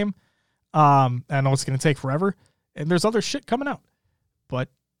that game. I know it's going to take forever, and there's other shit coming out. But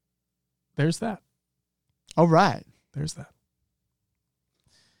there's that. All right. There's that.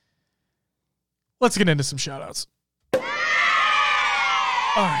 Let's get into some shout-outs. All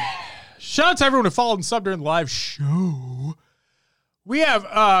right. Shout out to everyone who followed and subbed during the live show. We have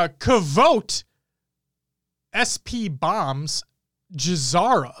Kavote, SP Bombs,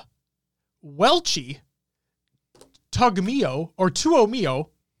 Jazara, Welchie, Tugmio, or Tuomio,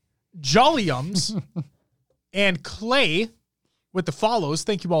 Jollyums, and Clay with the follows.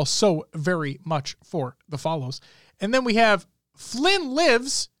 Thank you all so very much for the follows. And then we have Flynn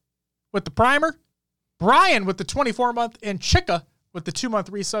Lives with the primer, Brian with the 24-month, and Chicka with the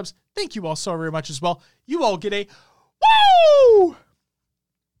 2-month resubs. Thank you all so very much as well. You all get a woo!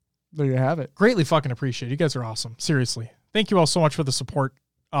 There you have it. Greatly fucking appreciate it. You guys are awesome. Seriously. Thank you all so much for the support.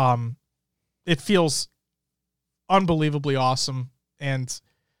 It feels unbelievably awesome. And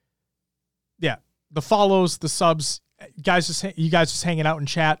yeah, the follows, the subs, you guys just hanging out in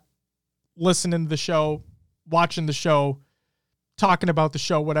chat, listening to the show, watching the show, talking about the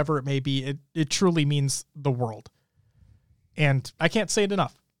show, whatever it may be. It truly means the world. And I can't say it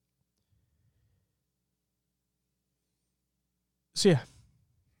enough. So yeah,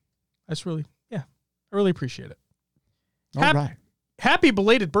 I really appreciate it. All right. Happy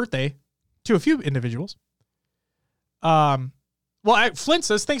belated birthday to a few individuals. Flynn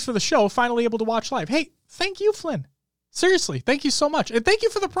says, thanks for the show. Finally able to watch live. Hey, thank you, Flynn. Seriously, thank you so much. And thank you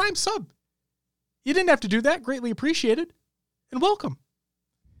for the Prime sub. You didn't have to do that. Greatly appreciated. And welcome.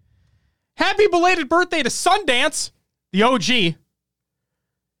 Happy belated birthday to Sundance, the OG,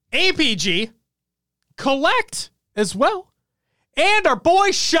 APG, Collect as well, and our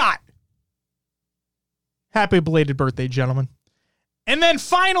boy Shot. Happy belated birthday, gentlemen. And then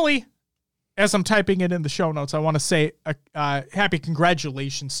finally, as I'm typing it in the show notes, I want to say happy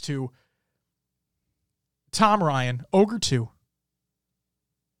congratulations to Tom Ryan, Ogre 2,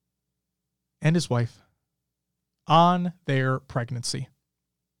 and his wife on their pregnancy.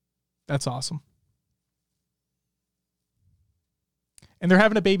 That's awesome. And they're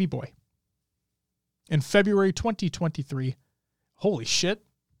having a baby boy in February 2023. Holy shit.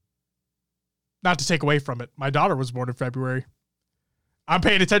 Not to take away from it. My daughter was born in February. I'm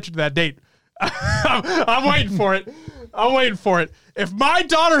paying attention to that date. I'm waiting for it. I'm waiting for it. If my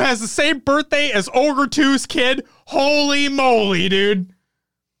daughter has the same birthday as Ogre 2's kid, holy moly, dude.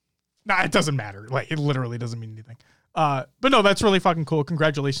 Nah, it doesn't matter. Like, it literally doesn't mean anything. But no, that's really fucking cool.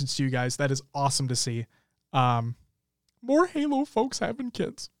 Congratulations to you guys. That is awesome to see. More Halo folks having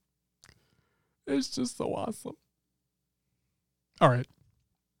kids. It's just so awesome. All right.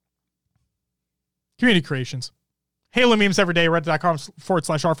 Community creations. Halo memes every day.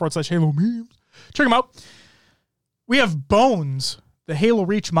 Reddit.com/r/Halo memes. Check them out. We have Bones, the Halo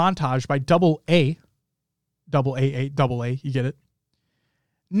Reach montage by Double A. You get it.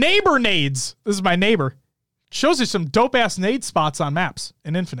 Neighbor Nades. This is my neighbor. Shows you some dope ass nade spots on maps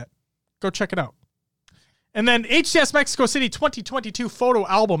in Infinite. Go check it out. And then HCS Mexico City 2022 photo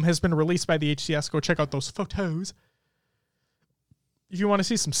album has been released by the HCS. Go check out those photos if you want to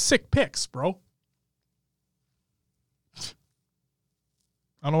see some sick pics, bro.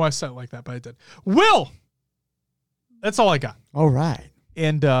 I don't know why I said it like that, but I did. Will! That's all I got. All right.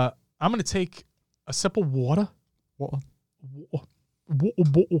 And I'm going to take a sip of water.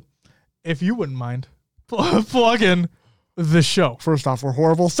 If you wouldn't mind, plug in the show. First off, we're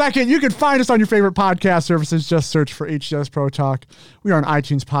horrible. Second, you can find us on your favorite podcast services. Just search for HCS Pro Talk. We are on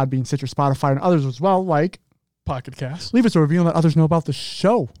iTunes, Podbean, Stitcher, Spotify, and others as well, like Pocket Cast. Leave us a review and let others know about the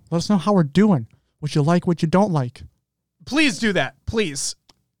show. Let us know how we're doing, what you like, what you don't like. Please do that, please.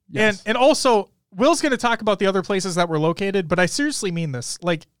 Yes. And also, Will's going to talk about the other places that we're located, but I seriously mean this.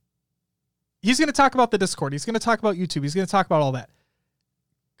 Like, he's going to talk about the Discord. He's going to talk about YouTube. He's going to talk about all that.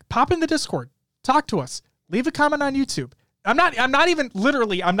 pop in the Discord, talk to us, leave a comment on YouTube. I'm not even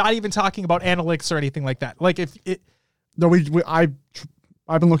talking about analytics or anything like that. Like if it, No, I've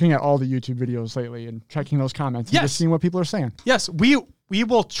been looking at all the YouTube videos lately and checking those comments and just seeing what people are saying. Yes, we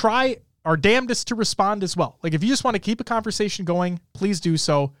will try our damnedest to respond as well. Like if you just want to keep a conversation going, please do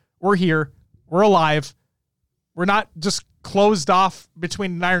so. We're here. We're alive. We're not just closed off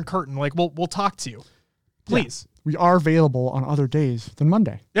between an iron curtain. Like we'll talk to you. Please. Yeah, we are available on other days than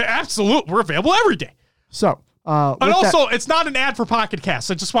Monday. Yeah, absolutely. We're available every day. So, and also, it's not an ad for Pocket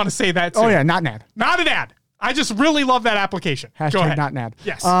Cast. I just want to say that too. Oh yeah, not an ad. Not an ad. I just really love that application. Hashtag Go ahead. not an ad.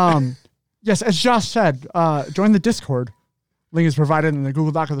 Yes. Yes, as Josh said, join the Discord. Link is provided in the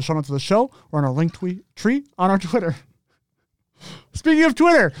Google Doc of the show notes of the show or on our link tree on our Twitter. Speaking of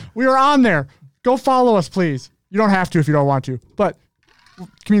Twitter, we are on there. Go follow us, please. You don't have to if you don't want to, but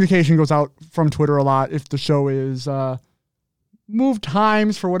communication goes out from Twitter a lot if the show is moved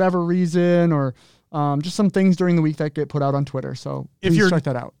times for whatever reason or just some things during the week that get put out on Twitter. So please check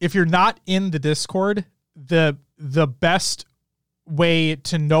that out. If you're not in the Discord, the best way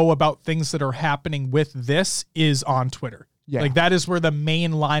to know about things that are happening with this is on Twitter. Yeah. Like that is where the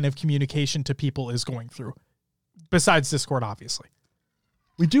main line of communication to people is going through. Besides Discord, obviously.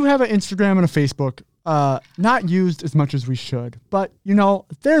 We do have an Instagram and a Facebook, not used as much as we should, but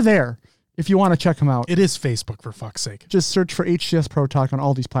they're there if you want to check them out. It is Facebook, for fuck's sake. Just search for HCS Pro Talk on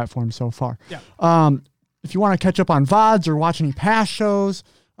all these platforms so far. Yeah. If you want to catch up on VODs or watch any past shows,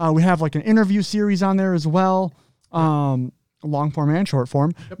 we have like an interview series on there as well. Long form and short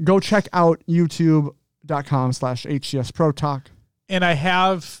form. Yep. Go check out youtube.com/HCS Pro Talk. And I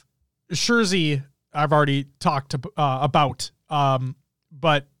have Schurzy, I've already talked about,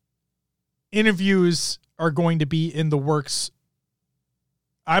 but interviews are going to be in the works.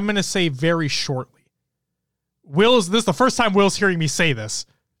 I'm going to say very shortly. This is the first time Will's hearing me say this,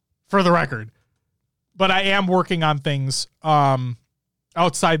 for the record. But I am working on things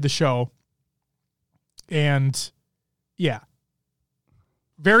outside the show. And yeah,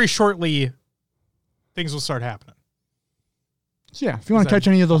 very shortly, things will start happening. So yeah, if you want to catch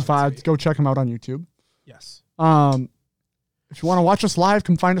any of those VODs, go check them out on YouTube. Yes. If you want to watch us live,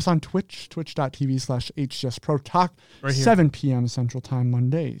 come find us on Twitch, twitch.tv/HCS Pro Talk, right here. 7 p.m. Central Time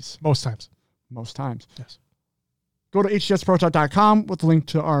Mondays. Most times. Yes. Go to hcsprotalk.com with the link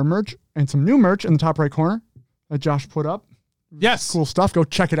to our merch and some new merch in the top right corner that Josh put up. Yes. Cool stuff. Go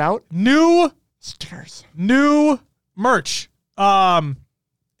check it out. New stickers. New merch. And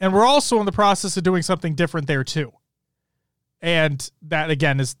we're also in the process of doing something different there too. And that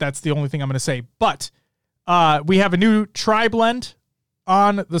again that's the only thing I'm going to say. But we have a new tri-blend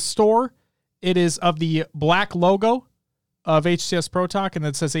on the store. It is of the black logo of HCS Pro Talk, and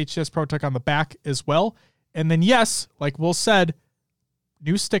it says HCS Pro Talk on the back as well. And then, yes, like Will said,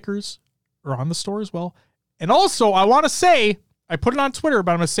 new stickers are on the store as well. And also, I want to say, I put it on Twitter,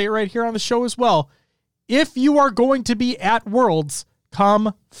 but I'm going to say it right here on the show as well. If you are going to be at Worlds,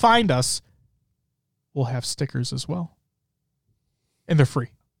 come find us. We'll have stickers as well. And they're free.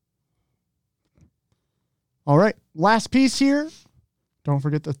 All right. Last piece here. Don't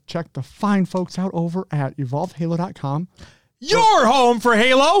forget to check the fine folks out over at evolvedhalo.com. Your home for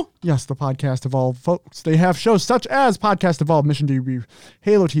Halo. Yes, the Podcast Evolved folks. They have shows such as Podcast Evolved, Mission DB,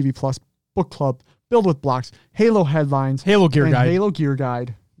 Halo TV Plus, Book Club, Build with Blocks, Halo Headlines, Halo Gear Guide. Halo Gear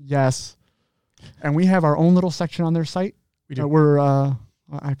Guide. Yes. And we have our own little section on their site. We do.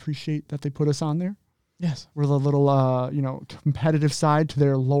 I appreciate that they put us on there. Yes. We're the little, competitive side to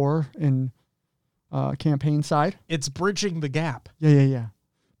their lore and campaign side. It's bridging the gap. Yeah.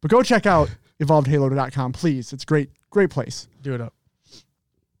 But go check out evolvedhalo.com, please. It's great place. Do it up.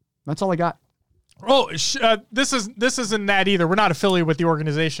 That's all I got. Oh, this isn't that either. We're not affiliated with the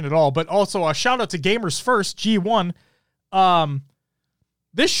organization at all. But also a shout out to Gamers First G1.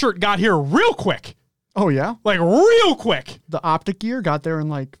 This shirt got here real quick. Oh yeah, like real quick. The optic gear got there in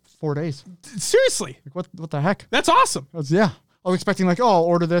like 4 days. Seriously, like what the heck? That's awesome. I was expecting like, I'll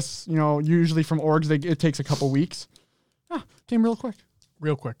order this. Usually from orgs, it takes a couple weeks. Came real quick.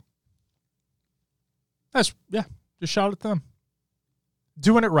 Just shout at them.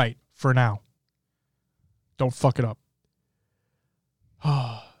 Doing it right for now. Don't fuck it up.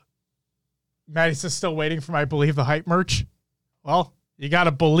 Maddie's just still waiting for my Believe the Hype merch. Well, you got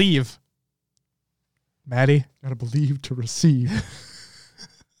to believe. Maddie. Got to believe to receive.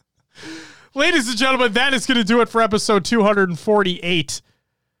 Ladies and gentlemen, that is going to do it for episode 248.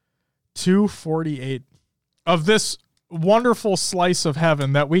 248 of this wonderful slice of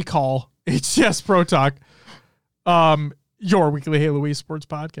heaven that we call HCS Pro Talk, your weekly Halo esports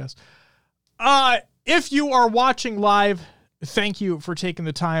podcast. If you are watching live, thank you for taking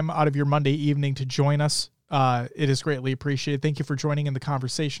the time out of your Monday evening to join us. It is greatly appreciated. Thank you for joining in the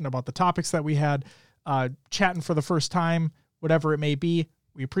conversation about the topics that we had, chatting for the first time, whatever it may be.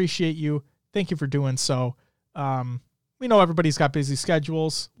 We appreciate you. Thank you for doing so. We know everybody's got busy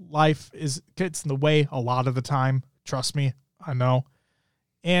schedules. Life gets in the way a lot of the time. Trust me, I know.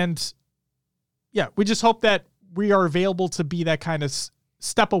 And yeah, we just hope that we are available to be that kind of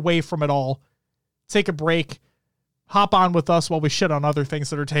step away from it all, take a break, hop on with us while we shit on other things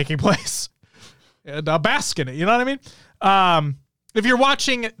that are taking place, and bask in it. You know what I mean? If you're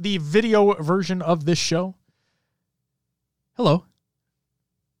watching the video version of this show, hello.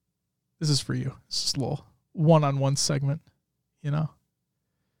 This is for you. This is a little one-on-one segment, you know?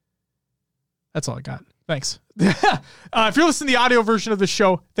 That's all I got. Thanks. If you're listening to the audio version of the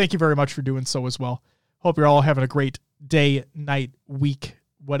show, thank you very much for doing so as well. Hope you're all having a great day, night, week,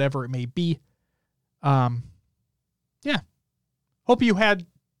 whatever it may be. Yeah. Hope you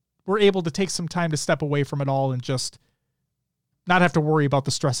were able to take some time to step away from it all and just not have to worry about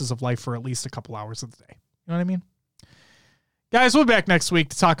the stresses of life for at least a couple hours of the day. You know what I mean? Guys, we'll be back next week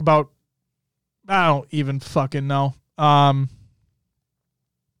to talk about, I don't even fucking know.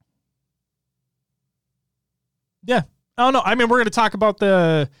 Yeah, I don't know. I mean, we're going to talk about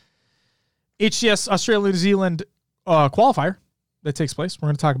the HCS Australia-New Zealand qualifier that takes place. We're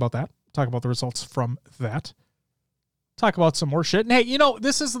going to talk about that. Talk about the results from that. Talk about some more shit. And hey, you know,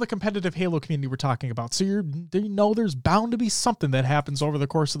 this is the competitive Halo community we're talking about. So you know there's bound to be something that happens over the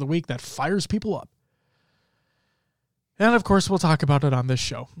course of the week that fires people up. And of course, we'll talk about it on this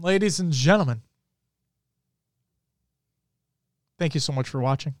show. Ladies and gentlemen, thank you so much for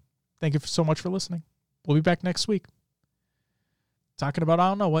watching. Thank you so much for listening. We'll be back next week talking about I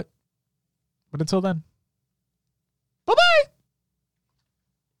don't know what. But until then, bye-bye.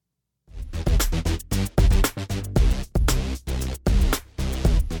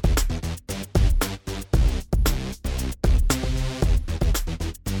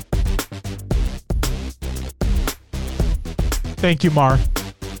 Thank you, Mar.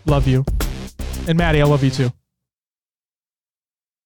 Love you. And Maddie, I love you too.